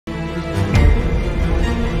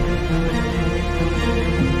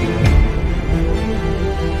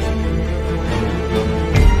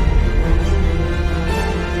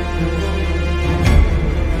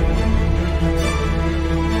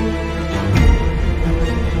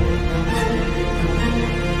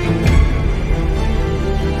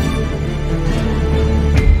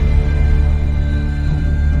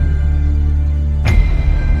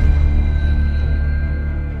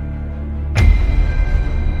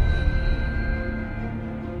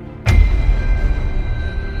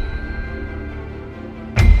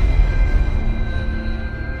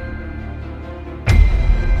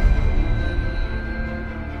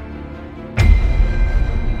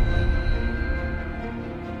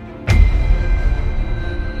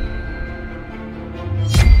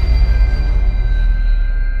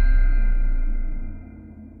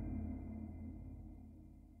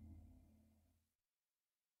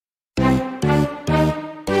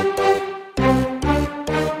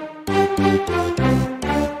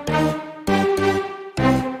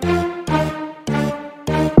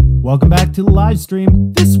back to the live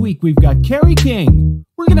stream. This week we've got Carey King.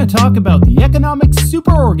 We're going to talk about the economic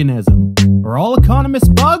superorganism. Are all economists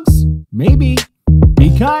bugs? Maybe.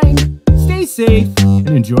 Be kind, stay safe,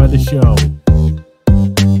 and enjoy the show.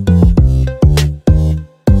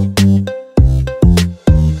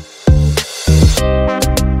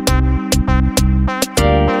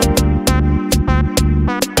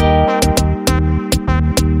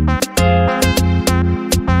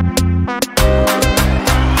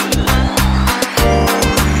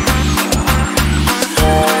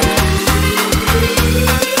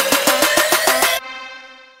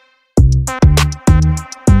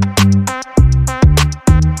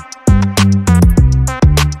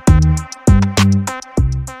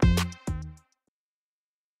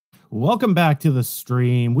 Welcome back to the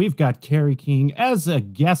stream. We've got Carey King as a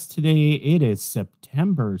guest today. It is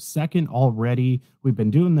September 2nd already. We've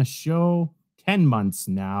been doing the show 10 months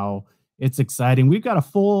now. It's exciting. We've got a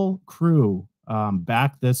full crew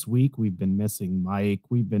back this week. We've been missing Mike.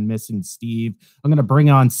 We've been missing Steve. I'm going to bring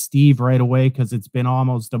on Steve right away because it's been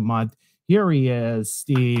almost a month. Here he is,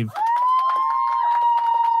 Steve.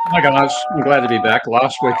 Hi, guys. I'm glad to be back.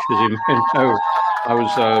 Last week, as you know, I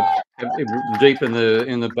was deep in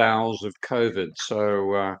the bowels of COVID,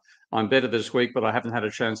 so I'm better this week, but I haven't had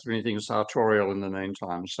a chance to do anything sartorial in the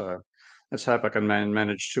meantime. So let's hope I can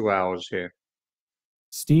manage 2 hours here.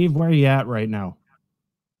 Steve, where are you at right now?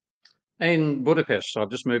 In Budapest.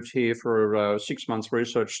 I've just moved here for a 6 months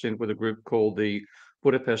research stint with a group called the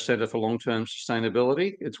Budapest Center for Long-Term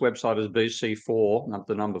Sustainability. Its website is BC4, not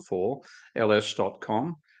the number 4,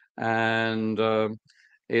 ls.com. And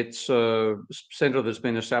it's a center that's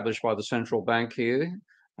been established by the central bank here.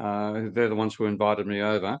 They're the ones who invited me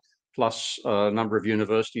over, plus a number of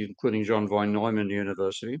universities, including John von Neumann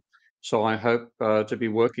University. So I hope to be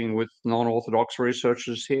working with non-orthodox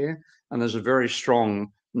researchers here. And there's a very strong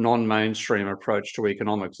non-mainstream approach to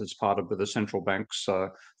economics that's part of the central bank's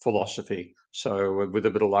philosophy. So with a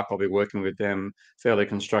bit of luck, I'll be working with them fairly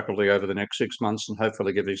constructively over the next 6 months and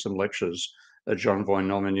hopefully giving some lectures at John von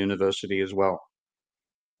Neumann University as well.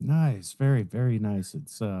 Nice, very, very nice.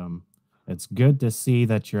 It's good to see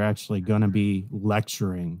that you're actually going to be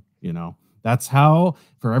lecturing. You know, that's how,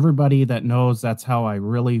 for everybody that knows, that's how I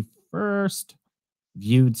really first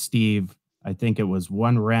viewed Steve. I think it was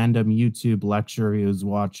one random YouTube lecture he was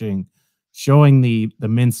watching, showing the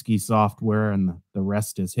Minsky software, and the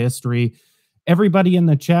rest is history. Everybody in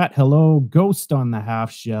the chat, hello, Ghost on the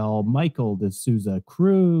Half Shell, Michael D'Souza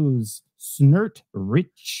Cruz, Snert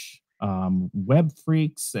Rich, Web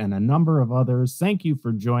Freaks, and a number of others. Thank you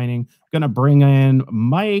for joining. Gonna bring in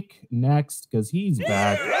Mike next because he's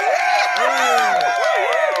back.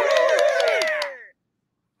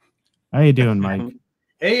 How you doing, Mike?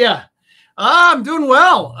 Hey, I'm doing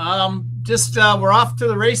well. We're off to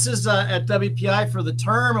the races at WPI for the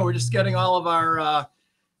term, and we're just getting all of our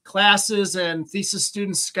classes and thesis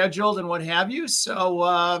students scheduled and what have you.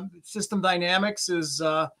 So system dynamics is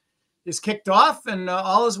kicked off, and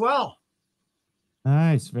all is well.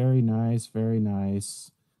 Nice, very nice, very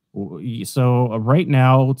nice. So right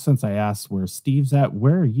now, since I asked where Steve's at,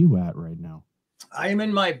 where are you at right now? I am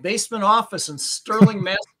in my basement office in Sterling,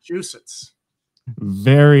 Massachusetts.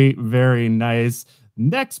 Very, very nice.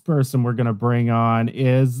 Next person we're going to bring on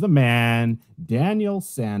is the man, Daniel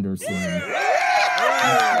Sanderson.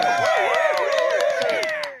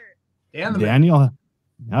 Daniel,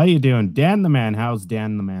 how you doing? Dan the man, how's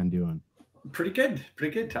Dan the man doing? Pretty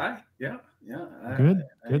good, Ty. Yeah. Good.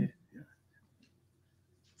 Yeah.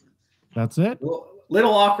 That's it.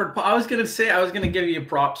 Little awkward. I was gonna give you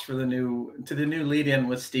props for the new lead-in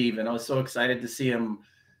with Steve, and I was so excited to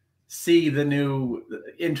see the new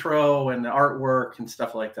intro and the artwork and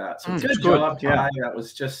stuff like that. So good job, Ty. That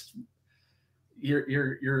was just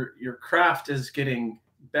your craft is getting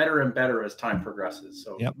better and better as time progresses.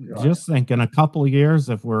 So yep. Just think, in a couple of years,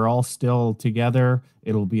 if we're all still together,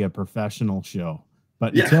 it'll be a professional show.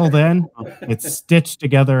 But until then, it's stitched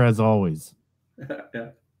together as always.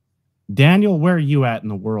 Yeah. Daniel, where are you at in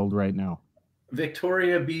the world right now?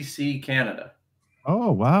 Victoria, BC, Canada.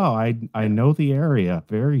 Oh, wow. I know the area.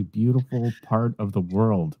 Very beautiful part of the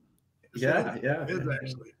world. Yeah. It is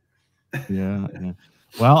actually. Yeah.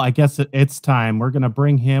 Well, I guess it's time. We're going to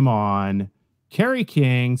bring him on. Carey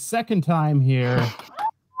King, second time here.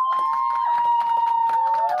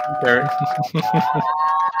 Carey.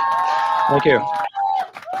 Thank you.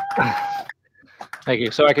 Thank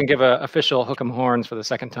you. So I can give an official hook 'em horns for the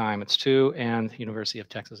second time. It's 2 and University of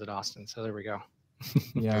Texas at Austin. So there we go.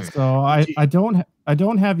 Yeah. So I don't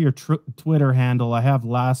have your Twitter handle. I have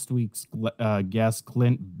last week's guest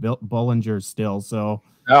Clint Bullinger still. So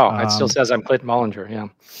Oh, it still says I'm Clint Mollinger. Yeah.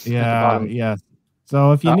 Yeah, yeah.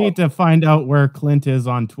 So if you need to find out where Clint is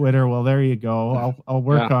on Twitter, well, there you go. I'll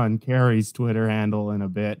work on Carey's Twitter handle in a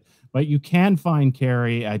bit. But you can find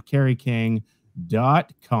Carey at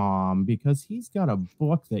careyking.com because he's got a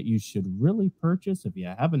book that you should really purchase if you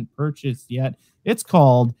haven't purchased yet. It's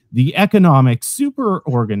called The Economic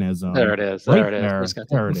Superorganism. There it is. Right there it is.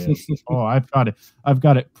 there it is. Oh, I've got it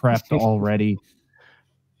prepped already.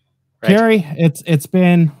 Right. Carey, it's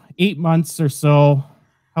been 8 months or so.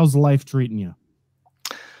 How's life treating you?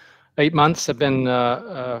 8 months have been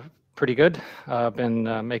pretty good. I've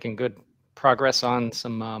been making good progress on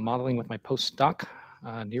some modeling with my postdoc,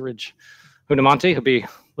 Neeraj Hunamanti, who'll be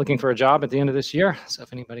looking for a job at the end of this year. So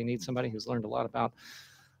if anybody needs somebody who's learned a lot about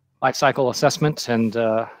life cycle assessment and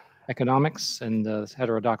economics and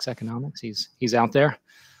heterodox economics, he's out there.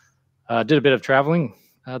 Did a bit of traveling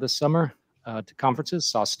this summer to conferences,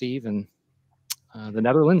 saw Steve in the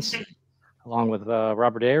Netherlands, along with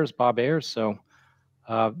Bob Ayers. So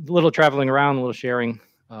a little traveling around, a little sharing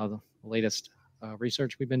the latest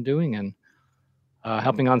research we've been doing, and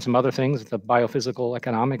helping on some other things at the Biophysical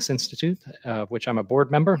Economics Institute, which I'm a board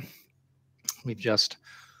member. We've just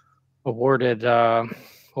awarded,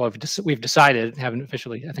 we've decided, haven't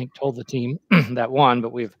officially, I think, told the team that won,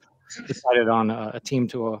 but we've decided on a team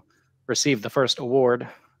to receive the first award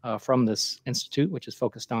from this institute, which is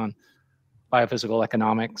focused on biophysical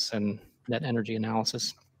economics and net energy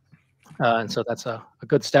analysis. And so that's a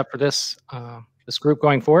good step for this group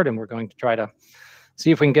going forward. And we're going to try to see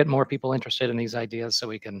if we can get more people interested in these ideas so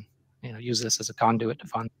we can use this as a conduit to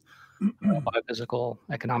fund biophysical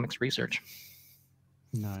economics research.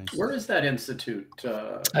 Nice. Where is that institute?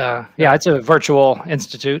 Yeah, it's a virtual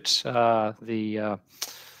institute. In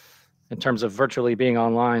terms of virtually being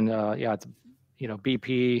online, yeah, it's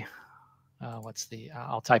BP.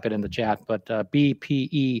 I'll type it in the chat, but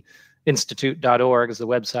bpeinstitute.org is the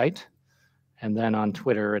website. And then on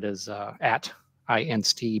Twitter, it is at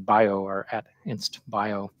instbio or at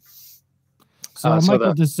instbio. So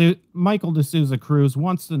Michael D'Souza Cruz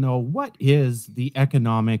wants to know, what is the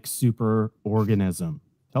economic superorganism?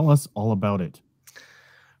 Tell us all about it.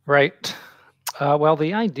 Right. Well,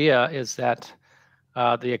 the idea is that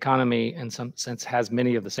the economy, in some sense, has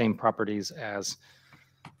many of the same properties as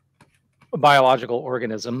biological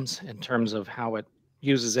organisms in terms of how it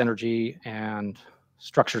uses energy and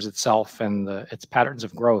structures itself and its patterns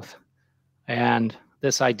of growth. And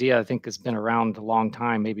this idea, I think, has been around a long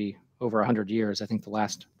time, maybe over 100 years. I think the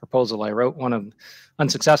last proposal I wrote,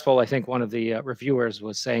 unsuccessful, I think one of the reviewers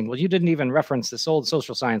was saying, well, you didn't even reference this old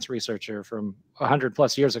social science researcher from 100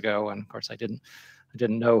 plus years ago. And of course, I didn't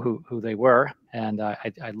know who they were. And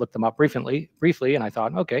I looked them up briefly, and I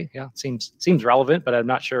thought, okay, yeah, seems relevant, but I'm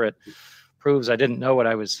not sure it proves I didn't know what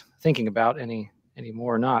I was thinking about any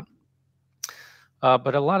more or not.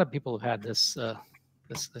 But a lot of people have had this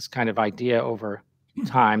kind of idea over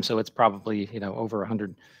time, so it's probably over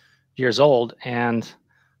 100 years old. And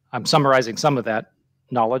I'm summarizing some of that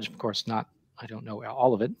knowledge. Of course, I don't know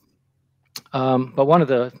all of it. But one of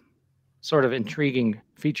the sort of intriguing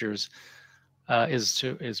features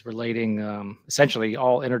is relating essentially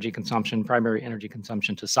all energy consumption, primary energy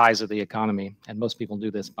consumption, to size of the economy. And most people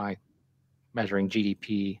do this by measuring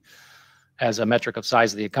GDP as a metric of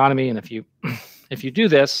size of the economy. And if you do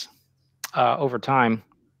this over time,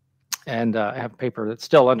 and I have a paper that's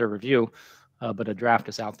still under review, but a draft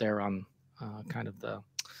is out there on kind of the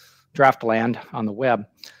draft land on the web.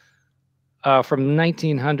 From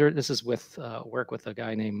 1900, this is with work with a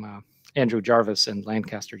guy named Andrew Jarvis in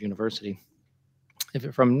Lancaster University.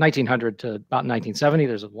 From 1900 to about 1970,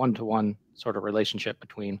 there's a one-to-one sort of relationship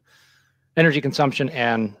between energy consumption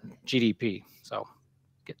and GDP. So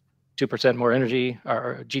get 2% more energy,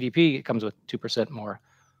 or GDP, it comes with 2% more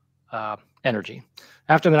energy.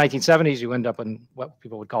 After the 1970s, you end up in what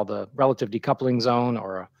people would call the relative decoupling zone,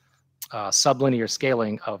 or a sublinear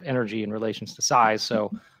scaling of energy in relations to size. So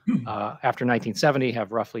after 1970,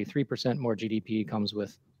 have roughly 3% more GDP comes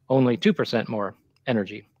with only 2% more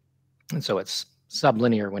energy. And so it's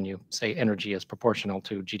sublinear when you say energy is proportional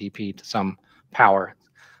to GDP to some power.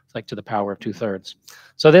 It's like to the power of 2/3.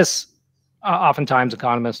 So this, oftentimes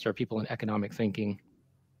economists or people in economic thinking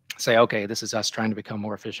say, okay, this is us trying to become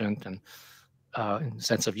more efficient and in the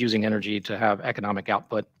sense of using energy to have economic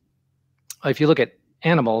output. If you look at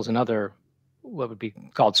animals and other what would be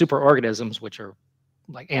called superorganisms, which are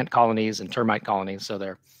like ant colonies and termite colonies. So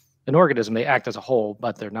they're an organism, they act as a whole,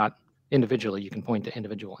 but they're not individually. You can point to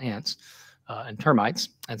individual ants and termites.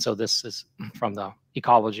 And so this is from the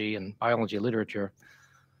ecology and biology literature,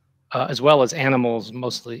 as well as animals,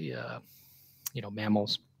 mostly,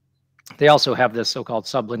 mammals. They also have this so-called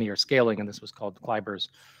sublinear scaling, and this was called Kleiber's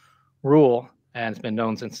rule, and it's been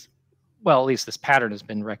known since, well, at least this pattern has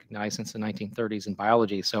been recognized since the 1930s in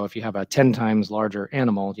biology. So if you have a 10 times larger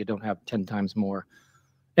animal, you don't have 10 times more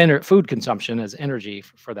food consumption as energy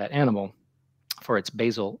for that animal. For its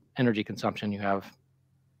basal energy consumption, you have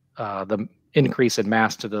the increase in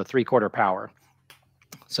mass to the 3/4 power.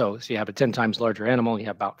 So you have a 10 times larger animal, you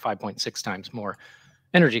have about 5.6 times more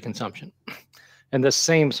energy consumption. And this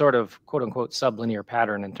same sort of quote unquote sublinear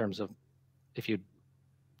pattern in terms of if you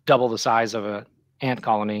double the size of an ant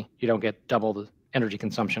colony, you don't get double the energy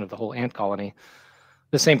consumption of the whole ant colony.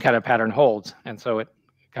 The same kind of pattern holds. And so it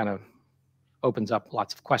kind of opens up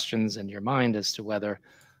lots of questions in your mind as to whether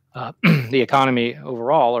the economy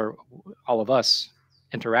overall, or all of us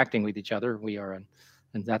interacting with each other, we are in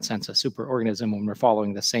that sense a superorganism when we're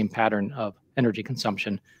following the same pattern of energy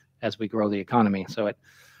consumption as we grow the economy. So it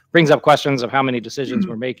brings up questions of how many decisions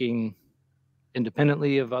we're making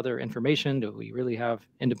independently of other information. Do we really have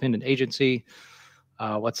independent agency?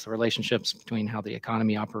 What's the relationships between how the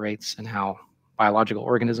economy operates and how biological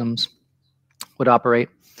organisms would operate?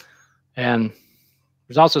 And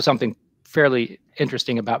there's also something fairly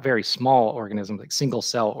interesting about very small organisms, like single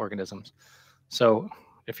cell organisms. So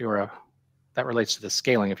if you're that relates to the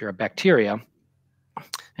scaling, if you're a bacteria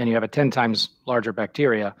and you have a 10 times larger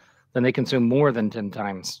bacteria, then they consume more than 10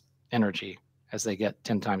 times energy as they get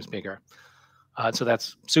 10 times bigger. So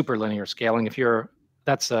that's super linear scaling.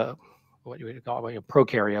 That's what you would call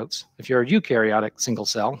prokaryotes. If you're a eukaryotic single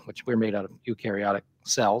cell, which we're made out of eukaryotic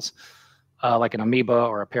cells, like an amoeba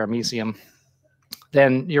or a paramecium,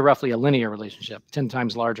 then you're roughly a linear relationship. 10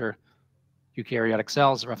 times larger eukaryotic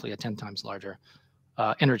cells, roughly a 10 times larger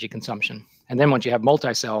energy consumption. And then once you have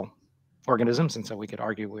multi-cell organisms, and so we could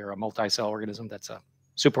argue we're a multi-cell organism that's a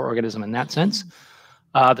superorganism in that sense,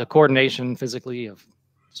 the coordination physically of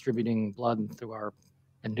distributing blood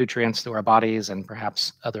and nutrients through our bodies and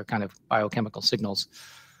perhaps other kind of biochemical signals,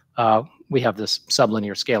 we have this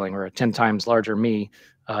sublinear scaling where a 10 times larger me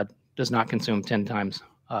does not consume 10 times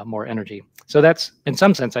more energy. So that's, in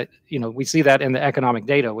some sense, we see that in the economic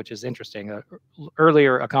data, which is interesting.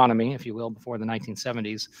 Earlier economy, if you will, before the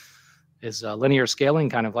 1970s, is linear scaling,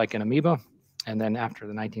 kind of like an amoeba. And then after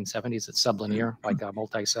the 1970s, it's sublinear, like a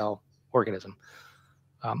multi-cell organism.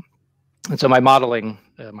 And so my modeling,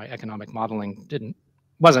 my economic modeling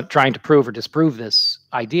wasn't trying to prove or disprove this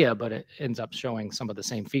idea, but it ends up showing some of the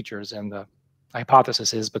same features. And the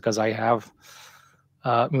hypothesis is because I have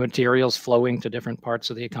materials flowing to different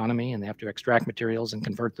parts of the economy, and they have to extract materials and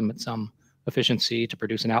convert them at some efficiency to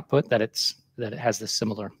produce an output, that it has this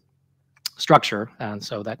similar structure. And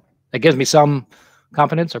so that gives me some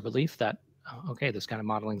confidence or belief that, okay, this kind of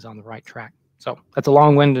modeling is on the right track. So that's a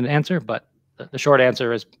long-winded answer, but the short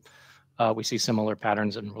answer is we see similar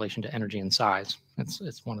patterns in relation to energy and size.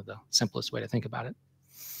 It's one of the simplest way to think about it.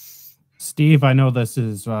 Steve, I know this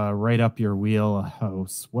is right up your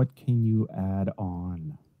wheelhouse. What can you add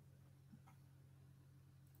on?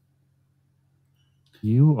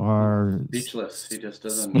 You are speechless. He just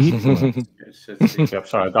doesn't. Yep,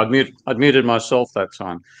 sorry, I'd muted myself that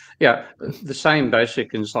time. Yeah, the same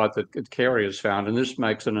basic insight that Carey has found, and this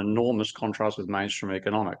makes an enormous contrast with mainstream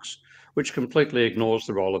economics, which completely ignores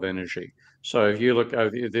the role of energy. So if you look over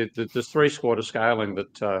the 3/4 scaling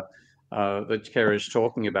that Carey is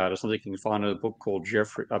talking about, is something you can find in a book called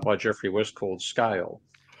by Geoffrey West called Scale.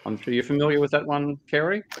 Are you familiar with that one,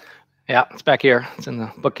 Carey? Yeah, it's back here. It's in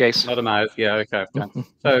the bookcase. Not a mouth. Yeah, okay.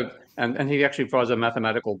 So, and he actually provides a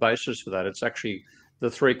mathematical basis for that. It's actually the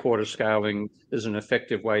 3/4 scaling is an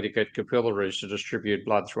effective way to get capillaries to distribute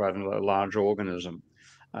blood throughout a large organism.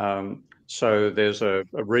 So there's a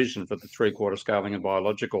reason for the 3/4 scaling in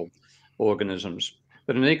biological organisms.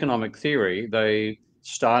 But in economic theory, they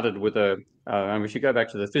started with if you go back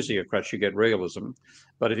to the physiocrats, you get realism.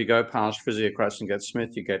 But if you go past physiocrats and get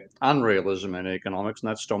Smith, you get unrealism in economics, and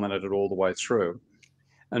that's dominated all the way through.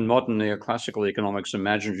 And modern neoclassical economics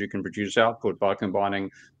imagines you can produce output by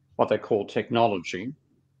combining what they call technology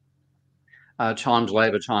times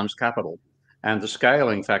labor times capital. And the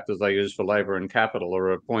scaling factors they use for labor and capital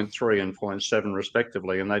are 0.3 and 0.7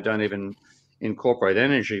 respectively, and they don't even incorporate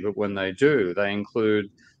energy, but when they do, they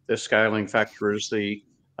include the scaling factor as the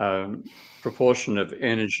proportion of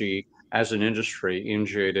energy as an industry in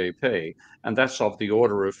GDP, and that's of the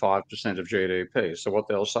order of 5% of GDP. So what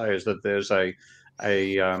they'll say is that there's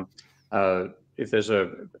if there's a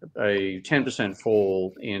 10%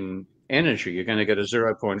 fall in energy, you're going to get a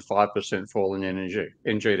 0.5% fall in energy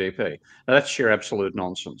in GDP. Now that's sheer absolute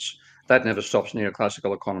nonsense. That never stops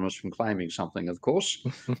neoclassical economists from claiming something, of course,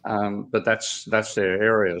 but that's their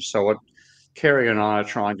area. So Carey and I are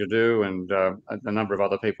trying to do, and a number of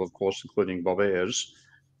other people, of course, including Bob Ayres,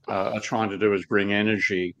 are trying to do, is bring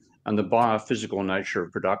energy and the biophysical nature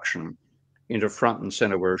of production into front and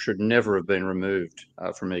center, where it should never have been removed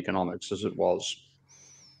from economics as it was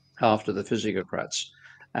after the physicocrats,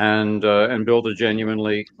 and build a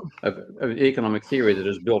genuinely economic theory that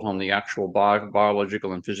is built on the actual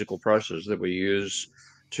biological and physical process that we use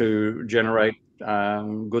to generate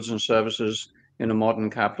goods and services in a modern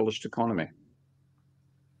capitalist economy.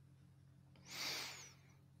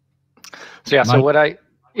 So yeah, Mike?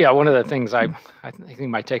 one of the things I think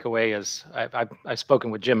my takeaway is I've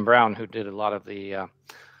spoken with Jim Brown, who did a lot of the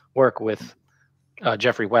work with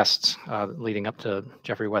Jeffrey West's leading up to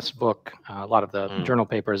Jeffrey West's book, a lot of the journal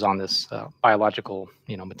papers on this biological,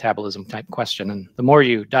 metabolism type question. And the more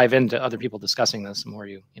you dive into other people discussing this, the more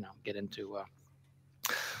you get into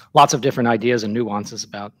lots of different ideas and nuances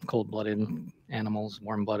about cold-blooded animals,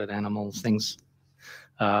 warm-blooded animals, things,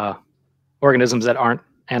 organisms that aren't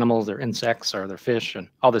animals, they're insects or they're fish, and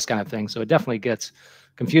all this kind of thing. So it definitely gets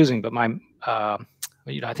confusing. But I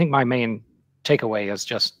think my main takeaway is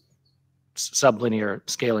just sublinear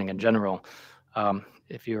scaling in general.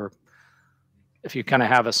 If you kind of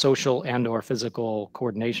have a social and or physical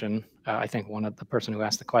coordination, I think the person who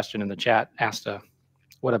asked the question in the chat asked,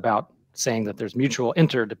 what about saying that there's mutual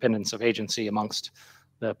interdependence of agency amongst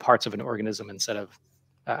the parts of an organism instead of,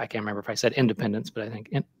 I can't remember if I said independence, but I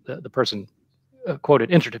think the person quoted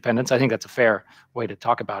interdependence. I think that's a fair way to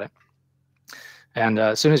talk about it. And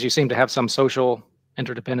as soon as you seem to have some social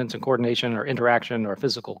interdependence and coordination or interaction or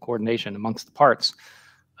physical coordination amongst the parts,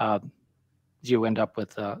 you end up with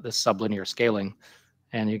this sublinear scaling.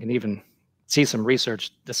 And you can even see some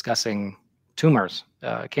research discussing tumors,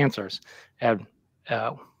 cancers. And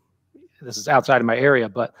this is outside of my area,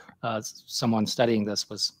 but someone studying this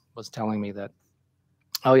was telling me that,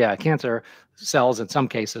 oh yeah, cancer cells in some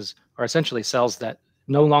cases are essentially cells that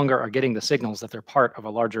no longer are getting the signals that they're part of a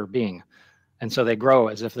larger being. And so they grow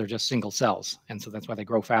as if they're just single cells. And so that's why they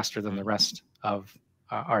grow faster than the rest of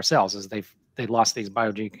our cells, is they lost these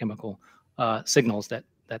biogeochemical signals that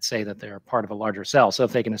say that they're part of a larger cell. So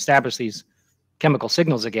if they can establish these chemical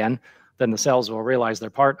signals again, then the cells will realize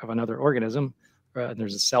they're part of another organism.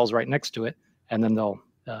 There's cells right next to it, and then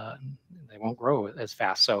they won't grow as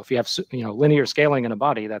fast. So if you have linear scaling in a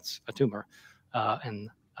body, that's a tumor, and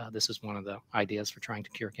this is one of the ideas for trying to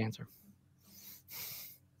cure cancer.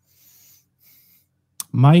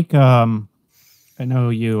 Mike, I know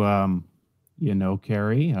you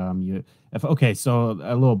Carey. So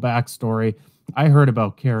a little backstory. I heard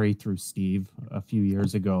about Carey through Steve a few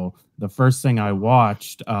years ago. The first thing I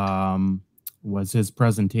watched was his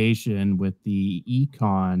presentation with the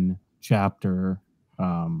econ chapter,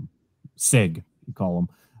 SIG, you call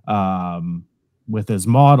them, with his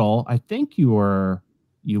model. I think you were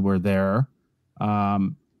there.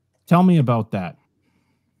 Tell me about that.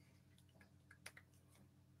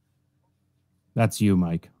 That's you,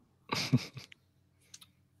 Mike.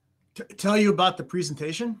 Tell you about the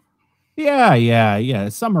presentation? Yeah.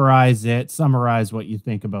 Summarize it. Summarize what you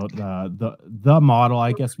think about the model.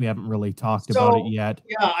 I guess we haven't really talked about it yet.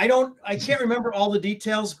 Yeah, I can't remember all the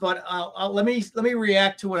details, but let me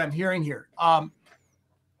react to what I'm hearing here.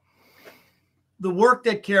 The work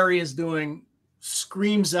that Carey is doing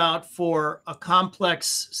screams out for a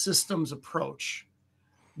complex systems approach,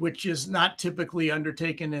 which is not typically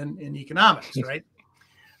undertaken in economics, right?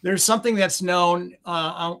 There's something that's known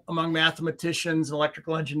among mathematicians,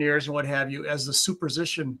 electrical engineers, and what have you as the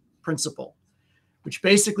superposition principle, which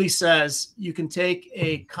basically says you can take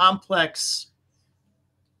a complex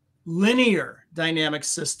linear dynamic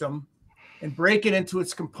system and break it into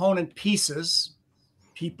its component pieces,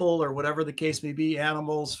 people or whatever the case may be,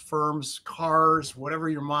 animals, firms, cars, whatever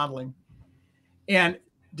you're modeling, and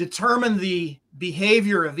determine the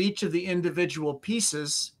behavior of each of the individual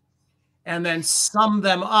pieces and then sum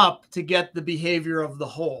them up to get the behavior of the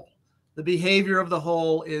whole. The behavior of the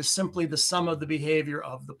whole is simply the sum of the behavior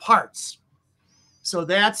of the parts. So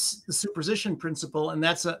that's the superposition principle, and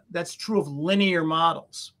that's true of linear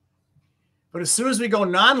models. But as soon as we go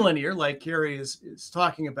nonlinear, like Carey is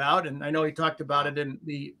talking about, and I know he talked about it in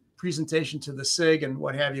the presentation to the SIG and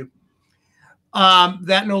what have you,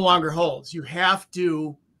 that no longer holds. You have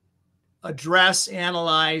to address,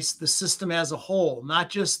 analyze the system as a whole,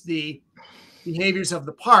 not just the behaviors of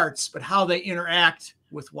the parts, but how they interact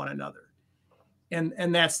with one another.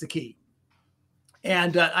 And that's the key.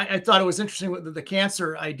 And I thought it was interesting with the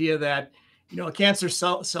cancer idea that, a cancer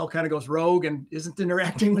cell kind of goes rogue and isn't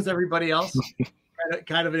interacting with everybody else.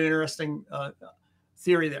 kind of an interesting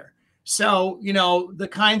theory there. So, the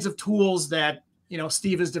kinds of tools that,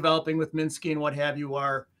 Steve is developing with Minsky and what have you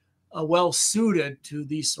are well suited to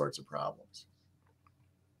these sorts of problems.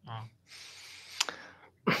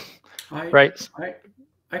 Right.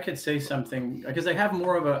 I could say something because I have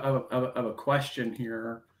more of a question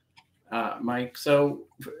here, Mike. So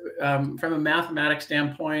from a mathematics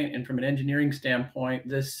standpoint and from an engineering standpoint,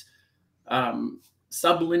 this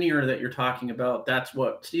sublinear that you're talking about, that's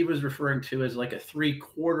what Steve was referring to as like a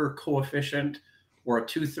 3/4 coefficient or a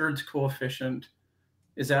 2/3 coefficient.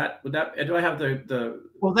 Is that, do I have the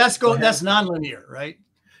well, that's nonlinear, right?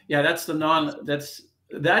 Yeah, that is the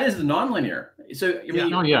nonlinear. So I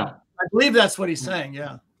mean, I believe that's what he's saying.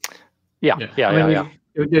 Yeah.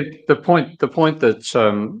 The point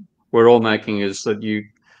that we're all making is that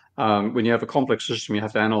when you have a complex system, you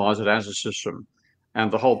have to analyze it as a system. And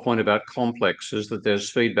the whole point about complex is that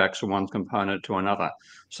there's feedbacks from one component to another.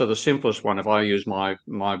 So the simplest one, if I use a lot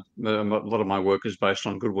of my work is based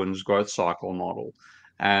on Goodwin's growth cycle model.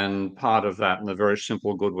 And part of that, in the very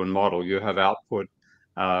simple Goodwin model, you have output,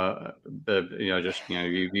 the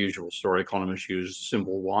usual story, economists use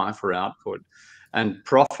symbol Y for output. And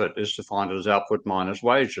profit is defined as output minus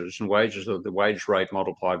wages, and wages are the wage rate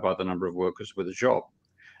multiplied by the number of workers with a job.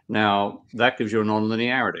 Now, that gives you a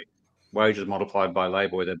nonlinearity. Wages multiplied by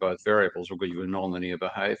labor, where they're both variables, will give you a nonlinear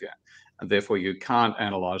behavior. And therefore, you can't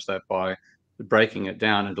analyze that by breaking it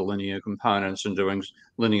down into linear components and doing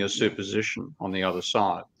linear superposition on the other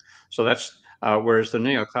side. So that's whereas the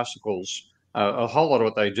neoclassicals, a whole lot of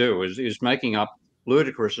what they do is making up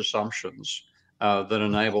ludicrous assumptions that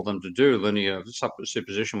enable them to do linear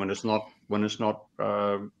superposition when it's not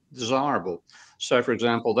desirable. So, for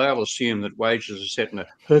example, they'll assume that wages are set in a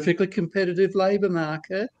perfectly competitive labour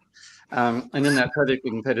market, and in that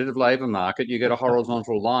perfectly competitive labour market, you get a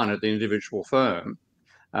horizontal line at the individual firm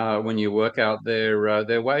when you work out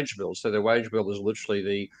their wage bill. So their wage bill is literally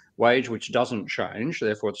the wage which doesn't change,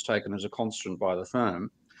 therefore it's taken as a constant by the firm,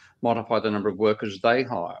 multiply the number of workers they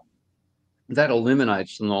hire. That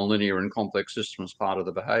eliminates the nonlinear and complex systems part of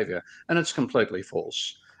the behavior, and it's completely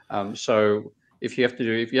false. So if you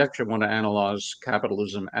actually want to analyze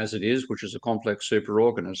capitalism as it is, which is a complex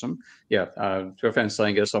superorganism, to a fan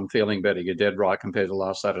saying, yes, I'm feeling better, you're dead right compared to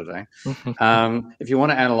last Saturday. If you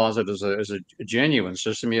want to analyze it as a genuine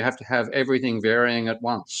system, you have to have everything varying at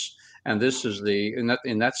once. And this is in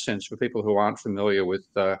that sense, for people who aren't familiar with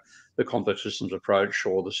the complex systems approach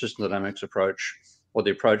or the system dynamics approach, or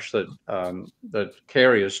the approach that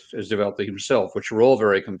Carey has developed himself, which are all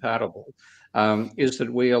very compatible, is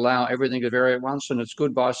that we allow everything to vary at once, and it's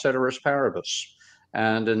good by ceteris paribus.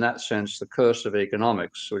 And in that sense, the curse of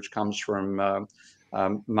economics, which comes from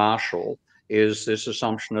Marshall, is this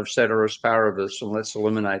assumption of ceteris paribus, and let's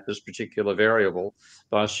eliminate this particular variable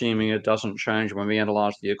by assuming it doesn't change when we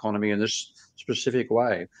analyze the economy in this specific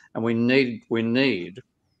way. And we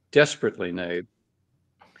desperately need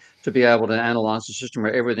to be able to analyze the system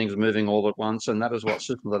where everything's moving all at once, and that is what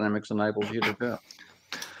system dynamics enables you to do.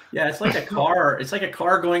 Yeah, it's like a car. It's like a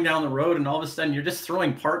car going down the road, and all of a sudden you're just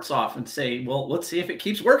throwing parts off and say, "Well, let's see if it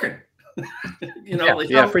keeps working."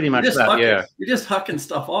 Pretty much that. You're just hucking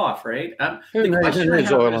stuff off, right? Who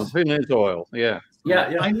needs oil? Who needs oil? Yeah.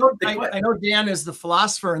 I know Dan is the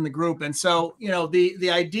philosopher in the group, and so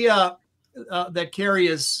the idea that Carey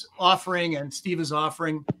is offering and Steve is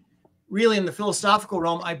offering, really in the philosophical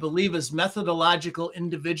realm, I believe, is methodological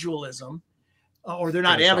individualism, or they're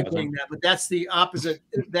not advocating that, but that's the opposite.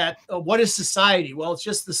 That what is society? Well, it's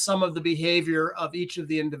just the sum of the behavior of each of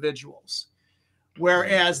the individuals.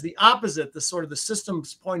 Whereas the opposite, the sort of the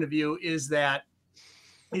system's point of view, is that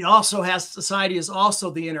it also has, society is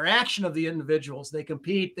also the interaction of the individuals. They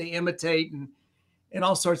compete, they imitate, and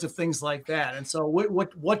all sorts of things like that. And so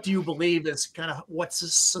what do you believe is kind of what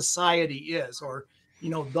society is, or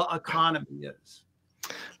the economy is?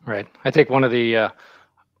 Right. I think one of the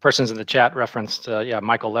persons in the chat referenced,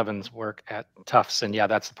 Michael Levin's work at Tufts, and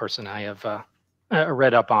that's the person I have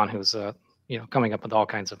read up on, who's coming up with all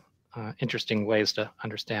kinds of interesting ways to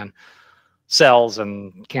understand cells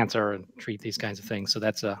and cancer and treat these kinds of things. So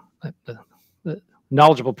that's the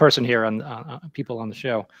knowledgeable person here on people on the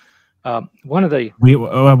show. One of the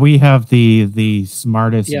we have the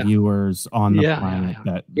smartest viewers on the planet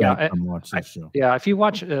that come watch this show. Yeah, if you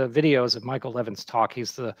watch videos of Michael Levin's talk,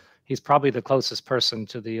 he's probably the closest person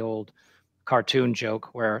to the old cartoon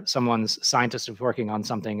joke where someone's scientist is working on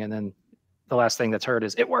something and then the last thing that's heard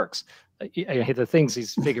is "it works." The things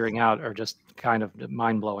he's figuring out are just kind of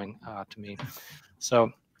mind-blowing to me.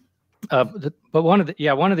 So, but one of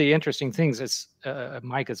the interesting things is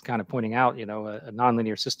Mike is kind of pointing out, a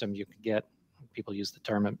nonlinear system, you can get, people use the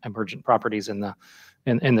term emergent properties in the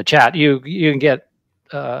chat. You can get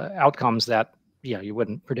outcomes that you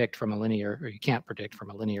wouldn't predict from a linear, or you can't predict from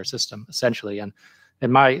a linear system, essentially. And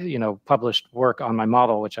in my, published work on my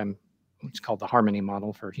model, which it's called the harmony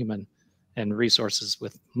model for human and resources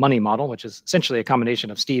with money model, which is essentially a combination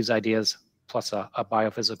of Steve's ideas plus a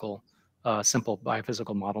biophysical, simple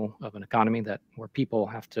biophysical model of an economy where people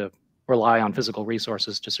have to rely on physical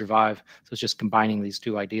resources to survive. So it's just combining these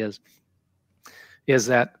two ideas. Is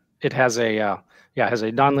that it has a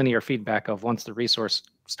nonlinear feedback of once the resource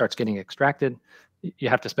starts getting extracted, you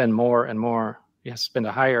have to spend more and more. You have to spend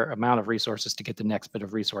a higher amount of resources to get the next bit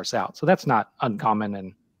of resource out. So that's not uncommon,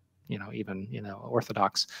 and even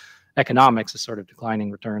orthodox economics is sort of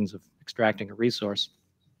declining returns of extracting a resource.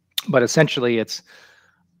 But essentially, it's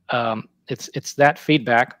that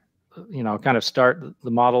feedback. Kind of start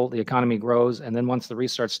the model, the economy grows, and then once the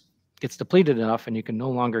resource gets depleted enough, and you can no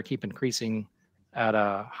longer keep increasing at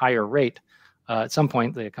a higher rate, at some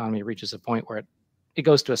point the economy reaches a point where it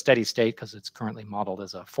goes to a steady state, because it's currently modeled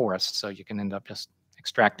as a forest. So you can end up just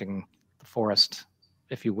extracting the forest,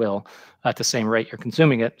 if you will, at the same rate you're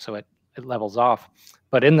consuming it. So it levels off.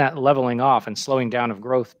 But in that leveling off and slowing down of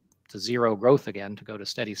growth to zero growth again, to go to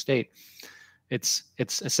steady state, it's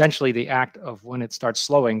essentially the act of when it starts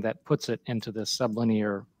slowing that puts it into this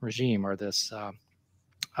sublinear regime, or this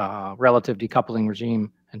relative decoupling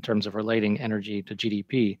regime in terms of relating energy to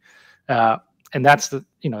GDP. And that's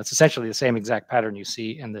it's essentially the same exact pattern you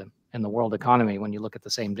see in the world economy when you look at the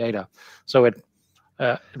same data. So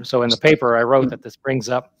so in the paper I wrote that this brings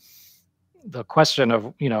up the question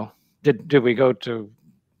of, did we go to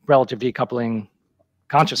relative decoupling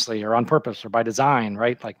consciously or on purpose or by design,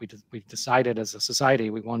 right? Like we decided as a society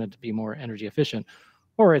we wanted to be more energy efficient,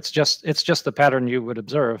 or it's just the pattern you would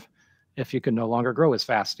observe if you could no longer grow as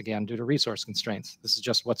fast again due to resource constraints. This is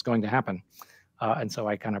just what's going to happen. And so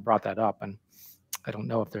I kind of brought that up, and I don't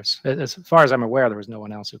know if as far as I'm aware, there was no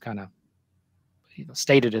one else who kind of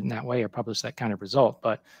stated it in that way or published that kind of result,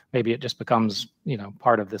 but maybe it just becomes,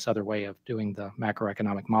 part of this other way of doing the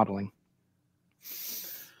macroeconomic modeling.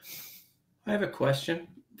 I have a question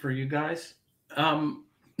for you guys. I'm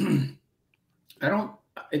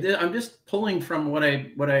just pulling from what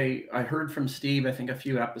I heard from Steve, I think a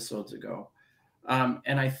few episodes ago.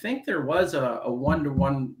 And I think there was a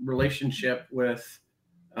one-to-one relationship with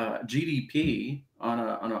GDP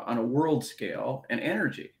on a world scale and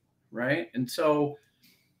energy, right? And so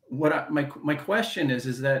my question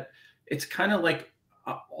is that it's kind of like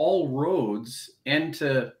all roads end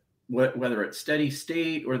to whether it's steady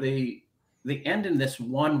state or they end in this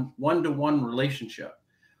one-to-one relationship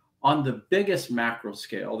on the biggest macro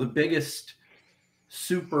scale, the biggest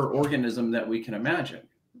superorganism that we can imagine,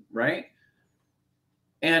 right?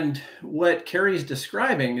 And what Carey's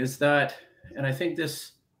describing is that, and I think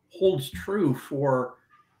this holds true for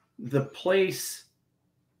the place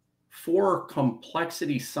for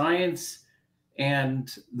complexity science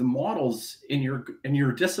and the models in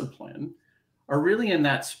your discipline are really in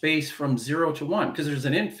that space from 0 to 1, because there's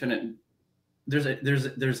an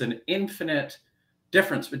infinite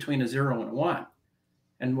difference between a 0 and a 1.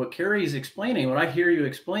 And what Carey is explaining, what I hear you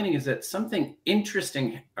explaining, is that something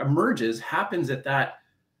interesting happens at that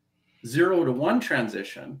 0 to 1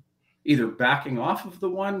 transition, either backing off of the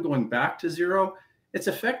 1, going back to 0. It's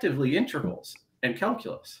effectively integrals and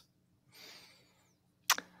calculus.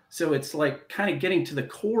 So it's like kind of getting to the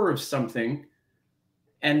core of something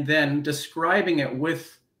and then describing it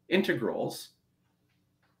with integrals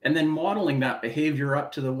and then modeling that behavior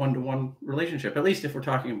up to the one-to-one relationship, at least if we're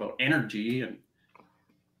talking about energy. And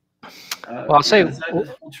well, I'll say, is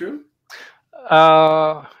that true?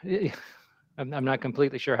 I'm not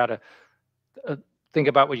completely sure how to think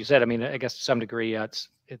about what you said. I mean, I guess to some degree, it's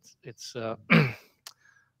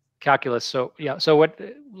calculus. So yeah. So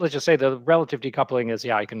let's just say the relative decoupling is,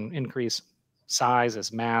 I can increase size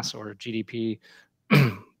as mass or GDP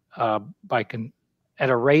at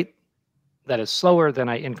a rate that is slower than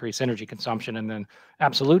I increase energy consumption. And then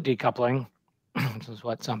absolute decoupling, which is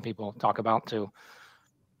what some people talk about to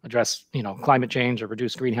address, climate change or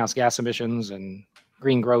reduce greenhouse gas emissions and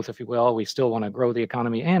green growth, if you will. We still want to grow the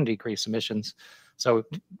economy and decrease emissions. So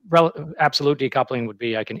absolute decoupling would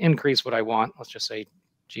be I can increase what I want, let's just say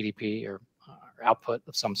GDP or output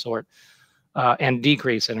of some sort, and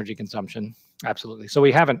decrease energy consumption. Absolutely. So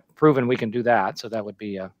we haven't proven we can do that. So that would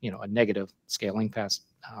be a negative scaling past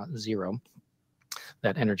 0.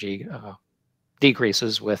 That energy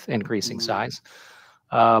decreases with increasing size.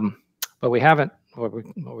 But we haven't,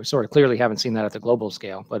 we sort of clearly haven't seen that at the global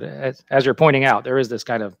scale. But as you're pointing out, there is this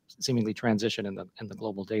kind of seemingly transition in the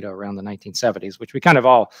global data around the 1970s, which we kind of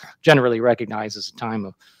all generally recognize as a time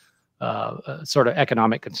of sort of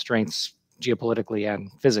economic constraints geopolitically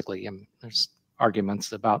and physically. And there's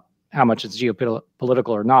arguments about how much it's geopolitical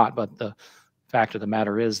or not, but the fact of the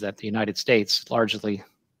matter is that the United States, largely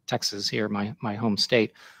Texas here, my home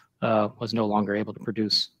state, was no longer able to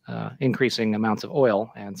produce increasing amounts of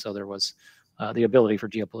oil, and so there was the ability for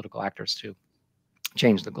geopolitical actors to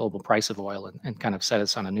change the global price of oil and kind of set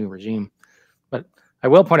us on a new regime. But I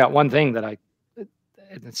will point out one thing that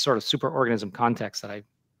in this sort of superorganism context that I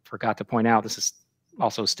forgot to point out. This is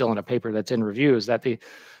also still in a paper that's in review, is that the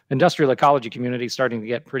industrial ecology community is starting to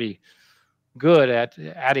get pretty good at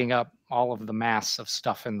adding up all of the mass of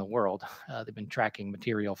stuff in the world. They've been tracking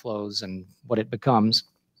material flows and what it becomes.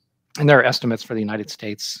 And there are estimates for the United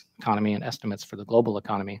States economy and estimates for the global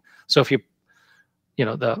economy. So if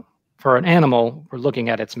for an animal, we're looking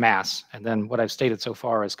at its mass. And then what I've stated so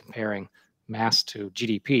far is comparing mass to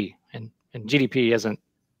GDP. And GDP isn't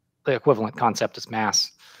the equivalent concept as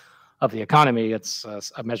mass of the economy. It's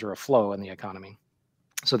a measure of flow in the economy.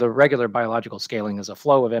 So the regular biological scaling is a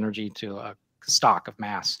flow of energy to a stock of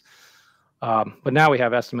mass. But now we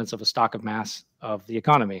have estimates of a stock of mass of the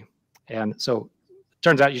economy. And so it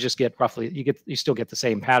turns out you just get you still get the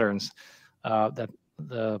same patterns that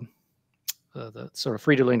the sort of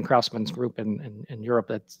Friedel Kraussmann's group in Europe,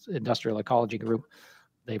 that's industrial ecology group,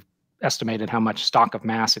 they've estimated how much stock of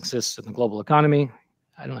mass exists in the global economy.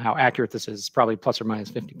 I don't know how accurate this is, probably plus or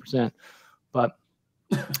minus 50%, but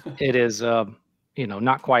it is,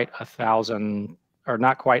 not quite 1,000 or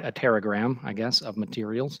not quite a teragram, I guess, of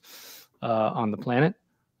materials on the planet.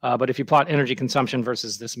 But if you plot energy consumption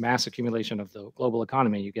versus this mass accumulation of the global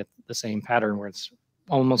economy, you get the same pattern where it's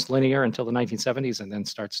almost linear until the 1970s and then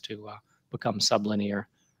starts to become sublinear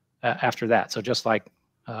after that. So just like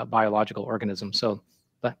biological organisms. So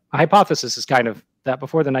the hypothesis is kind of that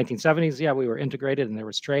before the 1970s, yeah, we were integrated and there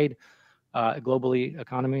was trade, globally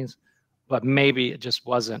economies, but maybe it just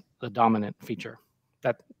wasn't the dominant feature.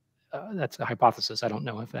 That's a hypothesis. I don't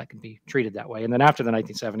know if that can be treated that way. And then after the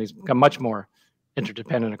 1970s, become much more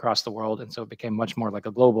interdependent across the world. And so it became much more like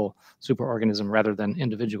a global superorganism rather than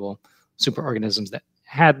individual superorganisms that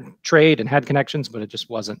had trade and had connections, but it just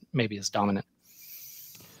wasn't maybe as dominant.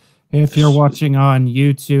 If you're watching on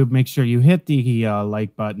YouTube, make sure you hit the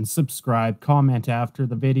like button, subscribe, comment after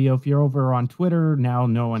the video. If you're over on Twitter, now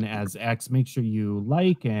known as X, make sure you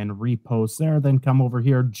like and repost there. Then come over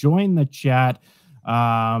here, join the chat.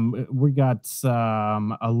 We got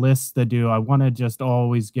a list to do. I want to just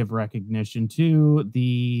always give recognition to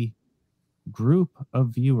the group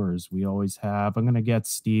of viewers we always have. I'm going to get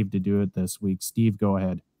Steve to do it this week. Steve, go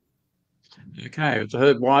ahead. Okay, it's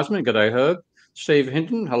Herb Wiseman. G'day, Herb. Steve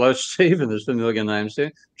Hinton. Hello, Steve. And there's familiar names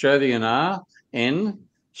there. Jovian R. N.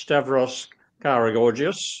 Stavros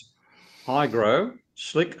Karagorgius. Hygro.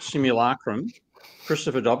 Slick Simulacrum.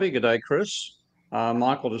 Christopher Dobby. G'day, Chris.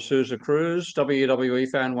 Michael D'Souza Cruz. WWE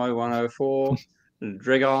Fanway 104.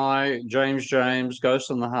 Dregai. James. Ghost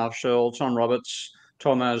in the Half Shell. Tom Roberts.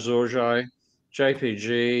 Thomas Zorjai.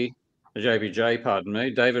 JPJ, pardon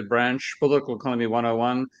me. David Branch. Political Economy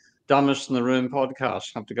 101. Dumbest in the Room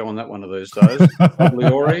podcast. Have to go on that one of these days.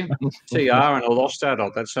 Obliori, TR, and a lost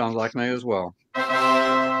adult. That sounds like me as well. I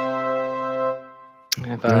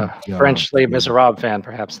have a French Les Miserables fan,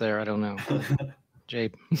 perhaps there. I don't know.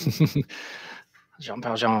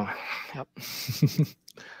 Jean-Paul Jean. Yep.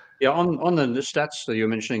 Yeah, on the stats that you were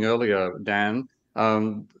mentioning earlier, Dan,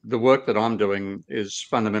 the work that I'm doing is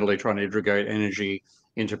fundamentally trying to integrate energy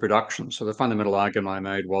into production. So the fundamental argument I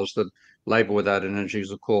made was that labor without energy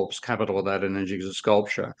is a corpse, capital without energy is a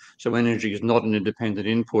sculpture. So energy is not an independent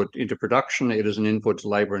input into production. It is an input to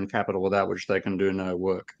labor and capital without which they can do no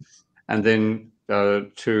work. And then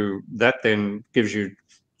that then gives you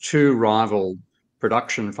two rival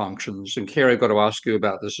production functions. And Carey, I've got to ask you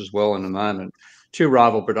about this as well in a moment. Two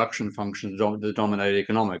rival production functions that dominate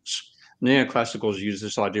economics. Neoclassicals use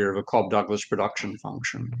this idea of a Cobb-Douglas production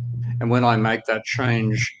function. And when I make that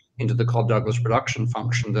change into the Cobb-Douglas production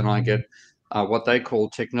function, then I get what they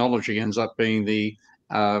call technology ends up being the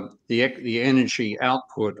energy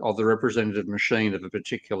output of the representative machine of a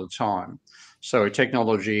particular time. So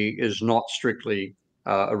technology is not strictly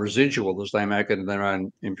a residual, as they make it in their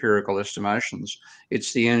own empirical estimations.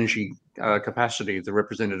 It's the energy capacity of the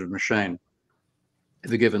representative machine at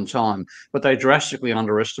the given time, but they drastically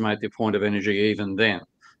underestimate the point of energy even then.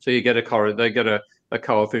 So you get a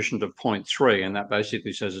coefficient of 0.3, and that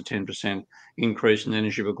basically says a 10% increase in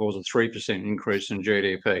energy will cause a 3% increase in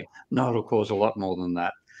GDP. No, it'll cause a lot more than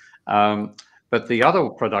that. But the other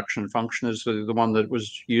production function is the one that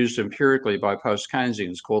was used empirically by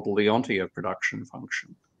post-Keynesians, called the Leontief production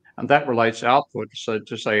function. And that relates output, so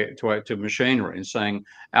to machinery, and saying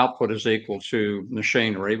output is equal to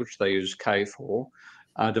machinery, which they use K for,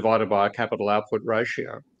 divided by a capital output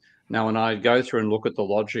ratio. Now, when I go through and look at the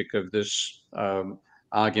logic of this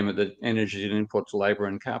argument that energy is an input to labor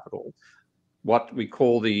and capital, what we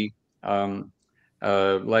call the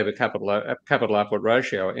labor capital output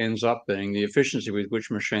ratio ends up being the efficiency with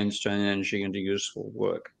which machines turn energy into useful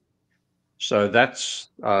work. So that's,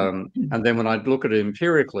 and then when I look at it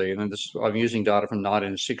empirically, and I'm using data from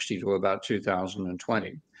 1960 to about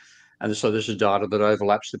 2020. And so this is data that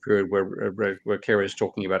overlaps the period where Carey is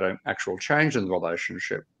talking about an actual change in the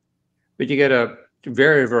relationship. But you get a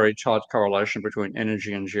very, very tight correlation between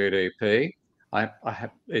energy and GDP.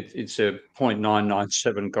 It's a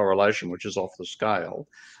 0.997 correlation, which is off the scale.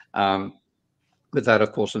 But that,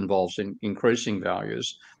 of course, involves increasing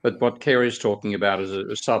values. But what Carey is talking about is a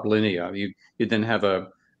sublinear. You then have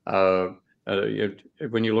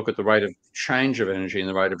when you look at the rate of change of energy and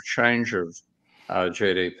the rate of change of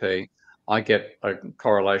GDP, I get a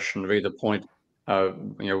correlation of either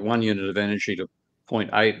 1 unit of energy to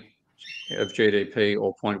 0.8 of GDP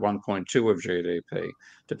or 0.1.2 of GDP,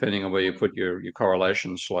 depending on where you put your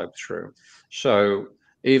correlation slope through. So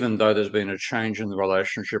even though there's been a change in the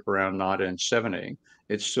relationship around 1970,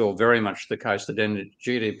 it's still very much the case that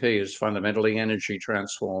GDP is fundamentally energy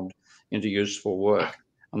transformed into useful work.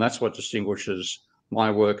 And that's what distinguishes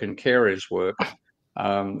my work and Carey's work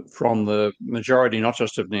from the majority, not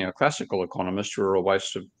just of neoclassical economists who are a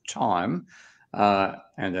waste of time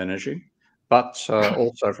and energy, but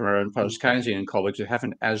also from our own post-Keynesian colleagues who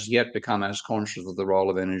haven't as yet become as conscious of the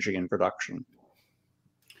role of energy in production.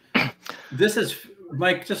 This is,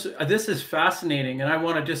 Mike, this is fascinating, and I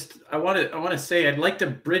want to say I'd like to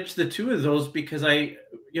bridge the two of those, because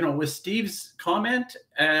with Steve's comment,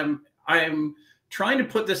 I'm trying to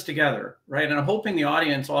put this together, right? And I'm hoping the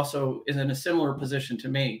audience also is in a similar position to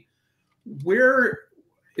me. Where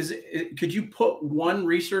is it? Could you put one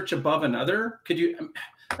research above another? Could you?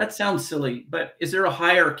 That sounds silly, but is there a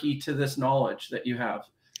hierarchy to this knowledge that you have?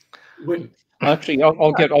 Actually,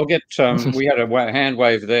 I'll get. We had a hand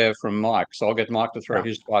wave there from Mike, so I'll get Mike to throw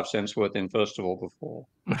his 5 cents worth in first of all before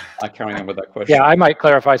I carry on with that question. Yeah, I might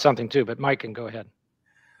clarify something too, but Mike can go ahead.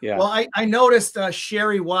 Yeah. Well, I noticed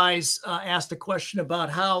Sherry Wise asked a question about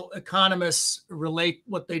how economists relate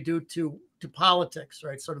what they do to politics,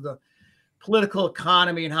 right? Sort of the political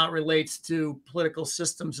economy and how it relates to political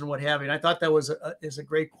systems and what have you. And I thought that is a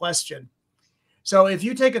great question. So if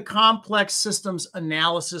you take a complex systems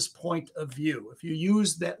analysis point of view, if you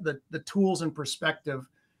use the tools and perspective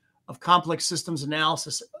of complex systems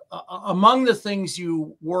analysis, among the things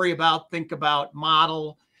you worry about, think about,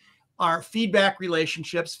 model are feedback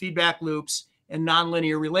relationships, feedback loops, and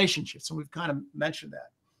nonlinear relationships. And we've kind of mentioned that.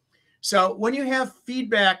 So when you have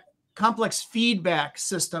complex feedback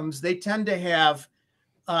systems, they tend to have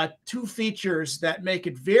two features that make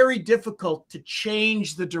it very difficult to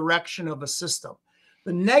change the direction of a system.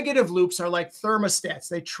 The negative loops are like thermostats.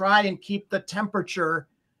 They try and keep the temperature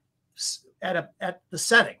at the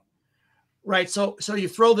setting, right? So you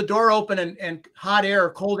throw the door open and hot air or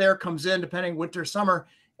cold air comes in, depending winter, summer,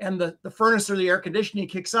 and the furnace or the air conditioning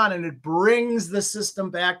kicks on and it brings the system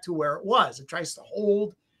back to where it was. It tries to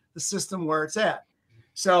hold the system where it's at.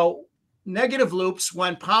 So negative loops,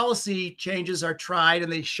 when policy changes are tried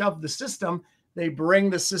and they shove the system, they bring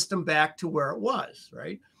the system back to where it was,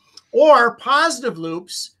 right? Or positive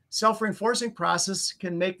loops, self-reinforcing process,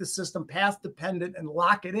 can make the system path dependent and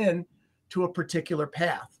lock it in to a particular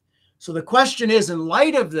path. So the question is, in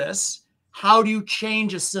light of this, how do you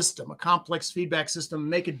change a system, a complex feedback system, and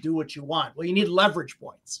make it do what you want? Well, you need leverage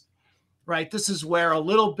points, right? This is where a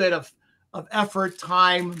little bit of effort,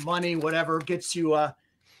 time, money, whatever gets you a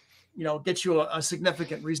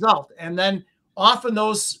significant result. And then often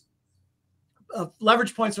those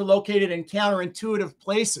leverage points are located in counterintuitive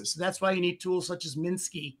places. So that's why you need tools such as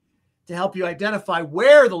Minsky to help you identify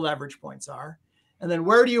where the leverage points are. And then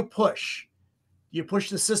where do you push? You push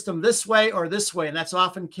the system this way or this way, and that's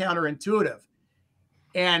often counterintuitive.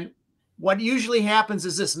 And what usually happens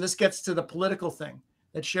is this, and this gets to the political thing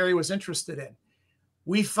that Sherry was interested in.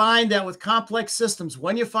 We find that with complex systems,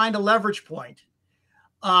 when you find a leverage point,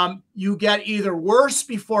 you get either worse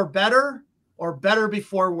before better or better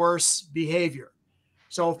before worse behavior.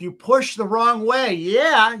 So if you push the wrong way,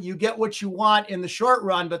 yeah, you get what you want in the short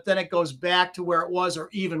run, but then it goes back to where it was or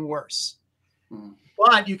even worse.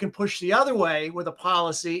 But you can push the other way with a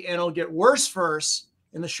policy and it'll get worse first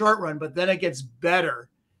in the short run, but then it gets better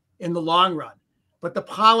in the long run. But the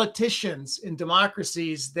politicians in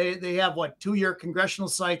democracies, they have 2-year congressional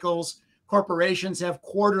cycles. Corporations have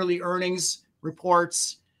quarterly earnings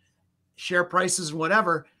reports, share prices, and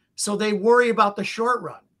whatever. So they worry about the short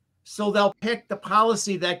run. So they'll pick the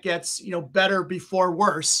policy that gets, better before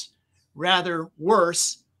worse, rather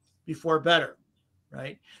worse before better,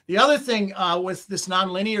 right? The other thing with this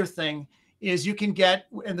nonlinear thing is you can get,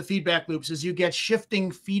 in the feedback loops, is you get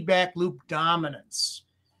shifting feedback loop dominance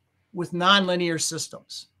with nonlinear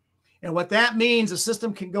systems. And what that means, a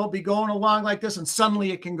system can be going along like this, and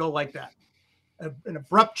suddenly it can go like that, an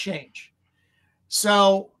abrupt change.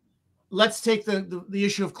 So let's take the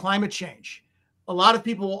issue of climate change. A lot of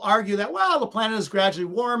people will argue that, well, the planet is gradually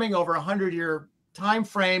warming over a 100-year time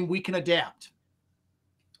frame, we can adapt.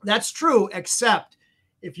 That's true, except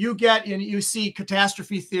if you get, you see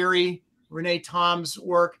catastrophe theory, Renee Tom's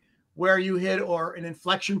work, where you hit or an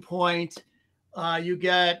inflection point, you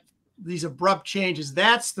get these abrupt changes.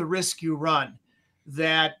 That's the risk you run,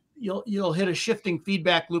 that you'll hit a shifting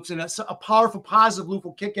feedback loops, and a powerful positive loop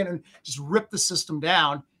will kick in and just rip the system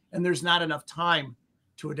down, and there's not enough time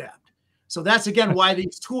to adapt. So that's, again, why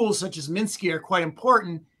these tools such as Minsky are quite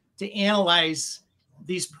important to analyze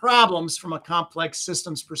these problems from a complex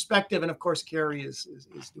systems perspective. And of course, Carey is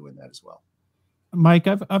doing that as well. Mike,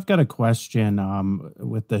 I've got a question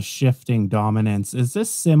with the shifting dominance. Is this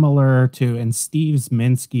similar to, in Steve's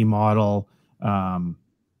Minsky model,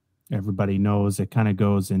 everybody knows it kind of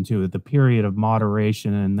goes into the period of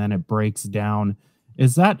moderation and then it breaks down.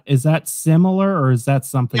 Is that similar, or is that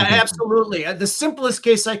something different? Absolutely. The simplest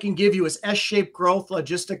case I can give you is S-shaped growth,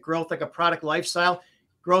 logistic growth, like a product lifestyle,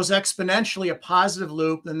 grows exponentially, a positive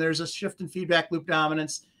loop, then there's a shift in feedback loop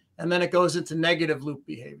dominance, and then it goes into negative loop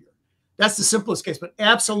behavior. That's the simplest case, but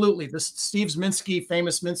absolutely, this Steve's Minsky,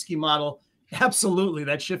 famous Minsky model, absolutely,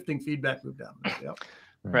 that shifting feedback loop dominance. Yep.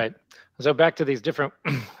 Right. So back to these different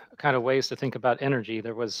kind of ways to think about energy.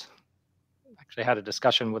 There was actually had a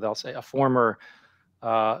discussion with, I'll say, a former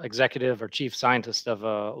executive or chief scientist of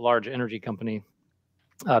a large energy company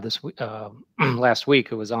last week,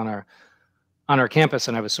 who was on our campus,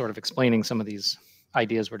 and I was sort of explaining some of these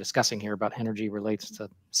ideas we're discussing here about energy relates to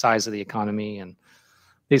size of the economy and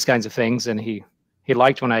these kinds of things. And he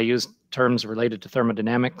liked when I used terms related to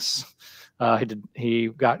thermodynamics. He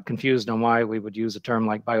got confused on why we would use a term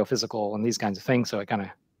like biophysical and these kinds of things. So it kind of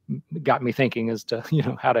got me thinking as to,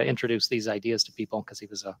 how to introduce these ideas to people, because he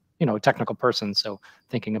was a technical person. So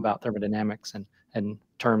thinking about thermodynamics and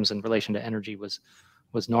terms in relation to energy was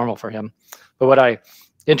normal for him. But what I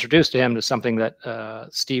introduced to him to something that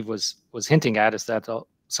Steve was hinting at, is that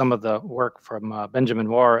some of the work from Benjamin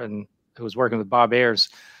Moore, and who was working with Bob Ayers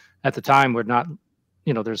at the time, were not,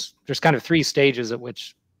 there's kind of three stages at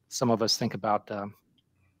which some of us think about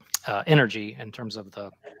energy in terms of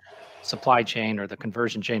the supply chain or the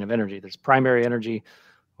conversion chain of energy. There's primary energy,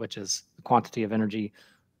 which is the quantity of energy,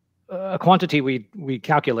 a quantity we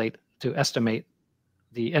calculate to estimate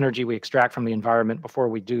the energy we extract from the environment before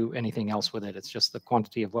we do anything else with it. It's just the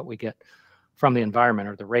quantity of what we get from the environment,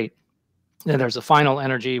 or the rate. Then there's a final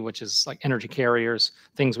energy, which is like energy carriers,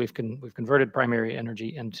 things we've converted primary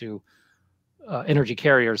energy into energy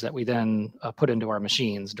carriers that we then put into our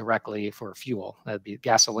machines directly for fuel. That'd be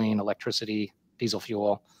gasoline, electricity, diesel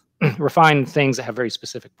fuel, refined things that have very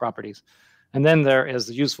specific properties. And then there is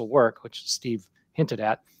the useful work, which Steve hinted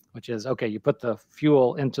at, which is, okay, you put the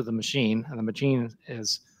fuel into the machine, and the machine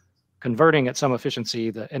is converting at some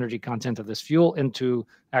efficiency the energy content of this fuel into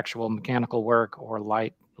actual mechanical work or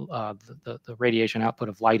light, the radiation output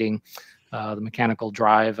of lighting, the mechanical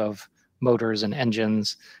drive of motors and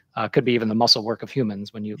engines, could be even the muscle work of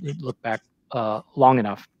humans when you look back long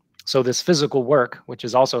enough. So this physical work, which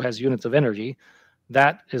also has units of energy,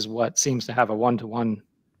 that is what seems to have a one-to-one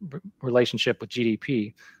relationship with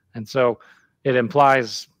GDP. And so it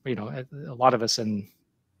implies, a lot of us, in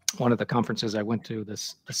one of the conferences I went to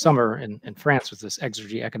this summer in France, was this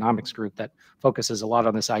exergy economics group that focuses a lot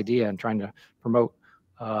on this idea and trying to promote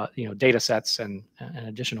data sets and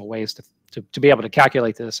additional ways to be able to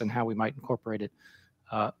calculate this, and how we might incorporate it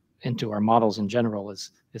into our models in general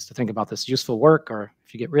is to think about this useful work, or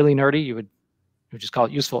if you get really nerdy, you would just call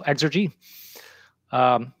it useful exergy,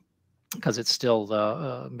 because it's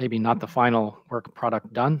still maybe not the final work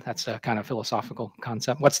product done. That's a kind of philosophical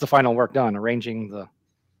concept. What's the final work done? Arranging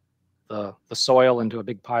the soil into a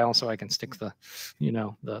big pile so I can stick the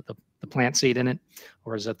plant seed in it,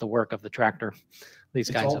 or is it the work of the tractor? These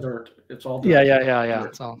kinds of dirt. It's all dirt. Yeah.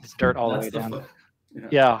 It's dirt all the way down.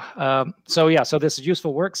 So this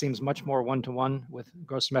useful work seems much more one-to-one with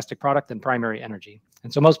gross domestic product than primary energy.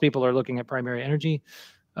 And so most people are looking at primary energy,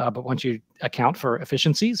 but once you account for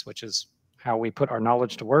efficiencies, which is how we put our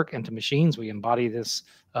knowledge to work into machines, we embody this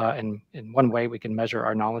in one way we can measure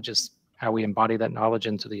our knowledge is how we embody that knowledge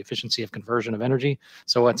into the efficiency of conversion of energy.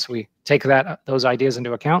 So once we take those ideas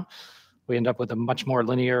into account, we end up with a much more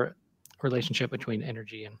linear relationship between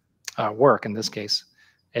energy and work in this case,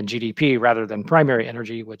 and GDP rather than primary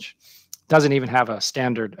energy, which doesn't even have a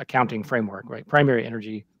standard accounting framework, right? Primary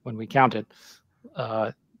energy, when we count it,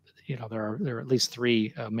 there are at least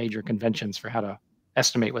three major conventions for how to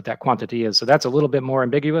estimate what that quantity is. So that's a little bit more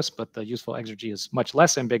ambiguous, but the useful exergy is much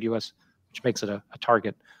less ambiguous, which makes it a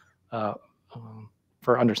target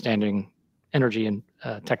for understanding energy and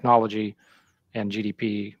technology and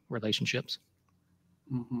GDP relationships.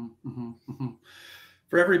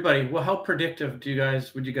 For everybody, well, how predictive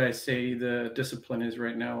would you guys say the discipline is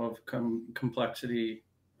right now of complexity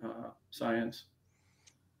science?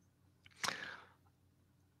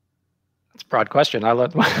 It's a broad question. I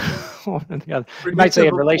let you might say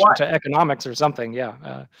in relation to economics or something.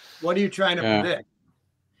 Yeah. What are you trying to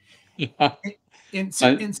predict?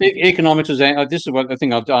 Economics is, this is what I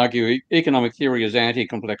think I'd argue, economic theory is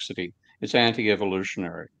anti-complexity. It's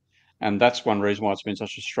anti-evolutionary. And that's one reason why it's been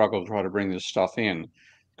such a struggle to try to bring this stuff in.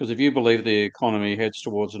 Because if you believe the economy heads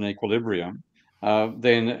towards an equilibrium,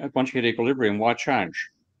 then once you hit equilibrium, why change?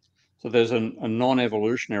 So there's a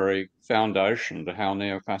non-evolutionary foundation to how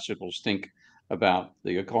neoclassicals think about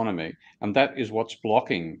the economy. And that is what's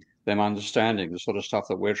blocking them understanding the sort of stuff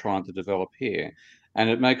that we're trying to develop here. And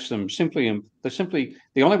it makes them the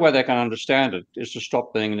only way they can understand it is to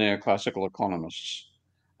stop being neoclassical economists.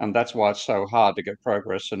 And that's why it's so hard to get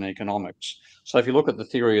progress in economics. So if you look at the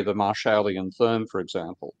theory of the Marshallian therm, for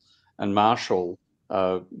example, and Marshall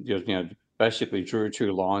basically drew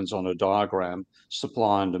two lines on a diagram,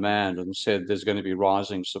 supply and demand, and said there's going to be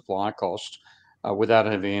rising supply cost without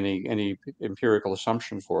having any empirical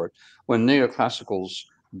assumption for it. When neoclassicals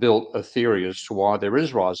built a theory as to why there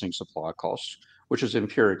is rising supply costs, which is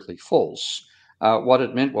empirically false, what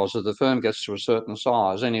it meant was that the firm gets to a certain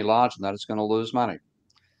size, any larger than that, it's going to lose money.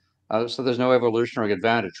 So there's no evolutionary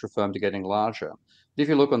advantage for a firm to getting larger. If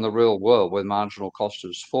you look in the real world where marginal cost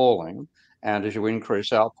is falling, and as you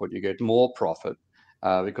increase output, you get more profit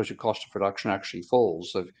because your cost of production actually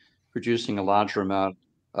falls. So producing a larger amount,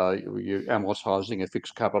 you're amortizing a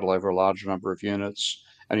fixed capital over a larger number of units,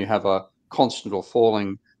 and you have a constant or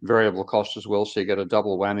falling variable cost as well, so you get a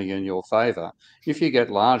double whammy in your favor. If you get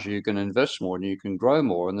larger, you can invest more and you can grow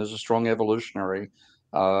more, and there's a strong evolutionary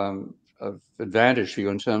advantage for you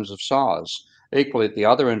in terms of size. Equally, at the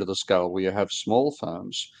other end of the scale, where you have small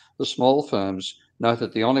firms, the small firms know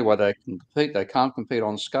that the only way they can compete, they can't compete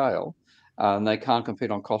on scale, and they can't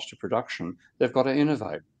compete on cost of production. They've got to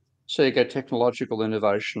innovate. So you get technological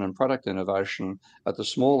innovation and product innovation at the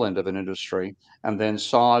small end of an industry, and then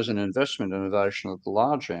size and investment innovation at the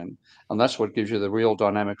large end. And that's what gives you the real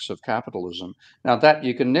dynamics of capitalism. Now, that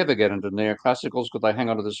you can never get into neoclassicals because they hang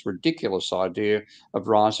on to this ridiculous idea of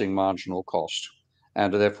rising marginal cost,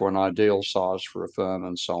 and therefore an ideal size for a firm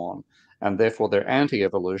and so on. And therefore they're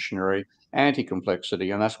anti-evolutionary,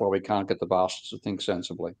 anti-complexity, and that's why we can't get the bastards to think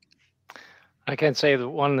sensibly. I can say that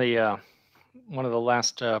one of the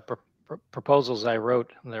last proposals I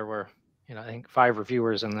wrote, there were, I think 5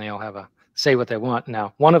 reviewers, and they all have a say what they want.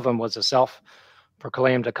 Now, one of them was a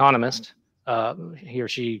self-proclaimed economist. He or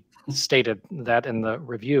she stated that in the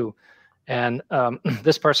review, and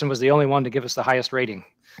this person was the only one to give us the highest rating.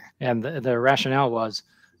 And the rationale was,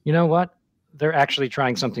 you know what? They're actually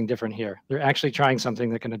trying something different here. They're actually trying something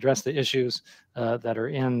that can address the issues that are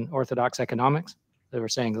in orthodox economics. They were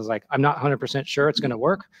saying, I'm not 100% sure it's going to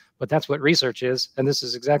work, but that's what research is, and this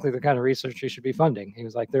is exactly the kind of research you should be funding. He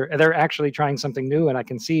was like, they're actually trying something new, and I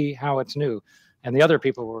can see how it's new. And the other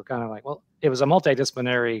people were kind of like, well, it was a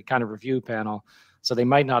multidisciplinary kind of review panel, so they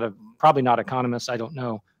might not have, probably not economists, I don't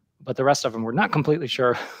know, but the rest of them were not completely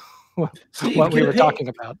sure what we were talking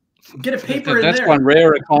about. Get a paper in there. That's one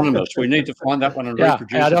rare economist. We need to find that one and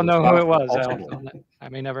reproduce it. I don't know who it was. I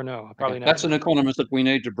may never know. I'll probably never That's an economist that we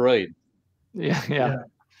need to breed. Yeah.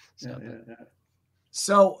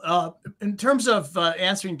 So in terms of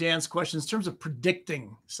answering Dan's questions, in terms of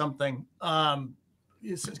predicting something,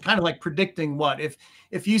 it's kind of like predicting what?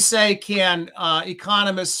 If you say, can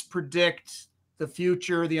economists predict the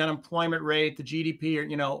future, the unemployment rate, the GDP,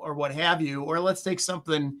 or what have you, or let's take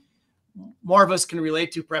something more of us can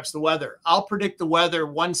relate to, perhaps the weather. I'll predict the weather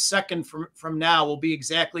 1 second from now will be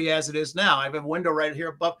exactly as it is now. I have a window right here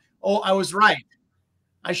above. Oh, I was right.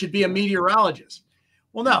 I should be a meteorologist.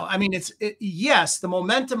 Well, no, I mean, yes, the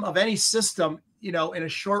momentum of any system, in a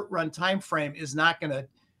short run time frame is not going to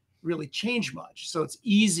really change much. So it's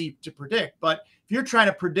easy to predict. But if you're trying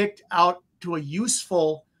to predict out to a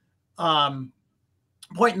useful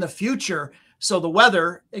point in the future, so the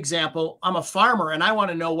weather example, I'm a farmer and I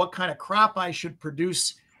want to know what kind of crop I should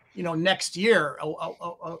produce, next year,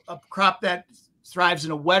 a crop that thrives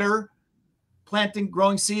in a wetter planting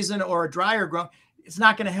growing season or a drier growing, it's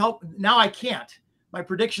not going to help. Now I can't. My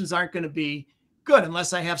predictions aren't going to be good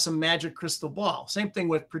unless I have some magic crystal ball. Same thing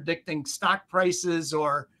with predicting stock prices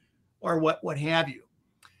or what have you.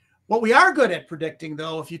 What we are good at predicting,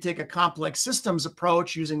 though, if you take a complex systems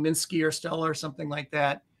approach using Minsky or Stellar or something like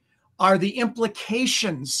that, are the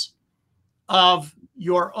implications of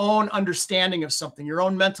your own understanding of something, your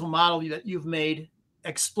own mental model that you've made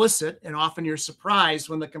explicit. And often you're surprised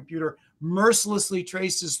when the computer mercilessly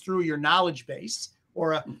traces through your knowledge base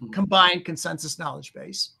or a combined consensus knowledge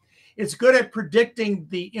base. It's good at predicting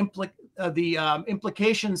the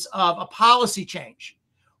implications of a policy change.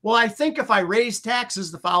 Well, I think if I raise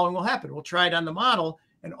taxes, the following will happen. We'll try it on the model.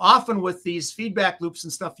 And often with these feedback loops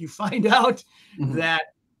and stuff, you find out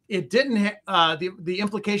that it didn't, the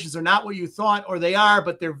implications are not what you thought, or they are,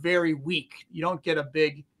 but they're very weak. You don't get a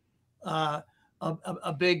big bang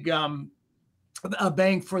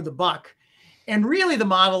for the buck. And really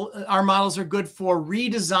our models are good for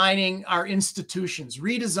redesigning our institutions,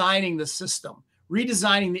 redesigning the system,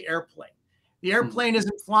 redesigning the airplane. The airplane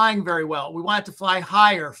isn't flying very well. We want it to fly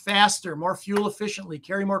higher, faster, more fuel efficiently,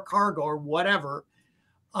 carry more cargo or whatever.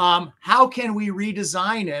 How can we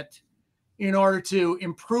redesign it in order to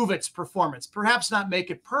improve its performance? Perhaps not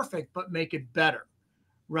make it perfect, but make it better,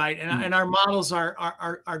 right? And our models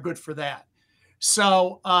are good for that.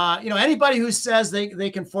 So, anybody who says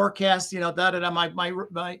they can forecast, my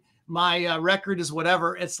record is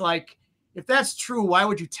whatever. It's like, if that's true, why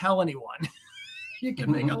would you tell anyone? You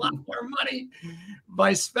can make a lot more money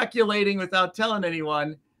by speculating without telling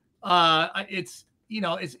anyone. It's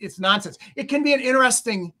nonsense. It can be an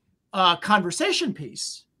interesting conversation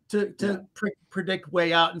piece to predict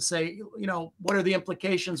way out and say, what are the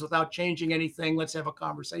implications without changing anything? Let's have a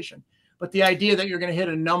conversation. But the idea that you're going to hit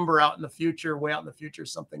a number out in the future, way out in the future,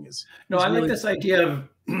 something is. No, I like this idea of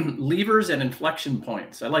levers and inflection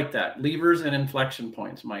points. I like that, levers and inflection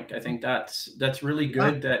points, Mike. I think that's really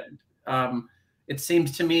good. That it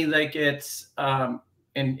seems to me like it's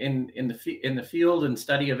in the field and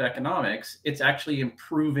study of economics, it's actually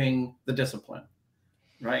improving the discipline,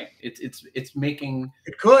 right? It's making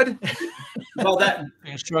it could. Well, that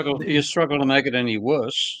you struggle to make it any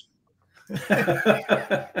worse.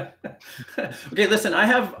 Okay, listen, I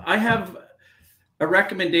have a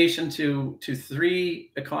recommendation to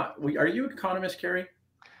three. Are you an economist, Carey?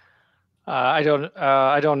 I don't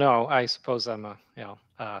know. I suppose I'm a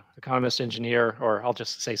economist, engineer, or I'll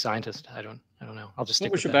just say scientist. I don't know. I'll just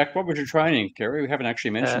stick with that. What was your training, Carey? We haven't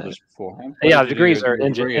actually mentioned this before. Yeah, degrees are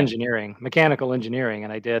engineering, mechanical engineering,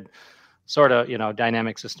 and I did sort of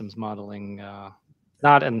dynamic systems modeling,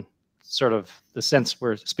 not in sort of the sense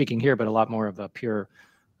we're speaking here, but a lot more of a pure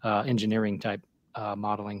engineering type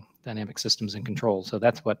modeling, dynamic systems and control. So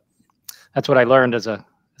that's what I learned as a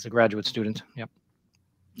graduate student. Yep.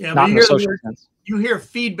 Yeah, not in the social sense. You hear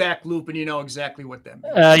feedback loop and you know exactly what that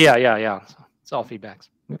means. Yeah. It's all feedbacks.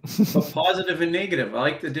 But positive and negative. I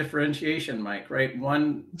like the differentiation, Mike. Right? They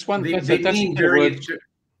mean very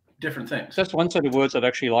different things. That's one set of words I'd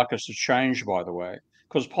actually like us to change, by the way,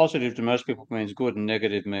 because positive to most people means good and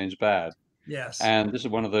negative means bad. Yes. And this is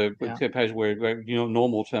one of the cases where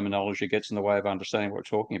normal terminology gets in the way of understanding what we're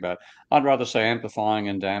talking about. I'd rather say amplifying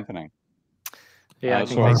and dampening. Yeah, or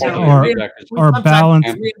balance.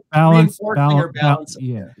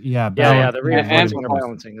 Yeah. The reinforcing or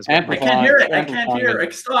balancing is. I can't hear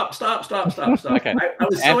it. Stop. Okay. I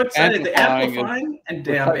was so excited. The amplifying and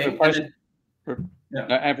damping.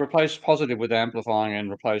 And replace positive with amplifying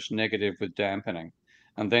and replace negative with dampening,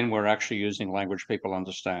 and then we're actually using language people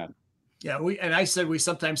understand. Yeah, I said we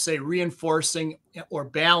sometimes say reinforcing or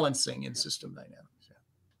balancing in system dynamics.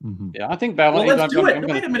 Yeah, I think balancing. Well, let's do it.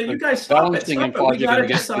 Wait a minute, you guys stop it. We got to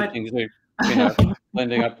decide.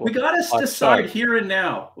 Blending up. We got to decide here and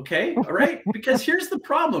now. Okay, all right. Because here's the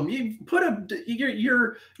problem: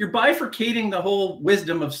 you're bifurcating the whole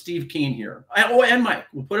wisdom of Steve Keen here. And Mike,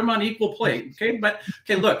 we'll put him on equal plate. Okay,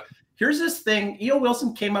 look. Here's this thing. E.O.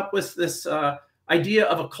 Wilson came up with this idea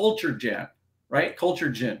of a culture gen, right? Culture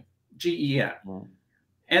gen, GEN.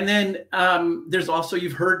 And then there's also,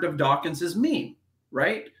 you've heard of Dawkins's meme,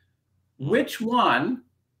 right? Which one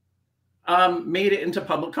made it into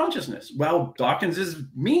public consciousness? Well, Dawkins's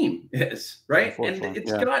meme is, right? And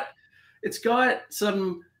it's got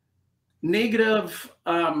some negative,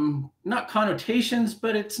 not connotations,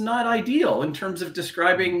 but it's not ideal in terms of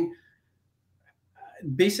describing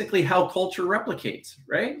basically how culture replicates,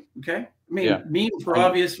 right? Okay. I mean, meme for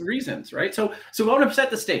obvious reasons, right? So I want to set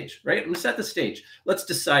the stage, right? I'm going to set the stage. Let's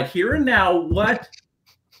decide here and now what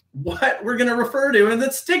we're going to refer to, and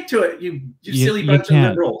let's stick to it. You silly bunch of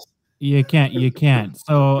liberals. You can't.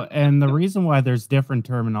 So, and the reason why there's different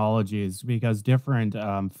terminology is because different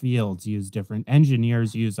fields use different.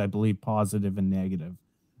 Engineers use, I believe, positive and negative.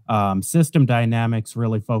 System dynamics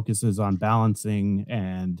really focuses on balancing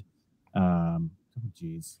and,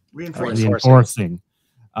 reinforcing.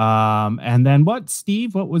 And then what,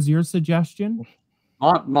 Steve? What was your suggestion?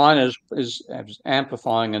 Mine is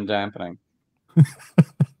amplifying and dampening.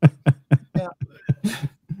 Yeah.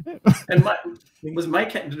 And was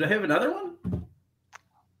Mike? Did I have another one?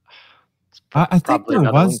 I think Probably there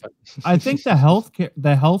another was. one, I think the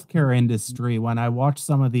healthcare industry. When I watched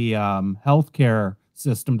some of the healthcare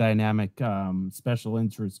system dynamic special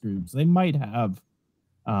interest groups, they might have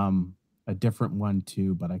a different one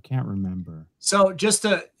too, but I can't remember. So just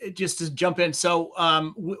to jump in, so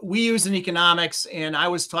we use in economics, and I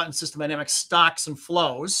was taught in system dynamics, stocks and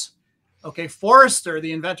flows. Okay, Forrester,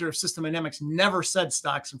 the inventor of system dynamics, never said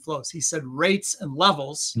stocks and flows. He said rates and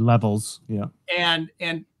levels. Levels, yeah. And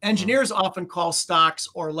engineers often call stocks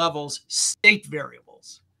or levels state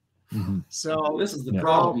variables. Mm-hmm. So this is the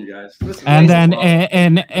problem, you guys. And then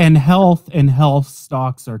and health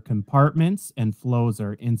stocks are compartments and flows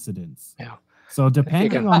are incidents. Yeah. So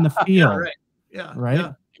depending on the field,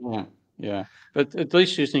 right? Yeah. But at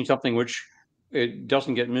least using something which it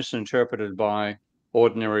doesn't get misinterpreted by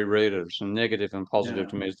ordinary readers, and negative and positive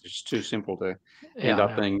to me is just too simple to end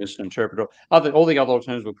up being misinterpreted. All the other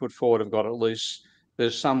alternatives we put forward have got at least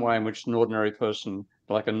there's some way in which an ordinary person,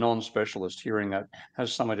 like a non-specialist, hearing that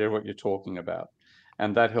has some idea what you're talking about,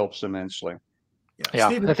 and that helps immensely. Yeah,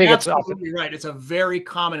 Steve, I think it's absolutely right. It's a very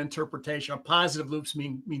common interpretation. A positive loops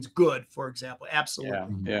means good, for example.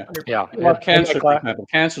 Absolutely. Yeah. Like cancer, for example.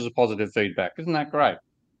 Cancer is a positive feedback. Isn't that great?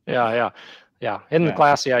 Yeah. In the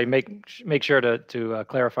class, you make sure to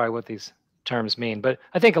clarify what these terms mean. But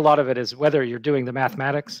I think a lot of it is whether you're doing the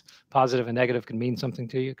mathematics, positive and negative can mean something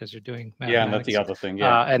to you because you're doing mathematics. Yeah, and that's the other thing.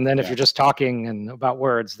 Yeah. And then if you're just talking and about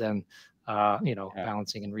words, then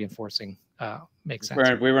balancing and reinforcing makes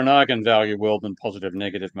sense. We're an eigenvalue world, and positive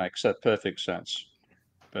negative makes that perfect sense.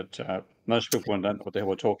 But most people don't know what the hell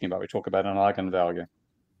we're talking about. We talk about an eigenvalue.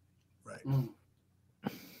 Right.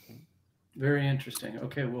 Very interesting.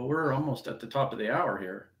 Okay, well, we're almost at the top of the hour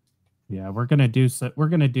here. Yeah, we're gonna do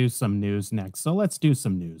some news next. So let's do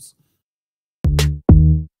some news.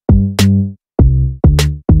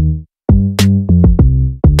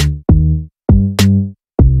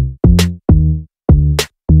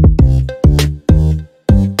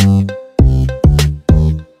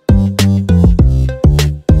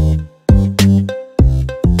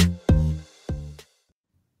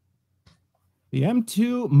 The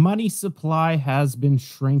M2 money supply has been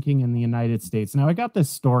shrinking in the United States. Now, I got this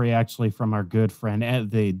story actually from our good friend,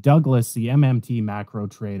 the Douglas, the MMT macro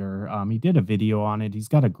trader. He did a video on it. He's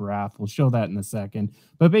got a graph. We'll show that in a second.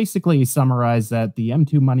 But basically, he summarized that the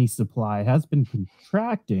M2 money supply has been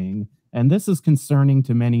contracting, and this is concerning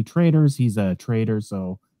to many traders. He's a trader,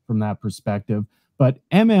 so from that perspective. But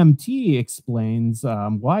MMT explains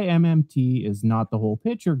why MMT is not the whole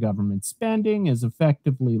picture. Government spending is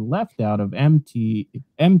effectively left out of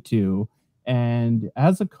M2, and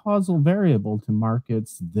as a causal variable to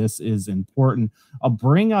markets, this is important. I'll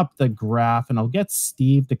bring up the graph, and I'll get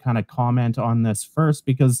Steve to kind of comment on this first,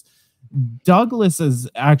 because Douglas is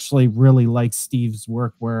actually really like Steve's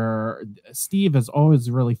work, where Steve has always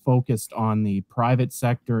really focused on the private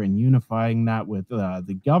sector and unifying that with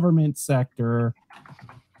the government sector.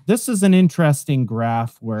 This is an interesting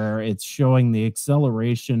graph where it's showing the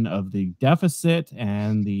acceleration of the deficit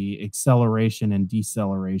and the acceleration and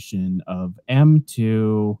deceleration of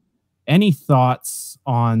M2. Any thoughts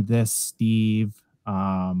on this, Steve?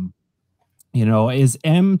 Is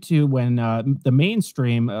M2, when the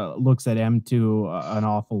mainstream looks at M2 an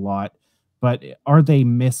awful lot, but are they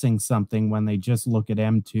missing something when they just look at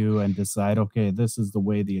M2 and decide, okay, this is the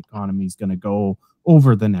way the economy is going to go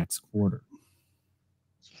over the next quarter?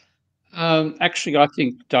 Actually, I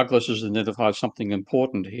think Douglas has identified something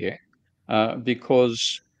important here,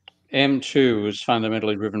 because M2 is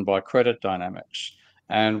fundamentally driven by credit dynamics.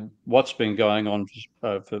 And what's been going on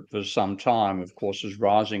for some time, of course, is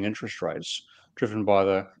rising interest rates, driven by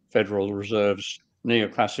the Federal Reserve's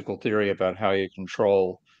neoclassical theory about how you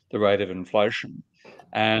control the rate of inflation.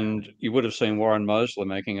 And you would have seen Warren Mosley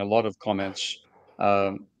making a lot of comments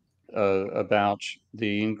about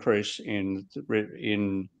the increase in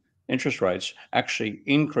interest rates actually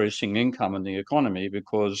increasing income in the economy,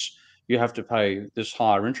 because you have to pay this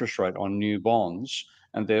higher interest rate on new bonds,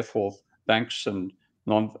 and therefore banks and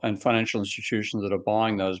financial institutions that are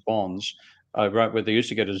buying those bonds right, where they used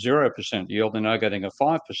to get a 0% yield, they're now getting a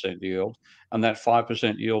 5% yield, and that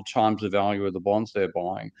 5% yield times the value of the bonds they're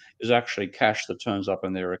buying is actually cash that turns up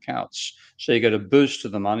in their accounts. So you get a boost to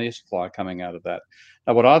the money supply coming out of that.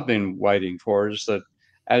 Now, what I've been waiting for is that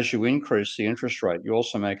as you increase the interest rate, you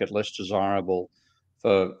also make it less desirable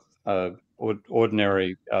for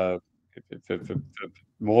ordinary for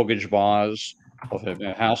mortgage buyers or for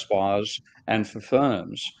house buyers and for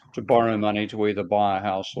firms to borrow money to either buy a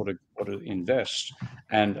house or to invest.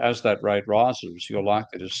 And as that rate rises, you're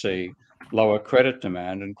likely to see lower credit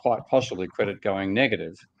demand and quite possibly credit going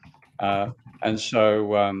negative. And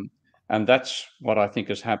that's what I think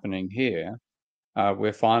is happening here.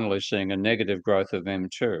 We're finally seeing a negative growth of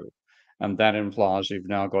M2, and that implies you've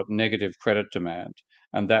now got negative credit demand,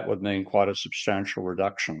 and that would mean quite a substantial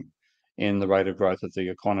reduction in the rate of growth of the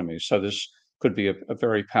economy. So this could be a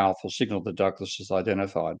very powerful signal that Douglas has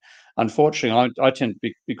identified. Unfortunately, I tend,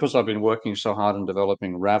 because I've been working so hard on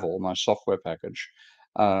developing Ravel, my software package,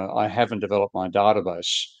 I haven't developed my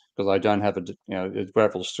database because I don't have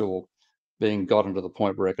Ravel's still being gotten to the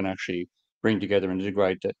point where it can actually bring together and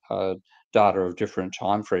integrate data of different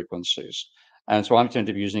time frequencies. And so I'm tend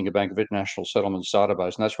to be using a Bank of International Settlements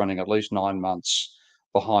database, and that's running at least 9 months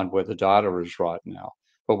behind where the data is right now.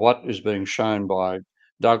 But what is being shown by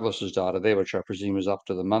Douglas's data there, which I presume is up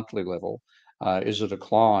to the monthly level, is a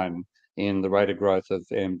decline in the rate of growth of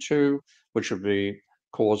M2, which would be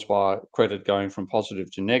caused by credit going from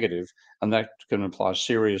positive to negative, and that can imply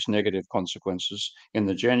serious negative consequences in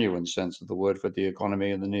the genuine sense of the word for the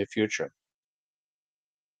economy in the near future.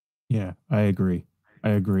 Yeah, I agree.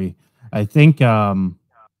 I think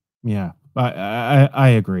yeah, I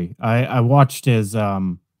agree. I watched his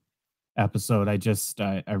episode.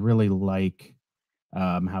 I really like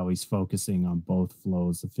how he's focusing on both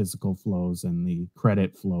flows, the physical flows and the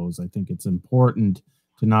credit flows. I think it's important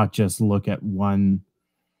to not just look at one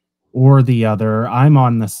or the other. I'm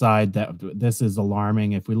on the side that this is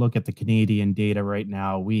alarming. If we look at the Canadian data right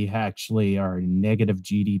now, we actually are in negative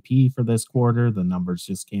GDP for this quarter. The numbers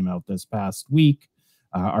just came out this past week.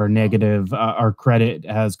 Our credit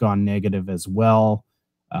has gone negative as well.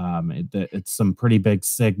 It's some pretty big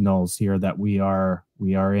signals here that we are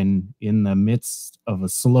in the midst of a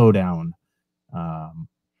slowdown.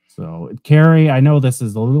 So, Carey, I know this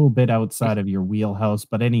is a little bit outside of your wheelhouse,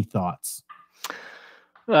 but any thoughts?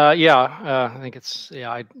 I think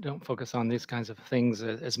I don't focus on these kinds of things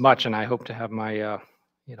as much, and I hope to have my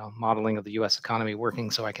modeling of the U.S. economy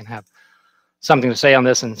working so I can have something to say on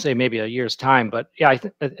this in, say, maybe a year's time. But yeah, I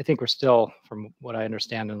think we're still, from what I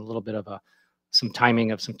understand, in a little bit of some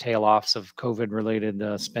timing of some tail offs of COVID-related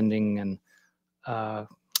spending and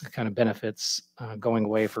kind of benefits going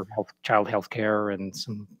away for child health care and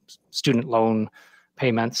some student loan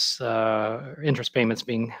payments, interest payments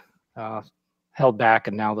being held back,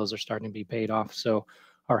 and now those are starting to be paid off, so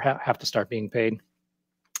or have to start being paid.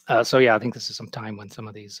 So yeah, I think this is some time when some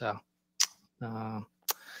of these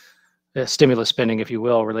stimulus spending, if you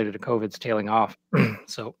will, related to COVID's tailing off.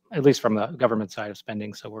 So at least from the government side of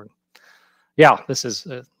spending. So this is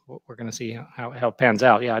what we're going to see how it pans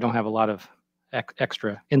out. Yeah, I don't have a lot of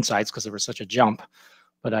extra insights because there was such a jump,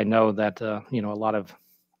 but I know that a lot of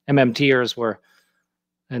MMTers were,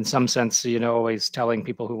 in some sense, always telling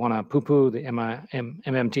people who want to poo-poo the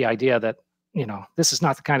MMT idea that, this is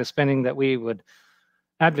not the kind of spending that we would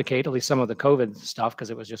advocate, at least some of the COVID stuff, because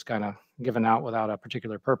it was just kind of given out without a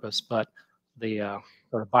particular purpose. But the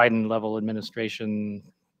sort of Biden level administration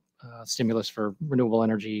stimulus for renewable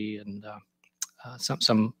energy and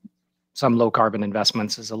some low carbon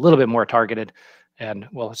investments is a little bit more targeted, and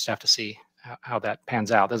we'll just have to see how that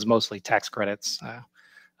pans out. This is mostly tax credits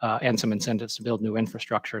and some incentives to build new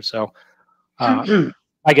infrastructure. So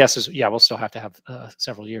I guess we'll still have to have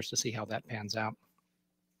several years to see how that pans out.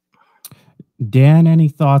 Dan, any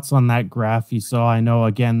thoughts on that graph you saw? I know,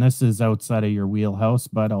 again, this is outside of your wheelhouse,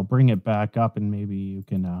 but I'll bring it back up and maybe you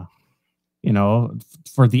can,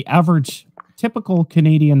 for the average typical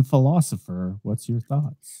Canadian philosopher, what's your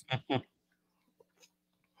thoughts?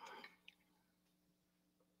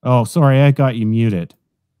 Oh, sorry, I got you muted.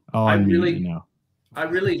 I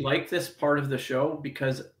really like this part of the show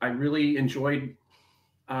because I really enjoyed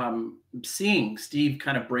seeing Steve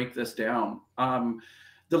kind of break this down.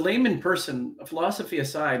 The layman person, philosophy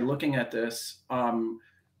aside, looking at this,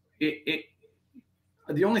 the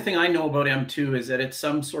only thing I know about M2 is that it's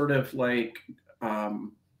some sort of like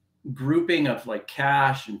grouping of like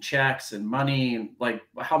cash and checks and money and like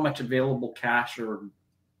how much available cash or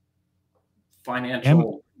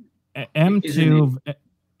financial.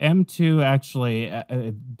 M2 actually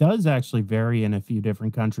does actually vary in a few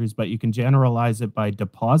different countries, but you can generalize it by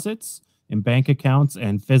deposits in bank accounts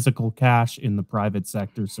and physical cash in the private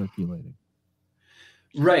sector circulating.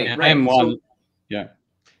 Right, right. M1, So, yeah.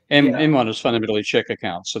 yeah. M1 is fundamentally check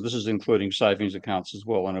accounts. So this is including savings accounts as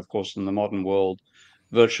well. And of course, in the modern world,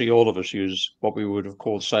 virtually all of us use what we would have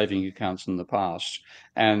called saving accounts in the past.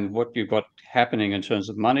 And what you've got happening in terms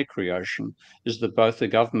of money creation is that both the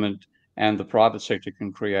government and the private sector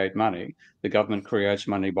can create money. The government creates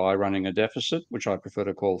money by running a deficit, which I prefer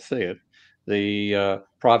to call fiat. The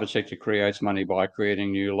private sector creates money by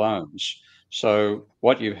creating new loans. So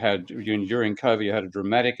what you had during COVID, you had a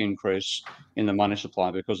dramatic increase in the money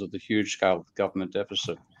supply because of the huge scale of the government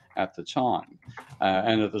deficit at the time.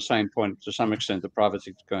 And at the same point, to some extent, the private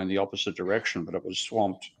sector going the opposite direction, but it was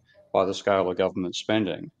swamped by the scale of government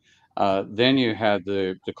spending. Then you had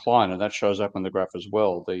the decline, and that shows up in the graph as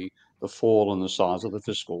well, the fall in the size of the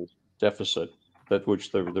fiscal deficit, that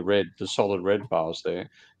which the solid red bars there,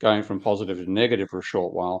 going from positive to negative for a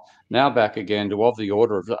short while, now back again to of the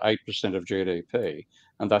order of 8% of GDP.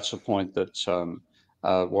 And that's the point that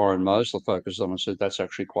Warren Mosler focused on and said that's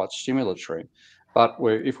actually quite stimulatory. But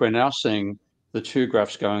if we're now seeing the two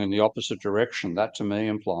graphs going in the opposite direction, that to me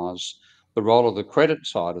implies the role of the credit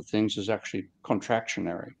side of things is actually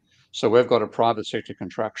contractionary. So we've got a private sector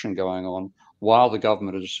contraction going on while the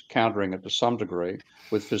government is countering it to some degree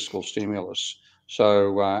with fiscal stimulus.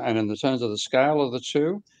 So, and in the terms of the scale of the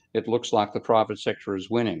two, it looks like the private sector is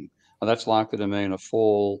winning. And that's likely to mean a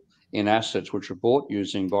fall in assets which are bought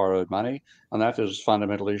using borrowed money. And that is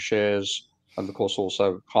fundamentally shares, and of course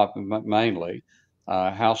also mainly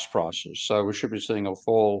house prices. So we should be seeing a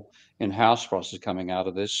fall in house prices coming out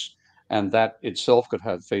of this. And that itself could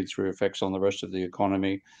have feed-through effects on the rest of the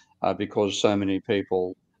economy because so many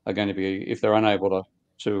people are going to be, if they're unable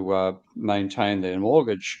to maintain their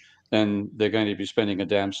mortgage, then they're going to be spending a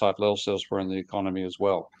damn sight less elsewhere in the economy as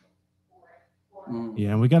well.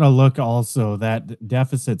 Yeah, and we got to look also that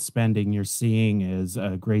deficit spending you're seeing is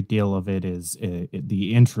a great deal of it is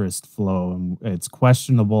the interest flow, and it's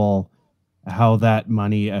questionable how that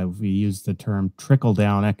money, if we use the term trickle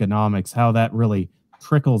down economics, how that really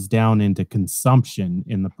trickles down into consumption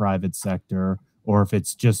in the private sector, or if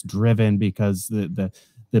it's just driven because the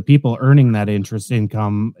people earning that interest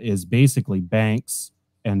income is basically banks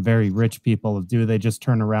and very rich people. Do they just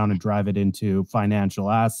turn around and drive it into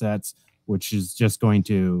financial assets, which is just going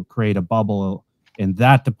to create a bubble in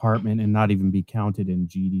that department and not even be counted in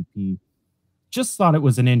GDP? Just thought it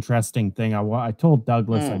was an interesting thing. I told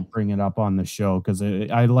Douglas I'd bring it up on the show because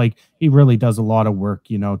I like, he really does a lot of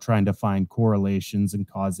work, you know, trying to find correlations and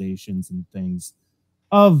causations and things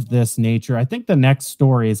of this nature. I think the next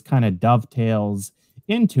story is kind of dovetails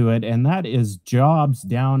into it, and that is jobs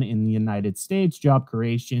down in the United States, job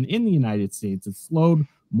creation in the United States. It slowed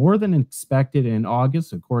more than expected in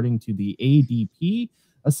August, according to the ADP,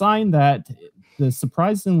 a sign that the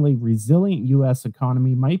surprisingly resilient U.S.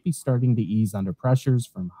 economy might be starting to ease under pressures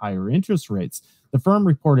from higher interest rates. The firm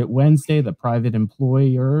reported Wednesday that private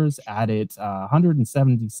employers added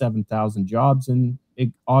 177,000 jobs in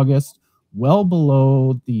August, well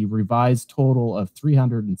below the revised total of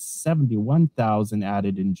 371,000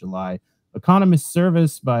 added in July. Economists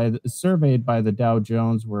surveyed by the Dow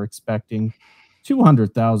Jones were expecting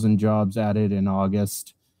 200,000 jobs added in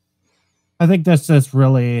August. I think this just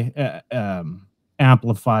really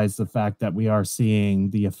amplifies the fact that we are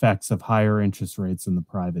seeing the effects of higher interest rates in the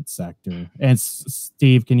private sector. And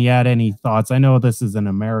Steve, can you add any thoughts? I know this is an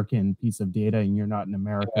American piece of data and you're not in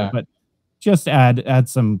America, but just add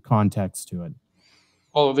some context to it.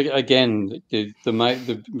 Well, again, the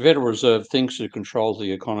Federal Reserve thinks it controls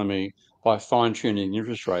the economy by fine-tuning the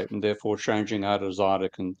interest rate and therefore changing our desire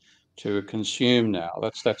to consume now.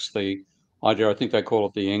 That's the idea. I think they call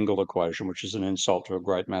it the Engel equation, which is an insult to a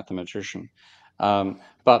great mathematician.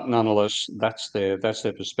 But nonetheless, that's their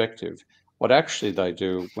perspective. What actually they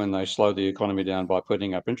do when they slow the economy down by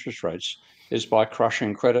putting up interest rates is by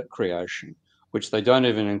crushing credit creation, which they don't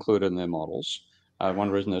even include in their models. One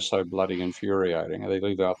reason they're so bloody infuriating, they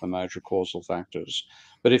leave out the major causal factors.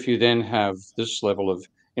 But if you then have this level of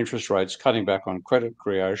interest rates cutting back on credit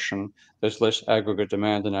creation, there's less aggregate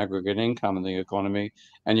demand and aggregate income in the economy,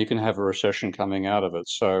 and you can have a recession coming out of it.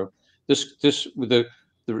 So the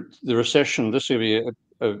recession, this will be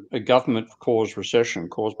a government-caused recession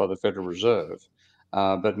caused by the Federal Reserve,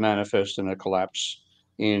 but manifest in a collapse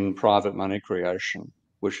in private money creation,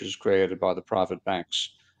 which is created by the private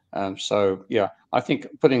banks. So, yeah, I think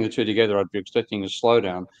putting the two together, I'd be expecting a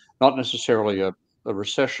slowdown, not necessarily a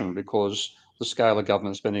recession, because the scale of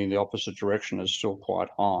government spending in the opposite direction is still quite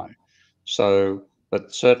high. So,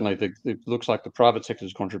 but certainly it looks like the private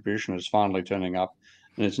sector's contribution is finally turning up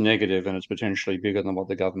and it's negative, and it's potentially bigger than what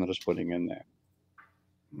the government is putting in there.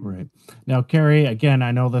 Right. Now, Carey, again,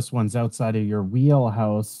 I know this one's outside of your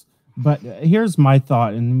wheelhouse, but here's my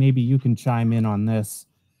thought, and maybe you can chime in on this.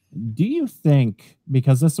 Do you think,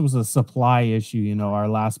 because this was a supply issue, you know, our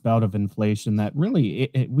last bout of inflation, that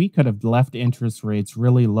really we could have left interest rates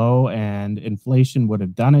really low and inflation would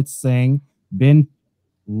have done its thing, been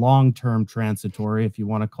long-term transitory, if you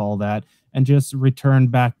want to call that, and just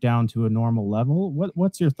returned back down to a normal level?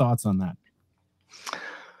 What's your thoughts on that?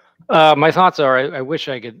 My thoughts are, I wish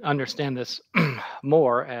I could understand this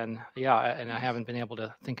more, and yeah, and I haven't been able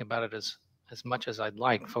to think about it as much as I'd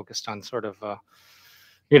like, focused on sort of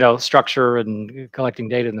you know, structure and collecting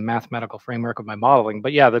data in the mathematical framework of my modeling.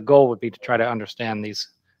 But yeah, the goal would be to try to understand these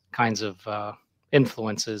kinds of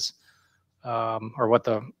influences, or what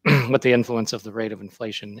the what the influence of the rate of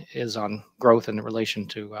inflation is on growth in relation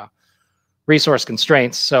to resource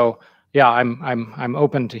constraints. So yeah, I'm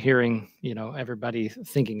open to hearing, you know, everybody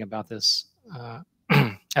thinking about this,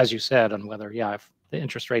 as you said, on whether, yeah, if the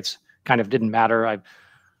interest rates kind of didn't matter.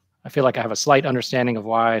 I feel like I have a slight understanding of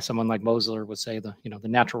why someone like Mosler would say the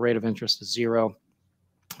natural rate of interest is zero.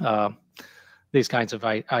 These kinds of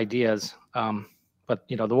ideas, but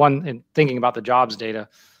you know, the one in thinking about the jobs data,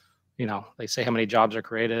 you know, they say how many jobs are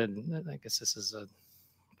created. I guess this is a,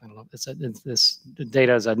 I don't know, this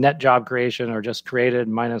data is a net job creation or just created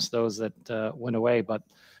minus those that went away. But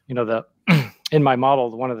you know, in my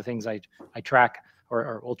model, one of the things I track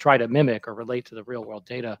or will try to mimic or relate to the real world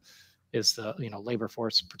data is the labor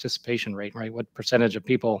force participation rate, right? What percentage of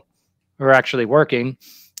people are actually working,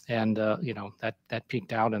 and that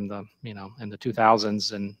peaked out in the in the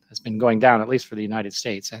 2000s and has been going down, at least for the United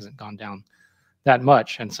States, hasn't gone down that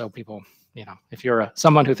much. And so people, if you're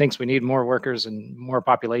someone who thinks we need more workers and more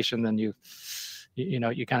population, then you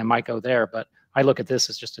kind of might go there. But I look at this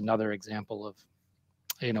as just another example of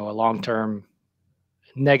a long-term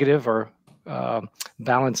negative or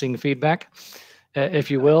balancing feedback, if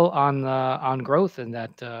you will, on growth, and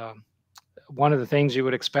that one of the things you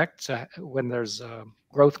would expect when there's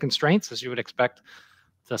growth constraints is you would expect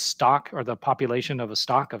the stock or the population of a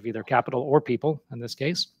stock of either capital or people, in this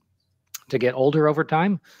case, to get older over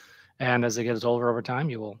time. And as it gets older over time,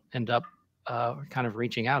 you will end up kind of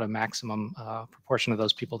reaching out a maximum proportion of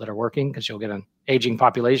those people that are working, because you'll get an aging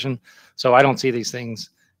population. So I don't see these things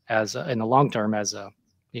as in the long term as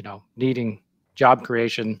needing job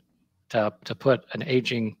creation to put an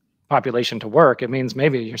aging population to work. It means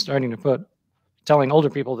maybe you're starting to telling older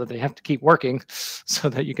people that they have to keep working so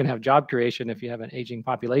that you can have job creation if you have an aging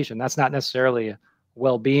population. That's not necessarily a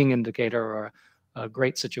well-being indicator or a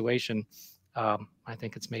great situation. I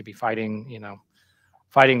think it's maybe fighting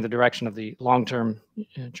the direction of the long-term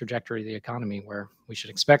trajectory of the economy, where we should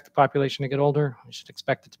expect the population to get older. We should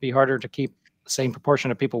expect it to be harder to keep the same proportion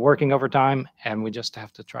of people working over time, and we just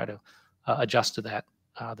have to try to adjust to that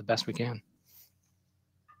the best we can.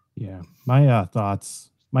 Yeah, my thoughts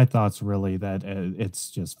really that it's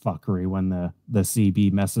just fuckery when the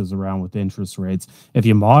CB messes around with interest rates. If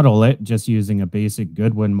you model it just using a basic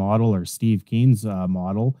Goodwin model or Steve Keen's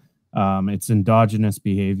model, it's endogenous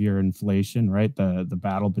behavior inflation, right? The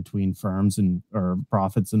battle between firms or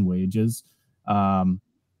profits and wages.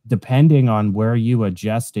 Depending on where you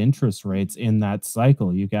adjust interest rates in that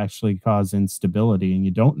cycle, you can actually cause instability, and you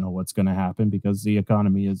don't know what's going to happen because the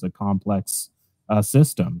economy is a complex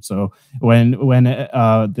system. So when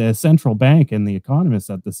the central bank and the economists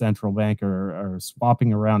at the central bank are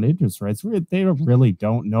swapping around interest rates, they really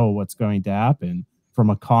don't know what's going to happen from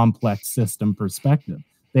a complex system perspective.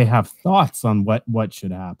 They have thoughts on what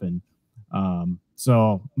should happen.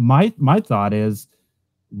 So my thought is,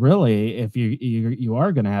 really, if you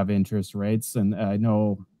are going to have interest rates, and I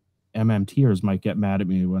know MMTers might get mad at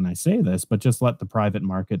me when I say this, but just let the private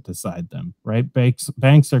market decide them, right?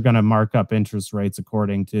 Banks are going to mark up interest rates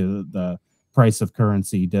according to the price of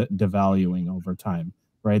currency devaluing over time,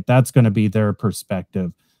 right? That's going to be their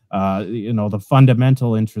perspective. The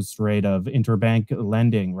fundamental interest rate of interbank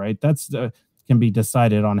lending, right? That's can be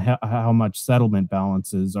decided on how much settlement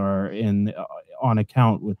balances are on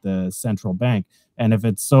account with the central bank. And if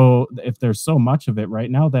there's so much of it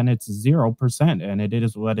right now, then it's 0%, and it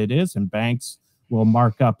is what it is. And banks will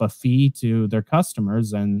mark up a fee to their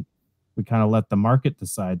customers, and we kind of let the market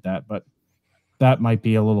decide that. But that might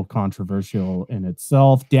be a little controversial in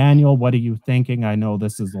itself. Daniel, what are you thinking? I know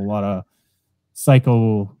this is a lot of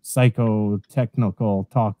psycho-technical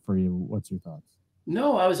talk for you. What's your thoughts?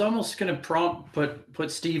 No, I was almost going to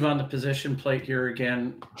put Steve on the position plate here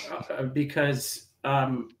again, because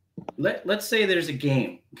let's say there's a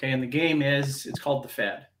game, okay, and the game it's called the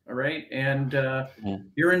Fed, All right. And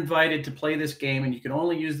you're invited to play this game, and you can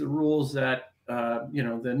only use the rules that, you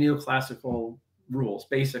know, the neoclassical rules,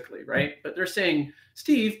 basically. Right. But they're saying,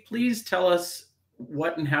 Steve, please tell us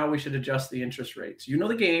what and how we should adjust the interest rates. You know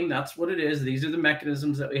the game. That's what it is. These are the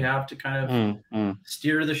mechanisms that we have to kind of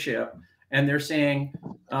steer the ship. And they're saying,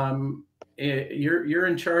 you're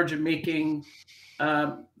in charge of making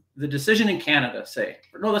the decision in Canada, say.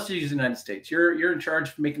 No, let's use the United States. You're in charge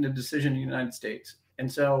of making the decision in the United States.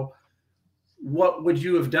 And so what would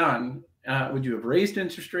you have done? Would you have raised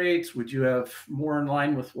interest rates? Would you have more in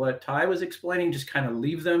line with what Ty was explaining, just kind of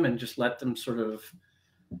leave them and just let them sort of,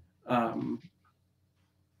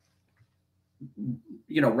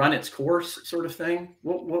 you know, run its course sort of thing?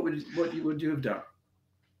 What would you have done?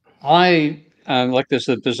 I like there's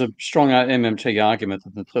a strong MMT argument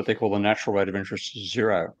that what they call the natural rate of interest is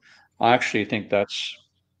zero. I actually think that's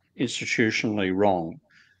institutionally wrong,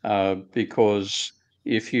 because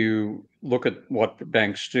if you look at what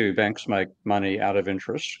banks do, banks make money out of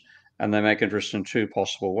interest, and they make interest in two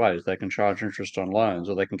possible ways. They can charge interest on loans,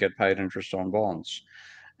 or they can get paid interest on bonds.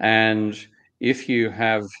 And if you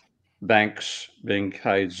have banks being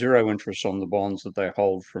paid zero interest on the bonds that they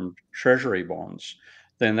hold from treasury bonds,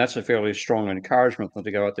 then that's a fairly strong encouragement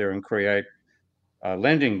to go out there and create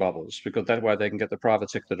lending bubbles, because that way they can get the private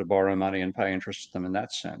sector to borrow money and pay interest to them in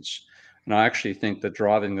that sense. And I actually think that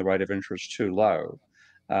driving the rate of interest too low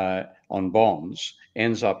on bonds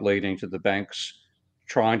ends up leading to the banks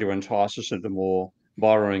trying to entice us into more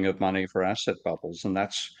borrowing of money for asset bubbles. And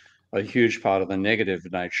that's a huge part of the negative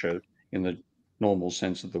nature, in the normal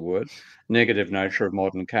sense of the word, negative nature of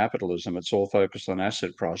modern capitalism. It's all focused on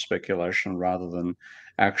asset price speculation rather than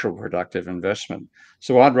actual productive investment.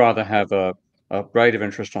 So I'd rather have a rate of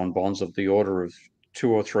interest on bonds of the order of 2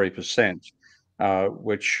 or 3%,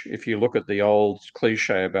 which, if you look at the old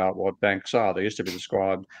cliche about what banks are, they used to be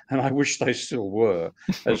described, and I wish they still were,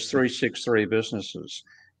 as 363 businesses.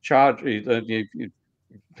 Charge you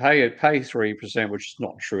pay 3%, which is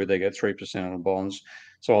not true. They get 3% on bonds.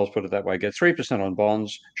 So I'll put it that way: get 3% on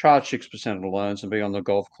bonds, charge 6% on loans, and be on the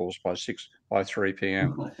golf course by 3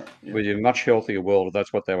 p.m. Yeah. We'd be a much healthier world if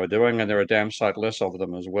that's what they were doing, and there are a damn sight less of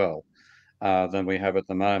them as well than we have at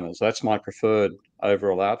the moment. So that's my preferred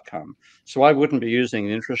overall outcome. So I wouldn't be using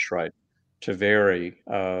the interest rate to vary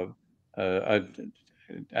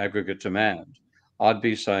aggregate demand. I'd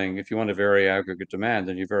be saying, if you want to vary aggregate demand,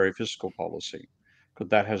 then you vary fiscal policy, because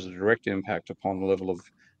that has a direct impact upon the level of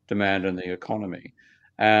demand in the economy.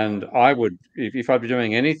 And I would, if I'd be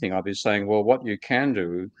doing anything, I'd be saying, well, what you can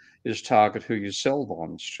do is target who you sell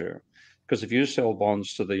bonds to. Because if you sell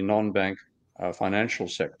bonds to the non-bank financial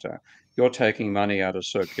sector, you're taking money out of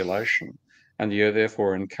circulation, and you're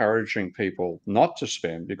therefore encouraging people not to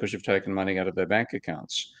spend because you've taken money out of their bank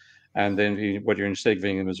accounts. And then what you're instead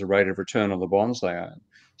giving them is a rate of return on the bonds they own.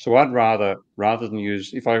 So I'd rather than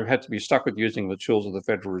use, if I had to be stuck with using the tools of the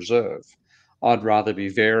Federal Reserve, I'd rather be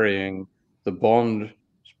varying the bond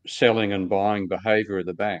selling and buying behavior of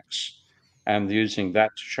the banks and using that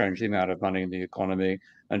to change the amount of money in the economy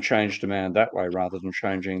and change demand that way, rather than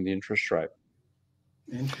changing the interest rate.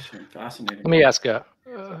 Interesting, fascinating. Let me ask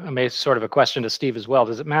sort of a question to Steve as well.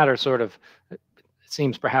 Does it matter sort of, it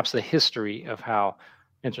seems perhaps the history of how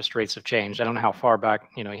interest rates have changed? I don't know how far back,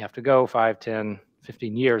 you have to go, 5, 10,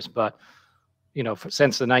 15 years, but,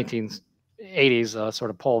 since the 1980s, sort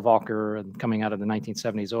of Paul Volcker, and coming out of the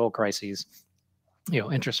 1970s oil crises,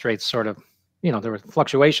 interest rates sort of, there were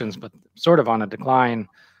fluctuations, but sort of on a decline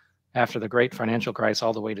after the great financial crisis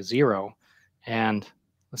all the way to zero. And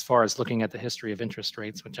as far as looking at the history of interest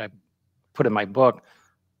rates, which I put in my book,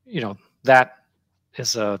 that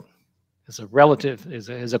is a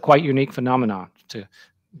quite unique phenomenon to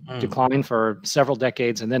decline for several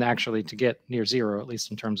decades and then actually to get near zero, at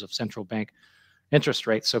least in terms of central bank interest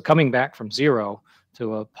rates. So coming back from zero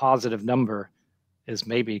to a positive number is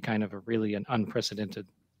maybe kind of an unprecedented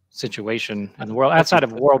situation in the world. Outside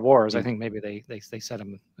of world wars, I think maybe they said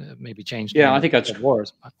them maybe changed. Yeah, I think that's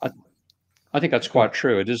wars. I think that's quite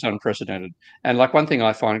true. It is unprecedented. And like, one thing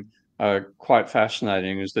I find quite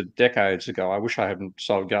fascinating is that decades ago, I wish I hadn't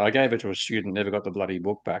sold. I gave it to a student, never got the bloody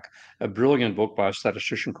book back. A brilliant book by a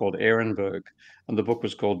statistician called Ehrenberg, and the book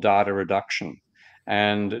was called Data Reduction.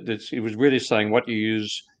 And it was really saying what you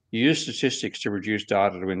use statistics to reduce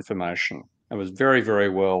data to information. It was very, very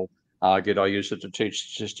well argued. I used it to teach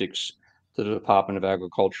statistics to the Department of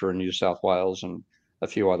Agriculture in New South Wales and a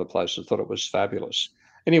few other places. Thought it was fabulous.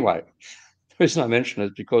 Anyway, the reason I mention it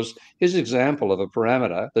is because his example of a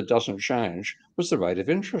parameter that doesn't change was the rate of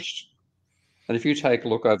interest. And if you take a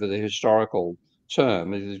look over the historical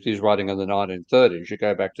term, he's writing in the 1930s, you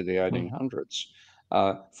go back to the 1800s,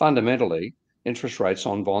 fundamentally, interest rates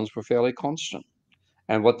on bonds were fairly constant.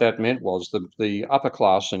 And what that meant was the upper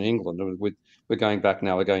class in England, we're going back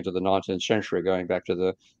now, we're going to the 19th century, going back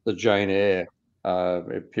to the Jane Eyre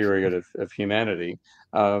period of humanity.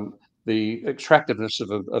 The attractiveness of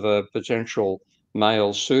a potential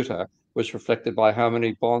male suitor was reflected by how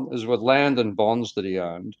many bonds, with land and bonds that he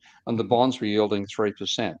owned, and the bonds were yielding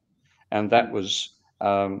 3%, and that was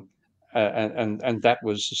and that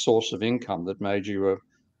was the source of income that made you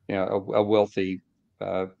a wealthy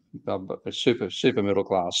a super middle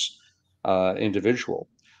class individual.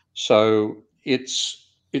 So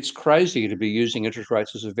it's crazy to be using interest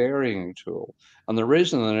rates as a varying tool. And the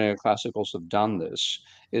reason the neoclassicals have done this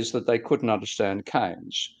is that they couldn't understand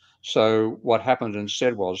Keynes. So what happened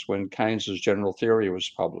instead was, when Keynes's general theory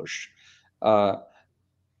was published,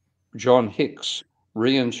 John Hicks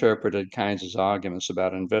reinterpreted Keynes's arguments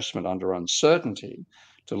about investment under uncertainty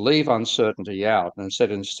to leave uncertainty out, and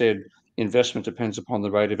said instead investment depends upon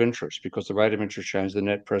the rate of interest, because the rate of interest changes the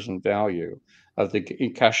net present value of the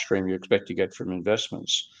cash stream you expect to get from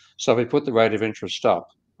investments. So if we put the rate of interest up,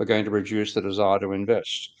 we're going to reduce the desire to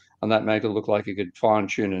invest. And that made it look like you could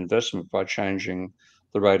fine-tune investment by changing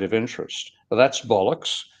the rate of interest. But that's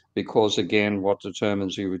bollocks, because again, what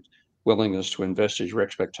determines your willingness to invest is your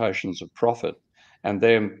expectations of profit. And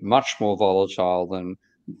they're much more volatile than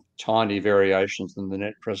tiny variations in the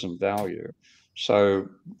net present value. So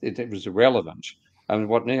it was irrelevant. And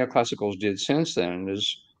what neoclassicals did since then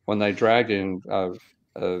is, when they dragged in,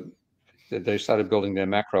 they started building their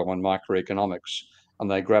macro and microeconomics, and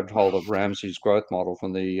they grabbed hold of Ramsey's growth model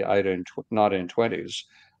from the 1920s.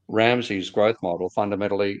 Ramsey's growth model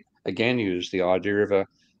fundamentally again used the idea of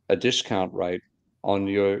a discount rate on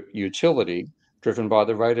your utility driven by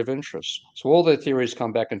the rate of interest. So all their theories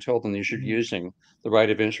come back and tell them you should be using the rate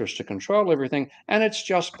of interest to control everything, and it's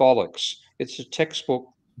just bollocks. It's a textbook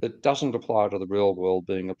that doesn't apply to the real world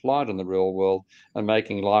being applied in the real world, and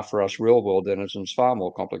making life for us real world denizens far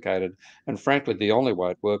more complicated. And frankly, the only way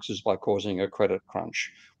it works is by causing a credit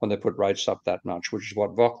crunch when they put rates up that much, which is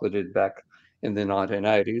what Voeckler did back in the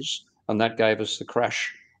 1980s, and that gave us the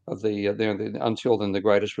crash of until then the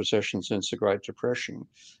greatest recession since the Great Depression,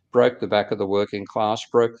 broke the back of the working class,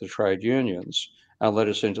 broke the trade unions, and led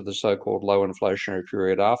us into the so-called low inflationary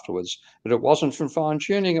period afterwards. But it wasn't from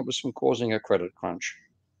fine-tuning, it was from causing a credit crunch.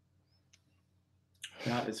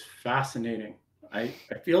 That is fascinating. I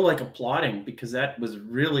feel like applauding, because that was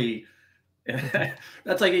really,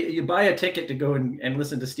 that's like you buy a ticket to go and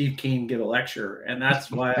listen to Steve King give a lecture, and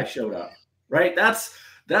that's why I showed up, right?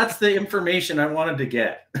 That's the information I wanted to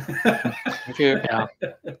get. Yeah.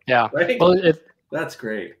 Right? Well, that's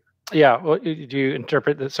great. Yeah. Well, do you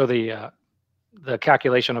interpret that? So the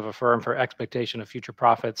calculation of a firm for expectation of future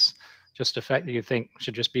profits you think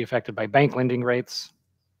should just be affected by bank lending rates,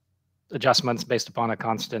 adjustments based upon a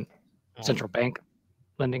constant central bank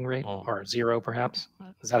lending rate, or zero, perhaps?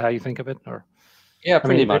 Is that how you think of it? Or yeah,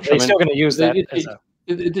 pretty much. They're still going to use that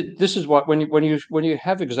this is what, when you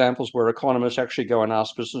have examples where economists actually go and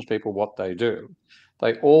ask business people what they do,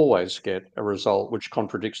 they always get a result which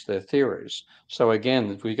contradicts their theories. So again,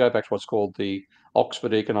 if we go back to what's called the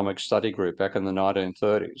Oxford Economic Study Group back in the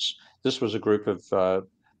 1930s, this was a group of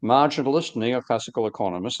marginalist neoclassical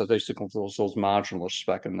economists, that they used to call themselves marginalists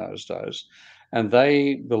back in those days. And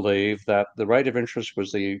they believed that the rate of interest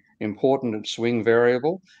was the important swing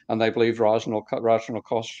variable, and they believed marginal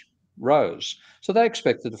costs rose. So they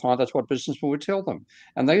expected to find that's what businessmen would tell them.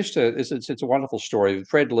 And they used to, it's a wonderful story.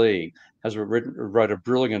 Fred Lee has wrote a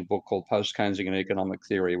brilliant book called Post-Keynesian Economic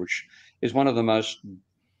Theory, which is one of the most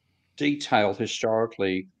detailed,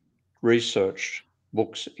 historically researched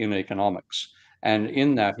books in economics. And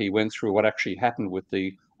in that, he went through what actually happened with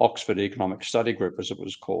the Oxford Economic Study Group, as it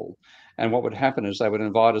was called. And what would happen is they would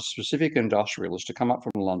invite a specific industrialist to come up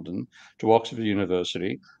from London to Oxford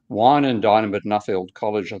University, wine and dine him at Nuffield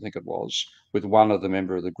College, I think it was, with one other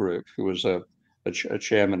member of the group who was a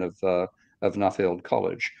chairman of Nuffield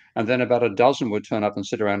College. And then about a dozen would turn up and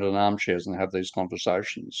sit around in armchairs and have these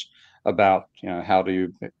conversations about, how do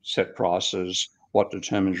you set prices, what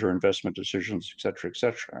determines your investment decisions, et cetera, et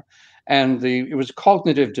cetera. And it was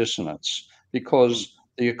cognitive dissonance, because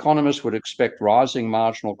the economists would expect rising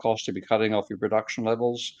marginal costs to be cutting off your production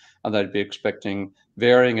levels, and they'd be expecting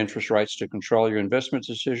varying interest rates to control your investment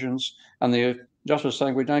decisions. And the industrialists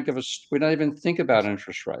saying, we don't even think about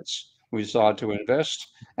interest rates. We decide to invest.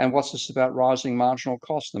 And what's this about rising marginal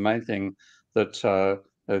costs? The main thing that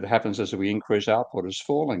happens as we increase output is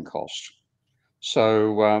falling cost.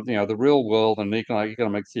 So, the real world and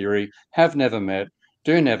economic theory have never met,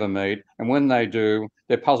 do never meet, and when they do,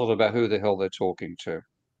 they're puzzled about who the hell they're talking to.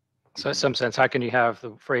 So in some sense, how can you have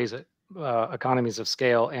the phrase economies of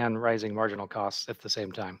scale and rising marginal costs at the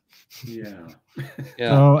same time? Yeah.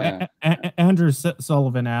 So Andrew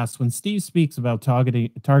Sullivan asks, when Steve speaks about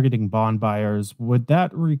targeting bond buyers, would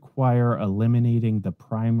that require eliminating the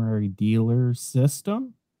primary dealer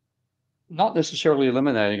system? Not necessarily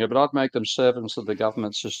eliminating it, but I'd make them servants of the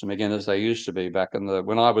government system again, as they used to be back in the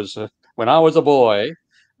when I was a boy,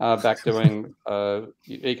 back doing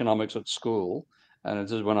economics at school, and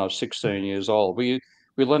this is when I was 16 years old. We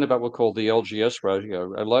learned about what's called the LGS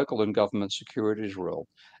ratio, a local and government securities rule,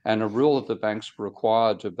 and a rule that the banks were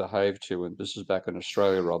required to behave to, and this is back in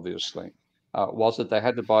Australia, obviously, was that they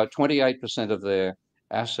had to buy 28% of their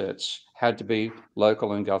assets had to be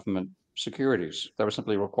local and government securities. They were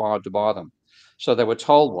simply required to buy them. So they were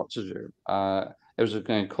told what to do. It was a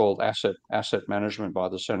thing called asset management by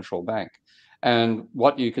the central bank. And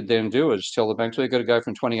what you could then do is tell the banks, well, you've got to go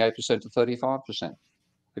from 28% to 35%,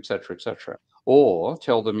 et cetera, et cetera. Or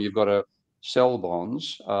tell them you've got to sell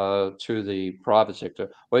bonds to the private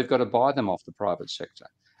sector, or you've got to buy them off the private sector.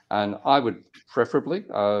 And I would preferably,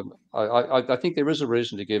 I think there is a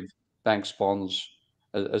reason to give banks bonds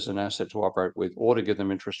as an asset to operate with, or to give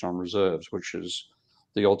them interest on reserves, which is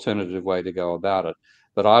the alternative way to go about it.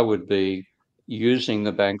 But I would be using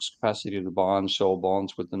the bank's capacity to buy and sell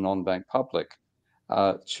bonds with the non-bank public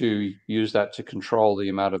to use that to control the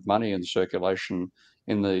amount of money in circulation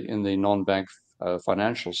in the non-bank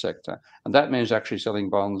financial sector. And that means actually selling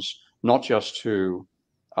bonds not just to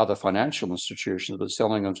other financial institutions, but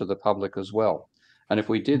selling them to the public as well. And if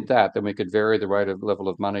we did that, then we could vary the level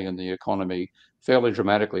of money in the economy fairly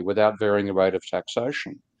dramatically without varying the rate of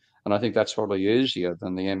taxation. And I think that's probably easier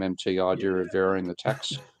than the MMT idea of varying the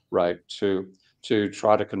tax rate to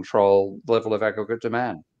try to control the level of aggregate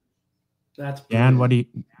demand. That's Dan, what do you?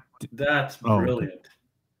 That's brilliant.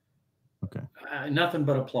 Okay. Nothing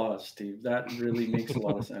but applause, Steve. That really makes a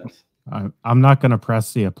lot of sense. I'm not going to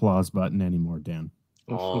press the applause button anymore, Dan.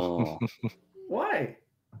 Oh. Why?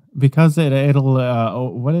 Because it'll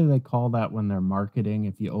what do they call that when they're marketing?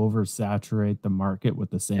 If you oversaturate the market with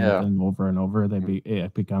the same thing over and over,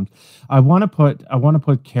 it becomes. I want to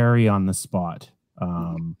put Carey on the spot.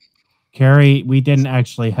 Carey, we didn't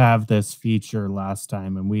actually have this feature last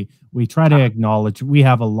time, and we try to acknowledge we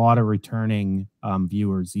have a lot of returning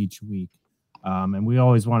viewers each week, and we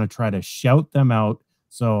always want to try to shout them out.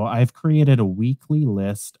 So I've created a weekly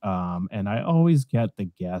list, and I always get the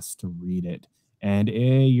guests to read it. And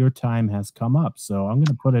your time has come up, so I'm going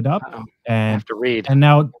to put it up. And I have to read. And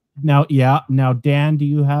now, Dan, do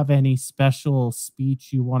you have any special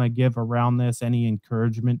speech you want to give around this? Any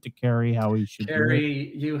encouragement to Carey how he should do it?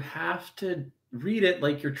 Carey, you have to read it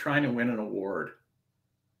like you're trying to win an award.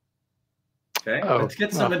 Okay, let's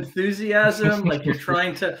get some enthusiasm. Like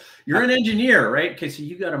you're an engineer, right? Okay, so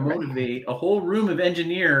you got to motivate a whole room of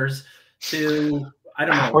engineers to, I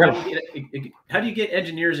don't know, how do you get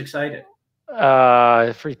engineers excited?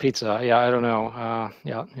 Free pizza. Yeah, I don't know.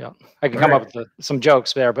 Yeah. I can come up with some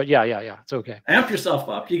jokes there, but yeah. It's okay. Amp yourself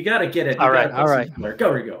up. You got to get it. All right. Go.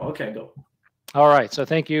 Okay, go. All right. So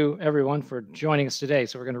thank you, everyone, for joining us today.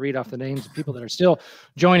 So we're going to read off the names of people that are still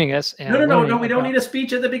joining us. And no. We don't need a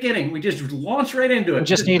speech at the beginning. We just launch right into it. We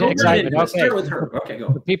just need excitement. Okay. Start with her. Okay,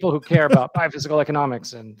 go. The people who care about biophysical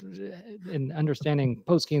economics and understanding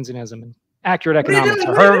post-Keynesianism and accurate economics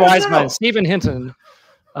are Herb Wiseman, Stephen Hinton.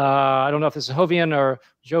 I don't know if this is Hovian or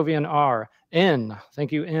Jovian R. N.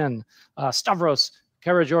 Thank you, N. Stavros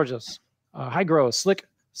Karageorgis. Hygro, Slick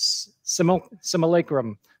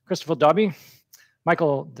Simulacrum. Christopher Dobby.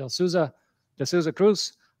 Michael De Souza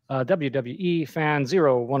Cruz. WWE Fan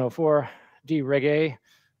 0104. D. Reggae.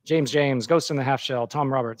 James. Ghost in the Half Shell. Tom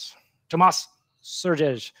Roberts. Tomas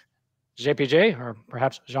Sergej. JPJ, or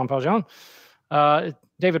perhaps Jean-Paul Jean.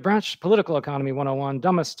 David Branch. Political Economy 101.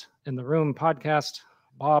 Dumbest in the Room podcast.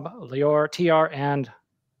 Bob, Lior, TR, and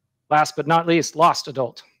last but not least, Lost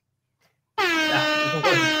Adult.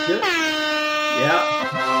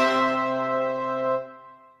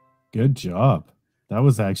 Good job. That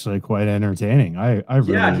was actually quite entertaining. I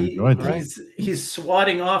really enjoyed that. He's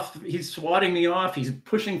swatting me off. He's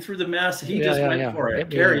pushing through the mess. He just went for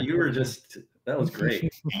it. Carey, you were that was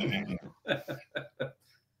great.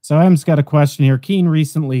 So M's got a question here. Keene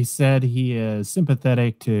recently said he is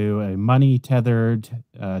sympathetic to a money tethered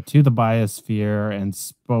to the biosphere and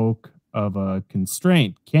spoke of a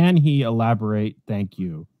constraint. Can he elaborate? Thank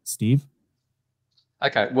you. Steve?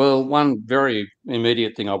 Okay, well, one very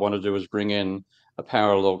immediate thing I want to do is bring in a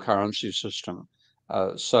parallel currency system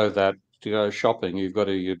so that to go shopping, you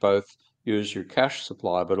both use your cash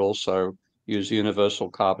supply, but also use universal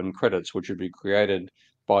carbon credits, which would be created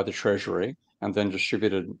by the Treasury and then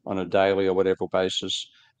distributed on a daily or whatever basis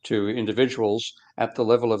to individuals at the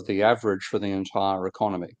level of the average for the entire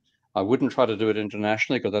economy. I wouldn't try to do it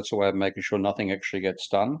internationally because that's a way of making sure nothing actually gets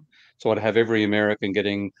done. So I'd have every American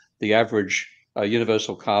getting the average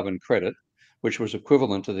universal carbon credit, which was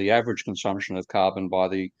equivalent to the average consumption of carbon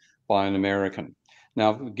by an American.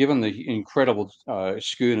 Now, given the incredible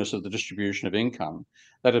skewness of the distribution of income,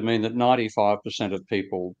 that would mean that 95% of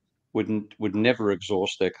people would never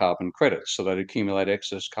exhaust their carbon credits, so they'd accumulate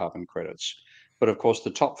excess carbon credits. But of course,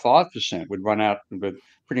 the top 5% would run out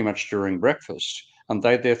pretty much during breakfast, and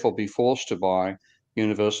they'd therefore be forced to buy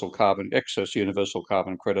excess universal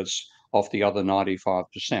carbon credits off the other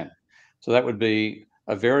 95%. So that would be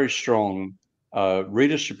a very strong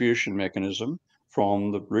redistribution mechanism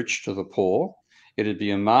from the rich to the poor. It'd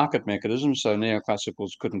be a market mechanism, so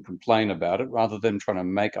neoclassicals couldn't complain about it. Rather than trying to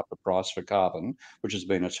make up the price for carbon, which has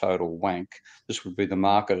been a total wank, this would be the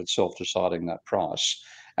market itself deciding that price.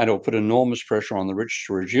 And it'll put enormous pressure on the rich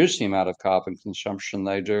to reduce the amount of carbon consumption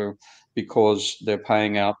they do, because they're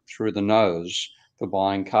paying out through the nose for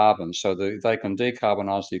buying carbon. So they can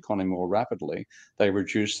decarbonize the economy more rapidly. They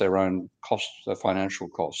reduce their own costs, their financial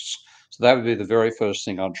costs. So that would be the very first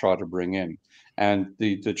thing I'd try to bring in. And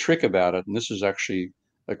the trick about it, and this is actually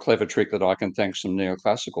a clever trick that I can thank some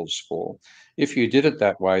neoclassicals for, if you did it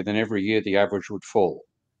that way, then every year the average would fall.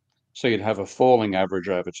 So you'd have a falling average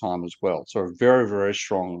over time as well. So a very, very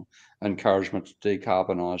strong encouragement to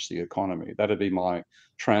decarbonize the economy. That'd be my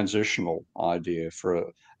transitional idea for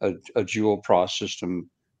a dual price system,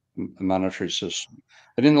 monetary system.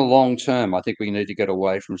 But in the long term, I think we need to get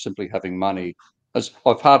away from simply having money.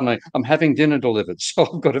 Pardon me, I'm having dinner delivered, so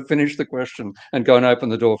I've got to finish the question and go and open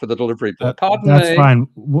the door for the delivery. Pardon That's me. fine.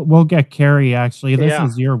 We'll get Carey. Actually, this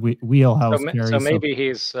is your wheelhouse, Carey. So maybe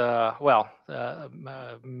he's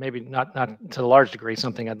maybe not to a large degree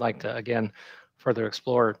something I'd like to again further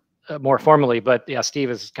explore more formally. But yeah, Steve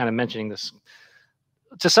is kind of mentioning this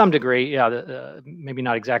to some degree. Yeah, maybe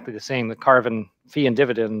not exactly the same. The carbon fee and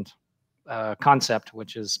dividend concept,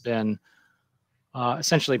 which has been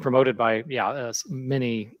essentially promoted by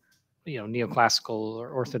many neoclassical or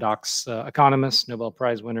orthodox economists, Nobel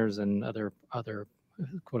Prize winners, and other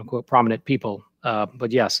quote unquote prominent people.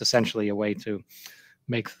 But yes, essentially a way to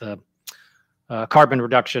make the carbon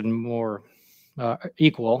reduction more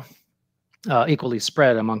equally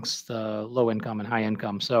spread amongst low income and high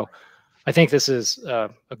income. So I think this is a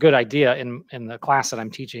good idea. In the class that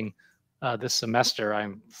I'm teaching this semester,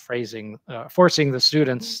 I'm forcing the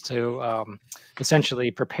students to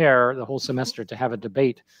essentially prepare the whole semester to have a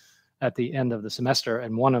debate at the end of the semester.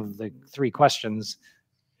 And one of the 3 questions,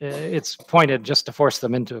 it's pointed just to force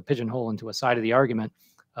them into a pigeonhole, into a side of the argument.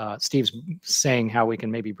 Steve's saying how we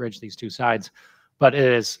can maybe bridge these 2 sides, but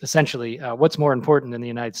it is essentially what's more important in the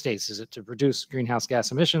United States? Is it to reduce greenhouse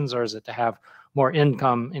gas emissions, or is it to have more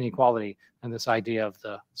income inequality? And this idea of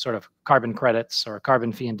the sort of carbon credits or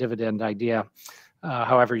carbon fee and dividend idea,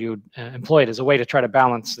 however you employ it, is a way to try to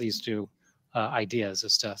balance these 2 ideas,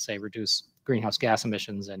 is to say reduce greenhouse gas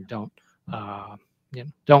emissions and don't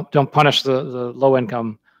punish the low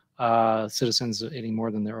income citizens any more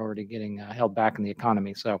than they're already getting held back in the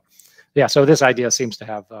economy. So yeah, so this idea seems to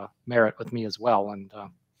have merit with me as well. And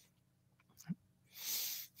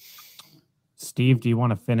Steve, do you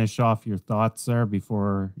want to finish off your thoughts there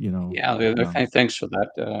before Yeah, thanks for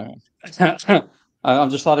that. I'm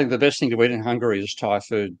just thinking the best thing to eat in Hungary is Thai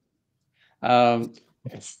food. Why?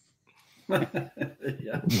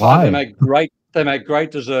 They make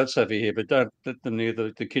great desserts over here, but don't let them near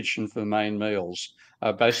the kitchen for main meals.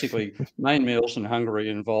 Basically, main meals in Hungary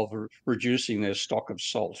involve reducing their stock of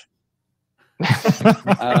salt.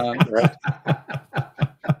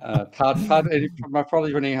 I'm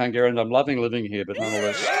probably running Hungarian. I'm loving living here, but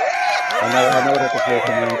nonetheless, I know what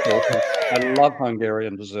I love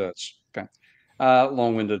Hungarian desserts. Okay,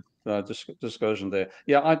 long-winded discussion there.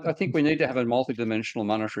 Yeah, I think we need to have a multidimensional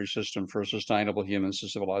monetary system for a sustainable human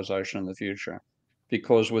civilization in the future,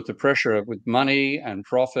 because with the pressure with money and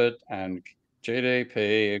profit and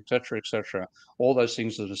GDP, et cetera, all those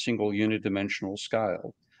things at a single unidimensional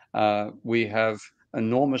scale, we have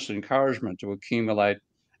enormous encouragement to accumulate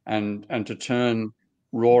and to turn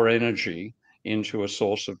raw energy into a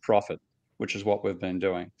source of profit, which is what we've been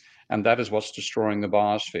doing. And that is what's destroying the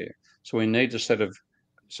biosphere. So we need to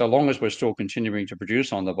so long as we're still continuing to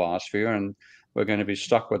produce on the biosphere, and we're going to be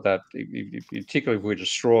stuck with that, particularly if we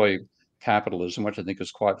destroy capitalism, which I think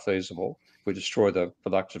is quite feasible. If we destroy the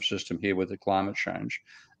productive system here with the climate change,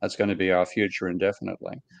 that's going to be our future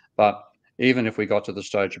indefinitely. But even if we got to the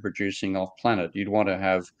stage of producing off planet, you'd want to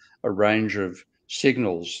have a range of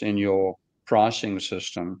signals in your pricing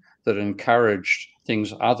system that encouraged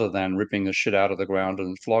things other than ripping the shit out of the ground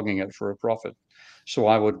and flogging it for a profit. So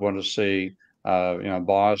I would want to see,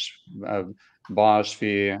 biosphere,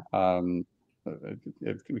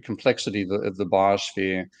 complexity of the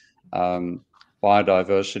biosphere,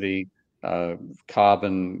 biodiversity,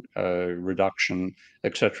 carbon reduction,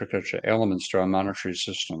 etc., elements to our monetary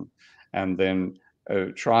system, and then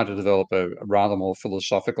try to develop a rather more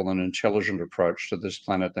philosophical and intelligent approach to this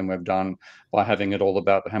planet than we've done by having it all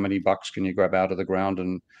about how many bucks can you grab out of the ground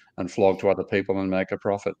and flog to other people and make a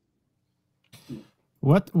profit.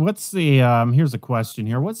 What's the here's a question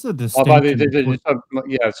here. What's the distinction?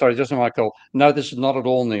 Yeah, sorry, just Michael. No, this is not at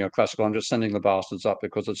all neoclassical. I'm just sending the bastards up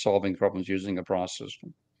because it's solving problems using a price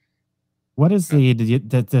system. What is the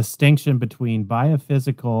distinction between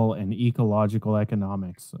biophysical and ecological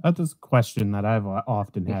economics? That's a question that I've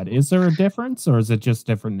often had. Is there a difference, or is it just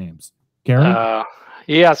different names? Carey?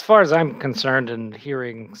 Yeah, as far as I'm concerned, and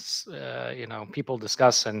hearing people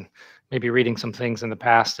discuss and maybe reading some things in the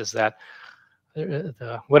past, is that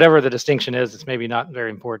whatever the distinction is, it's maybe not very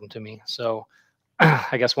important to me. So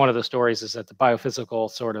I guess one of the stories is that the biophysical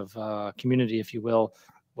sort of community, if you will,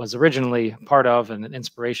 was originally part of and an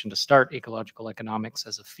inspiration to start ecological economics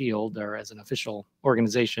as a field or as an official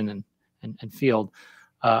organization and field,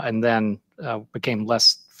 and then became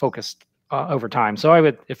less focused over time. So I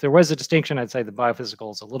would, if there was a distinction, I'd say the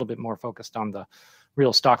biophysical is a little bit more focused on the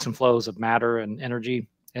real stocks and flows of matter and energy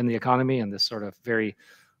in the economy, and this sort of very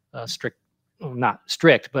strict, well, not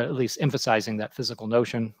strict, but at least emphasizing that physical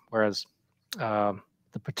notion, whereas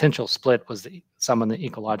the potential split was that some in the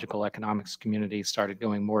ecological economics community started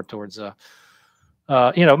going more towards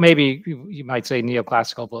maybe you might say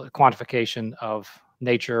neoclassical, but quantification of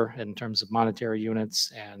nature in terms of monetary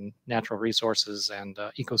units and natural resources and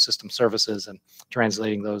ecosystem services, and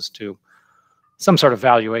translating those to some sort of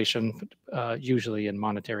valuation, usually in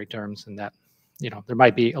monetary terms. And that, there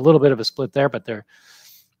might be a little bit of a split there, but there,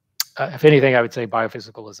 if anything, I would say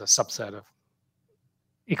biophysical is a subset of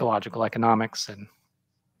ecological economics, and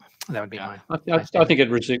that would be mine. I think it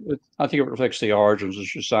reflects the origins,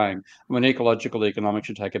 as you're saying. I mean, ecological economics,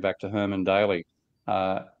 you take it back to Herman Daly,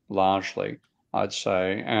 largely, I'd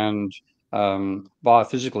say, and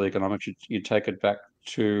biophysical economics, you take it back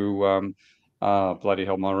to bloody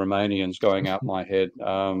hell, my Romanian's going out my head.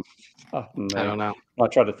 I don't know. I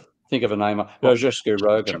try to think of a name. Rogescu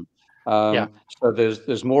Rogan. Yeah. So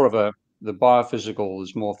there's more of the biophysical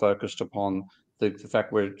is more focused upon the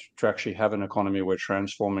fact to actually have an economy, we're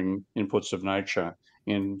transforming inputs of nature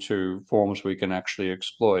into forms we can actually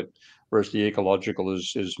exploit, whereas the ecological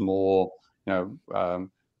is more,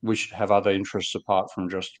 we should have other interests apart from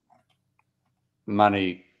just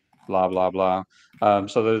money, blah, blah, blah.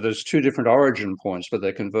 So there's two different origin points, but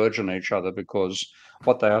they converge on each other because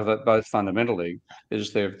what they are both fundamentally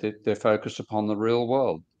is they're focused upon the real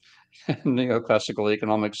world. Neoclassical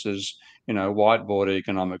economics is, whiteboard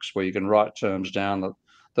economics, where you can write terms down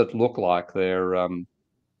that look like they're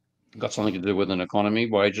got something to do with an economy,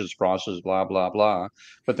 wages, prices, blah, blah, blah,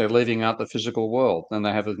 but they're leaving out the physical world. And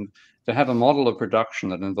they have a model of production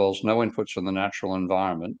that involves no inputs from the natural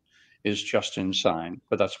environment is just insane,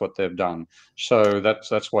 but that's what they've done. So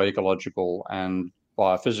that's why ecological and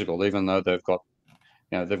biophysical, even though they've got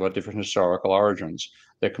different historical origins,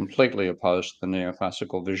 they're completely opposed to the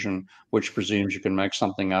neoclassical vision, which presumes you can make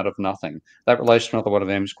something out of nothing. That relates to another one of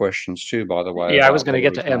M's questions too, by the way. Yeah, I was going to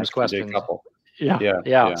get to M's questions.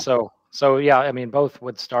 Yeah. So yeah, I mean, both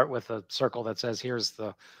would start with a circle that says, here's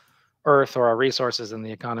the earth or our resources, and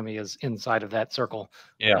the economy is inside of that circle.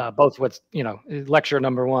 Yeah. Both would, lecture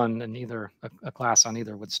number one, and either a class on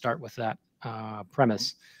either would start with that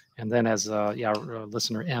premise. And then as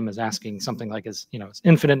listener M is asking something like, is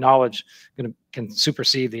infinite knowledge can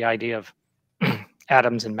supersede the idea of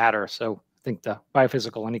atoms and matter? So I think the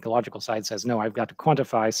biophysical and ecological side says, no, I've got to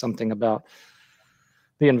quantify something about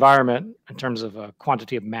the environment in terms of a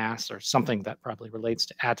quantity of mass or something that probably relates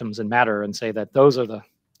to atoms and matter, and say that those are the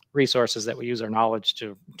resources that we use our knowledge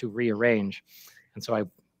to rearrange. And so I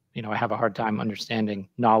have a hard time understanding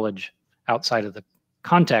knowledge outside of the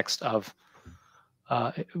context of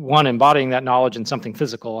one, embodying that knowledge in something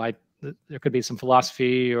physical. There could be some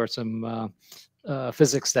philosophy or some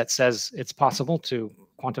physics that says it's possible to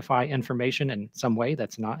quantify information in some way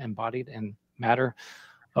that's not embodied in matter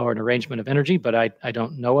or an arrangement of energy, but I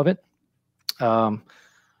don't know of it.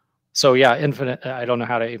 So yeah, infinite. I don't know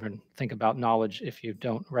how to even think about knowledge if you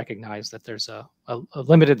don't recognize that there's a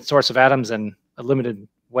limited source of atoms and a limited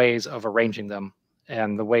ways of arranging them,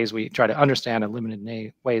 and the ways we try to understand a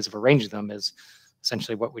limited ways of arranging them is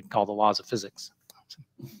essentially what we'd call the laws of physics.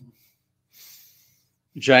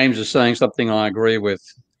 James is saying something I agree with.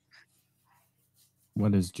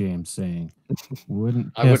 What is James saying?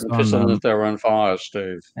 Wouldn't I wouldn't piss on them them. if they were on fire,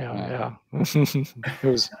 Steve. Yeah.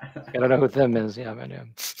 Who's, I don't know who them is. Yeah, but yeah.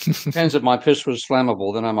 Depends if my piss was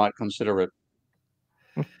flammable, then I might consider it.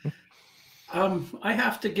 I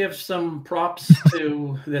have to give some props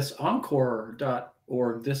to this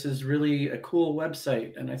encore.org. This is really a cool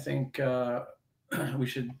website, and I think we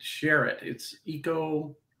should share it. It's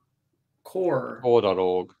ecocore.org.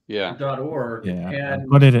 Core.org. Yeah. Yeah,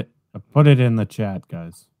 And I put it in the chat,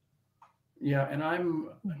 guys. yeah, and I'm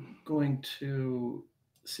going to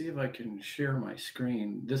see if I can share my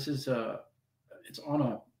screen. This is it's on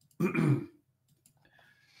a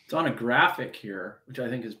it's on a graphic here, which I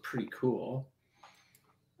think is pretty cool.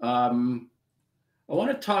 I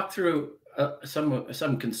want to talk through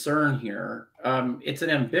some concern here. It's an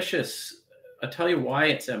ambitious. I'll tell you why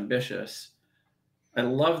it's ambitious. I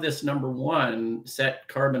love this number one, set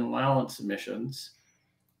carbon allowance emissions.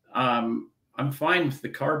 I'm fine with the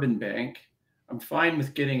carbon bank. I'm fine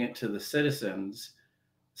with getting it to the citizens.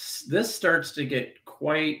 This starts to get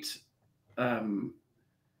quite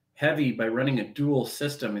heavy by running a dual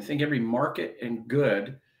system. I think every market and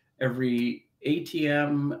good, every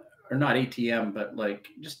ATM, or not ATM, but like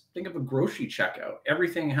just think of a grocery checkout.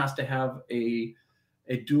 Everything has to have a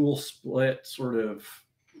dual split sort of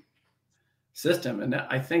system. And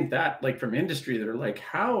I think that, like, from industry, they're like,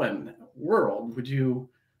 how in the world would you,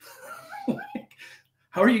 like,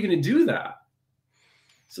 how are you going to do that?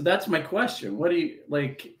 So that's my question. What do you,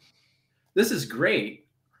 like, this is great.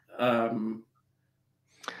 But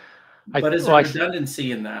is there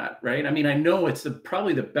redundancy in that, right? I mean, I know it's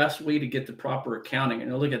probably the best way to get the proper accounting.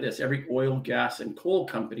 And look at this, every oil, gas, and coal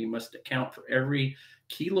company must account for every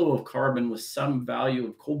kilo of carbon with some value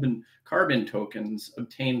of carbon tokens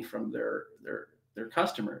obtained from their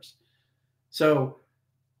customers. So,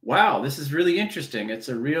 wow, this is really interesting. It's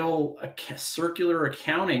a real circular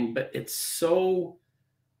accounting, but it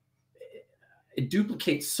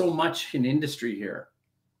duplicates so much in industry here.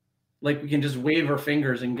 Like, we can just wave our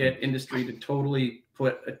fingers and get industry to totally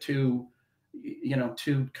put two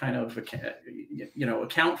kind of,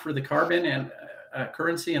 account for the carbon and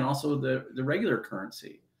currency, and also the regular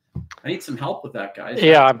currency. I need some help with that, guys.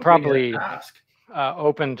 Yeah, I'm probably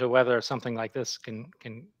open to whether something like this can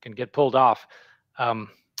get pulled off.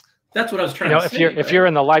 That's what I was trying to say. If you're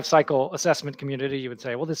in the life cycle assessment community, you would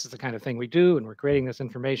say, well, this is the kind of thing we do, and we're creating this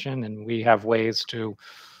information, and we have ways to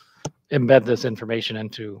embed this information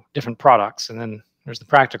into different products. And then there's the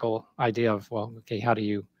practical idea of, well, okay, how do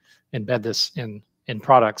you embed this in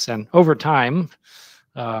products? And over time,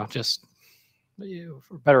 just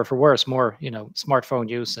for better or for worse, more smartphone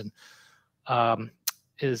use and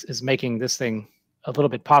is making this thing a little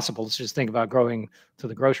bit possible. Let's just think about going to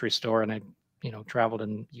the grocery store, and I traveled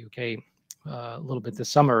in UK a little bit this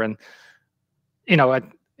summer, and a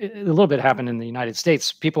little bit happened in the United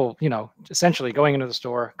States. People, essentially going into the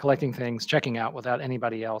store, collecting things, checking out without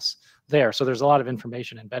anybody else there. So there's a lot of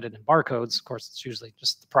information embedded in barcodes. Of course, it's usually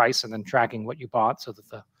just the price and then tracking what you bought so that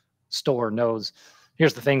the store knows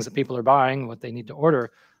here's the things that people are buying, what they need to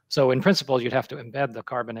order. So in principle, you'd have to embed the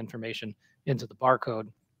carbon information into the barcode.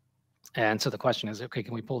 And so the question is, okay,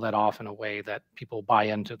 can we pull that off in a way that people buy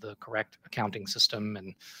into the correct accounting system,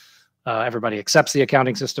 and everybody accepts the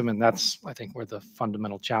accounting system? And that's, I think, where the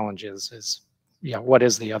fundamental challenge is what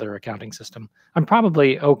is the other accounting system? I'm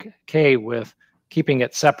probably okay with keeping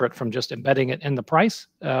it separate from just embedding it in the price.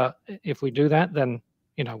 If we do that, then,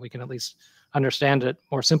 we can at least understand it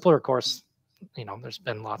more simpler. Of course, there's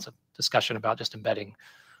been lots of discussion about just embedding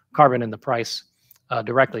carbon in the price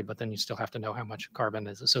directly, but then you still have to know how much carbon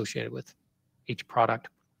is associated with each product.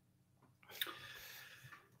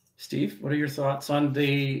 Steve, what are your thoughts on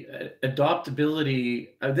the adoptability?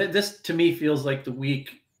 This to me feels like the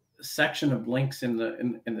weak section of links in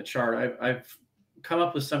the chart. I've come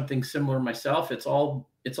up with something similar myself. It's all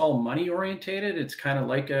money orientated. It's kind of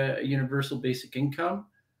like a universal basic income,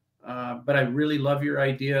 but I really love your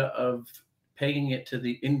idea of pegging it to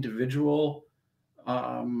the individual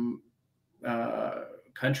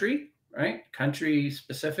country, right? Country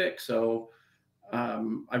specific. So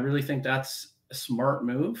I really think that's a smart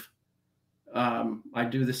move. I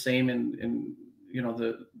do the same in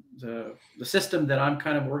the system that I'm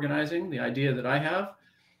kind of organizing, the idea that I have.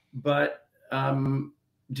 But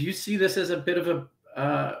do you see this as a bit of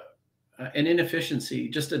an inefficiency,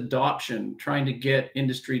 just adoption, trying to get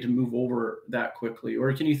industry to move over that quickly?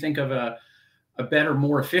 Or can you think of a better,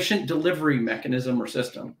 more efficient delivery mechanism or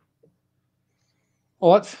system?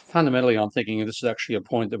 Well, fundamentally, I'm thinking this is actually a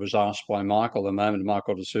point that was asked by Michael, the moment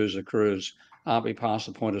Michael de Souza Cruz, aren't we past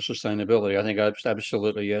the point of sustainability? I think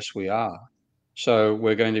absolutely yes, we are. So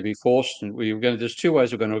we're going to be forced, and there's two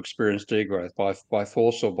ways we're going to experience degrowth: by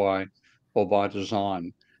force or by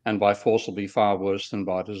design. And by force will be far worse than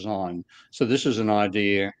by design. So this is an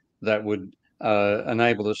idea that would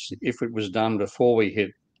enable us, if it was done before we hit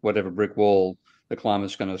whatever brick wall the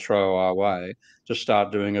climate's going to throw our way, to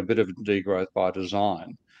start doing a bit of degrowth by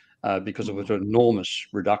design, because of an enormous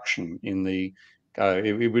reduction in the.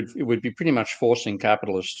 It would be pretty much forcing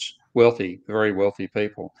capitalists, very wealthy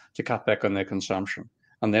people, to cut back on their consumption,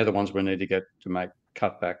 and they're the ones we need to get to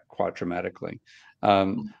cut back quite dramatically.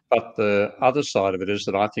 But the other side of it is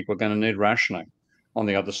that I think we're going to need rationing on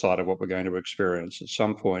the other side of what we're going to experience. At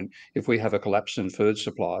some point, if we have a collapse in food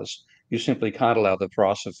supplies, you simply can't allow the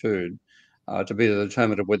price of food to be the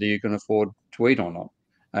determinant of whether you can afford to eat or not.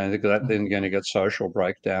 And I think that then going to get social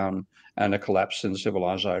breakdown and a collapse in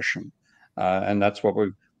civilization. And that's what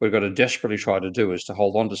we've got to desperately try to do, is to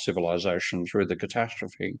hold on to civilization through the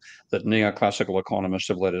catastrophe that neoclassical economists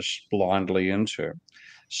have led us blindly into.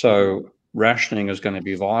 So rationing is going to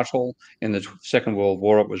be vital. In the Second World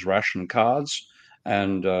War, it was ration cards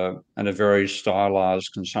and a very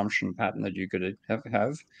stylized consumption pattern that you could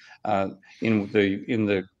have. In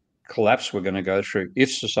the collapse we're going to go through, if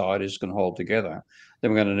societies can hold together,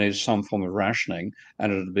 then we're going to need some form of rationing.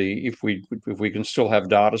 And it'll be, if we can still have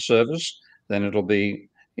data service, then it'll be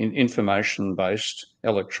information-based,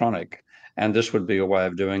 electronic. And this would be a way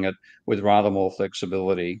of doing it with rather more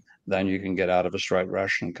flexibility than you can get out of a straight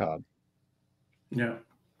ration card. Yeah.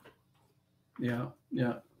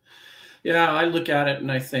 I look at it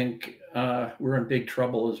and I think we're in big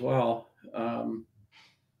trouble as well.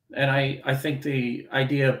 And I think the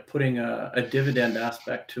idea of putting a dividend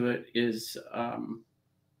aspect to it is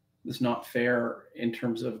not fair in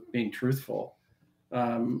terms of being truthful.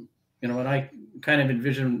 When I kind of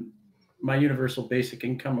envision my universal basic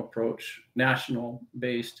income approach, national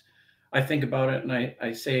based, I think about it and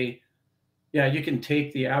I say, yeah, you can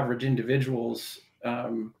take the average individuals,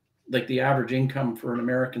 like the average income for an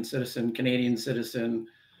American citizen, Canadian citizen,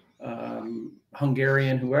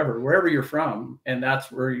 Hungarian, wherever you're from, and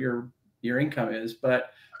that's where your income is.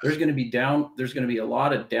 But there's going to be a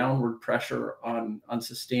lot of downward pressure on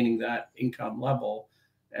sustaining that income level,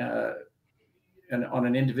 and on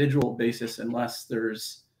an individual basis, unless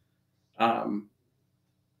there's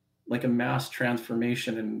like a mass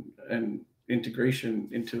transformation and integration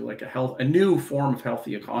into like a new form of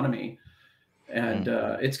healthy economy. And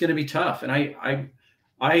it's going to be tough. And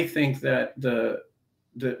I think that the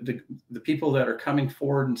people that are coming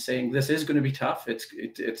forward and saying this is going to be tough, it's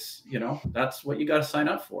that's what you got to sign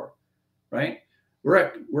up for, right? We're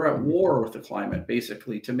at war with the climate,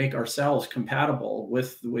 basically, to make ourselves compatible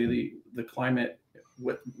with the way the climate,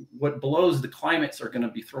 what blows the climates are going to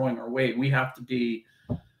be throwing our way. We have to be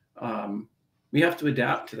we have to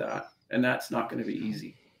adapt to that, and that's not going to be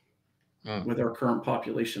easy with our current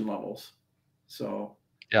population levels. So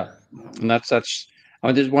yeah, and that's I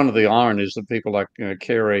mean, there's one of the ironies that people like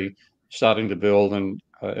Carey starting to build and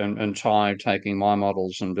Ty taking my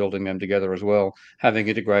models and building them together as well, having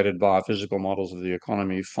integrated biophysical models of the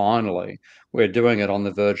economy. Finally, we're doing it on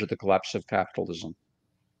the verge of the collapse of capitalism.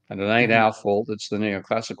 And it ain't our fault. It's the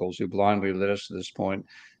neoclassicals who blindly led us to this point,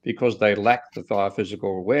 because they lack the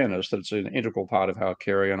biophysical awareness that's an integral part of how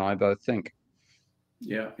Carey and I both think.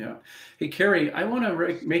 Yeah. Hey, Carey, I want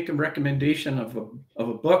to make a recommendation of a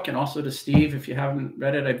book, and also to Steve, if you haven't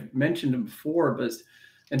read it. I've mentioned him before, but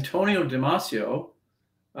Antonio Damasio.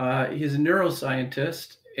 He's a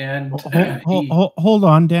neuroscientist, and hold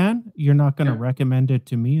on, Dan. You're not going to recommend it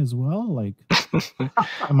to me as well? Like,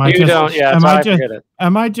 am I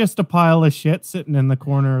just a pile of shit sitting in the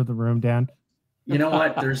corner of the room, Dan? You know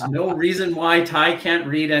what? There's no reason why Ty can't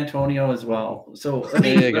read Antonio as well. So let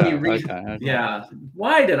me read. Okay. Yeah.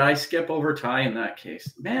 Why did I skip over Ty in that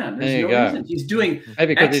case? Man, there's no reason. He's doing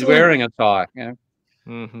maybe because he's wearing a tie. Yeah.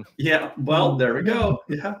 Yeah. Well, there we go.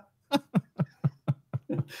 Yeah.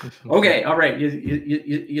 Okay. All right.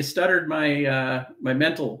 You stuttered my my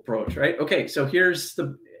mental approach, right? Okay. So here's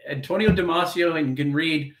the Antonio Damasio, and you can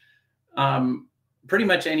read pretty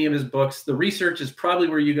much any of his books. The research is probably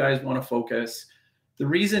where you guys want to focus. The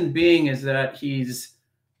reason being is that he's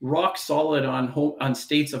rock solid on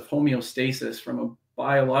states of homeostasis from a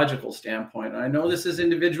biological standpoint. And I know this is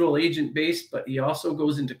individual agent based, but he also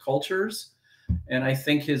goes into cultures, and I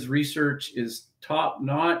think his research is top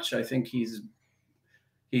notch. I think he's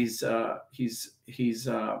maybe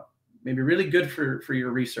really good for your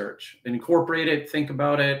research. Incorporate it, think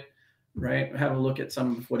about it, right? Have a look at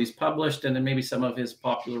some of what he's published, and then maybe some of his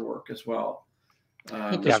popular work as well.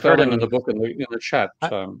 Put the spelling in the book in the chat.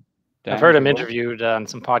 Dan, I've heard him as well? interviewed on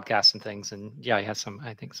some podcasts and things, and yeah, he has some,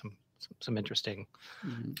 I think some interesting,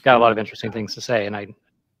 got a lot of interesting things to say. And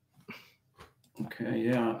Okay,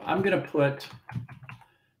 yeah, I'm gonna put.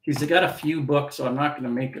 He's got a few books, so I'm not going to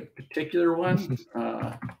make a particular one.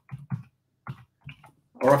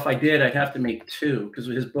 Or if I did, I'd have to make two, because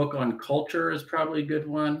his book on culture is probably a good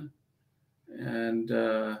one. And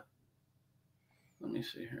let me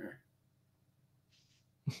see here.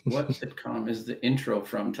 What sitcom is the intro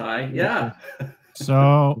from, Ty? Yeah.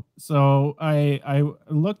 So I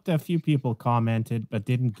looked, a few people commented but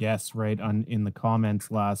didn't guess right in the comments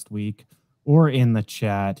last week or in the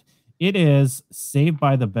chat. It is Saved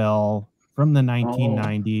by the Bell from the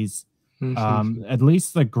 1990s. At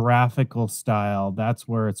least the graphical style, that's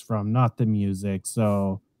where it's from, not the music.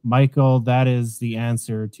 So Michael, that is the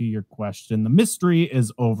answer to your question. The mystery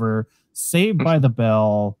is over. Saved by the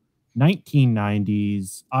Bell,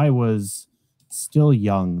 1990s. I was still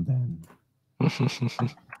young then.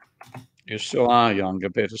 You still are young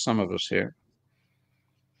compared to some of us here.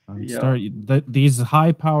 These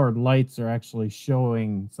high-powered lights are actually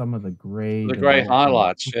showing some of the gray. The grey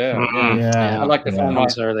highlights, yeah. I like to find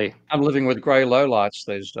I'm living with grey lowlights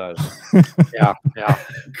these days. yeah.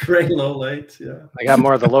 Grey lowlights, yeah. I got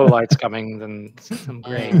more of the lowlights coming than some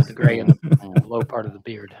gray, with the gray in the low part of the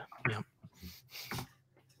beard. Yeah.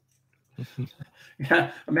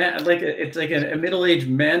 Yeah, man, like it's like a middle-aged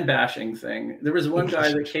man bashing thing. There was one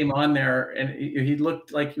guy that came on there, and he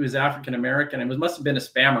looked like he was African American, and it must have been a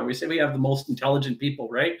spammer. We say we have the most intelligent people,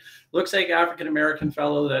 right? Looks like African American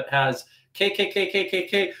fellow that has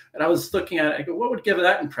KKK, and I was looking at it. I go, what would give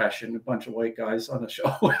that impression? A bunch of white guys on the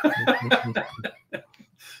show.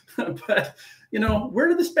 But where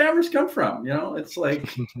do the spammers come from? It's like.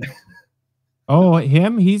 Oh,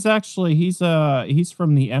 him? He's from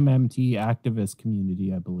the MMT activist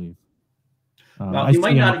community, I believe. Well, he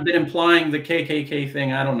might not have been implying the KKK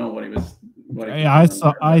thing. I don't know what he was.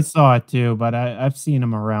 I saw it too, but I've seen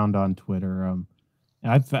him around on Twitter.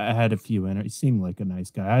 I've had a few in it. He seemed like a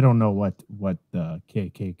nice guy. I don't know what the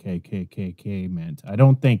KKK meant. I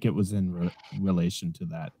don't think it was in relation to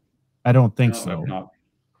that. I don't think so. No.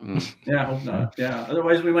 Yeah, I hope not. Yeah,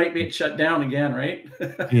 otherwise we might be shut down again, right?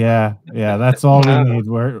 yeah, that's all we need.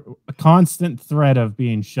 We're a constant threat of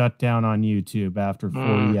being shut down on YouTube after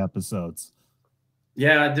 40 episodes.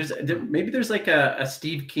 Yeah, maybe there's like a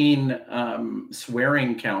Steve Keen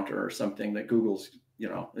swearing counter or something that Google's.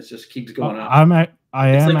 It just keeps going up. I am like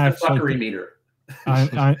actually the fuckery meter.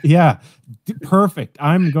 Yeah, perfect.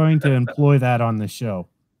 I'm going to employ that on the show.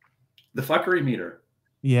 The fuckery meter.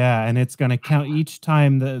 Yeah, and it's going to count each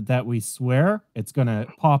time that we swear. It's going to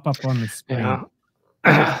pop up on the screen.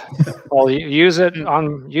 Yeah. Well, use it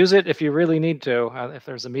if you really need to. If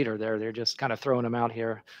there's a meter there, they're just kind of throwing them out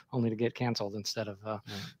here only to get canceled instead of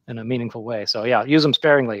in a meaningful way. So yeah, use them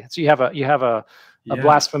sparingly. So you have a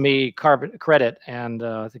blasphemy credit, and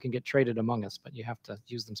they can get traded among us, but you have to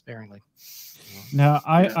use them sparingly. Now,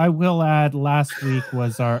 I will add, last week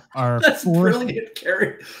was our That's fourth. Brilliant,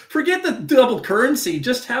 Carey. Forget the double currency.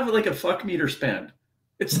 Just have like a fuck meter spend.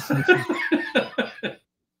 It's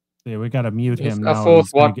Yeah, we got to mute him a now. Fourth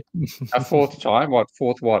what? A fourth time? What?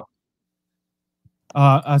 Fourth what?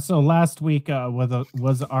 So last week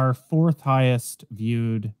was our fourth highest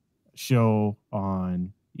viewed show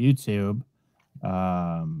on YouTube.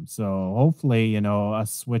 So hopefully,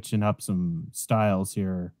 us switching up some styles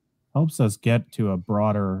here helps us get to a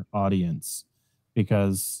broader audience,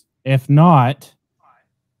 because if not,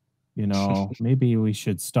 maybe we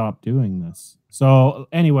should stop doing this. So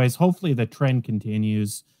anyways, hopefully the trend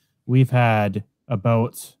continues. We've had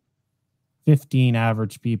about 15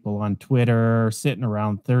 average people on Twitter, sitting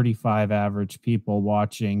around 35 average people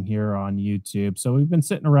watching here on YouTube. So we've been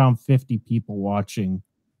sitting around 50 people watching.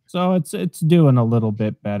 So it's doing a little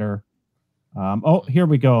bit better. Here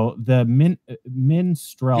we go. The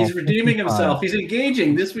minstrel. He's redeeming 55. himself. He's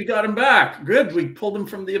engaging. We got him back. Good. We pulled him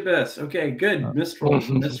from the abyss. Okay, good.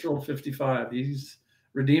 Minstrel 55. He's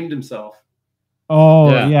redeemed himself. Oh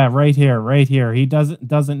yeah, right here. He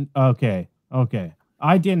doesn't. Okay.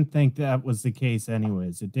 I didn't think that was the case.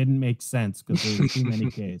 Anyways, it didn't make sense because there were too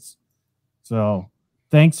many Ks. So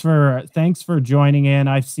thanks for joining in.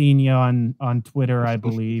 I've seen you on Twitter, I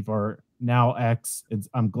believe, or now X.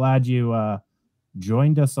 I'm glad you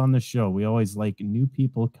joined us on the show. We always like new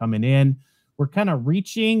people coming in. We're kind of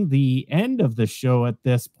reaching the end of the show at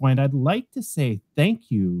this point. I'd like to say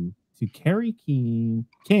thank you to Carey King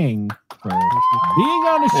for being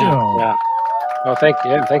on the show. Yeah. Well, thank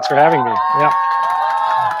you. Thanks for having me. Yeah.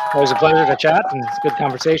 Always a pleasure to chat, and it's a good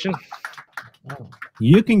conversation.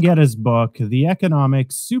 You can get his book, The Economic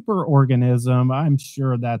Superorganism. I'm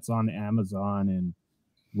sure that's on Amazon and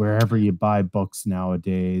wherever you buy books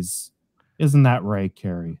nowadays. Isn't that right,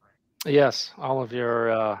 Carey? Yes, all of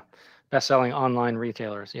your best-selling online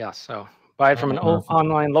retailers. Yes, so buy it from an Perfect.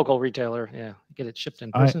 online local retailer. Yeah, get it shipped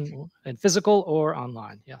in person, in physical or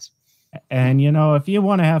online. Yes. And, you know, if you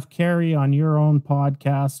want to have Carey on your own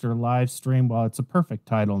podcast or live stream, well, it's a perfect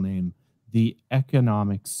title name, The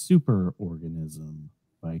Economic Superorganism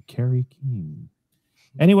by Carey King.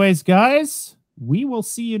 Anyways, guys, we will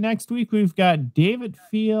see you next week. We've got David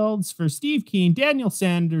Fields for Steve Keen, Daniel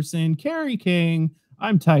Sanderson, Carey King.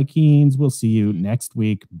 I'm Ty Keynes. We'll see you next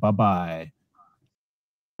week. Bye-bye.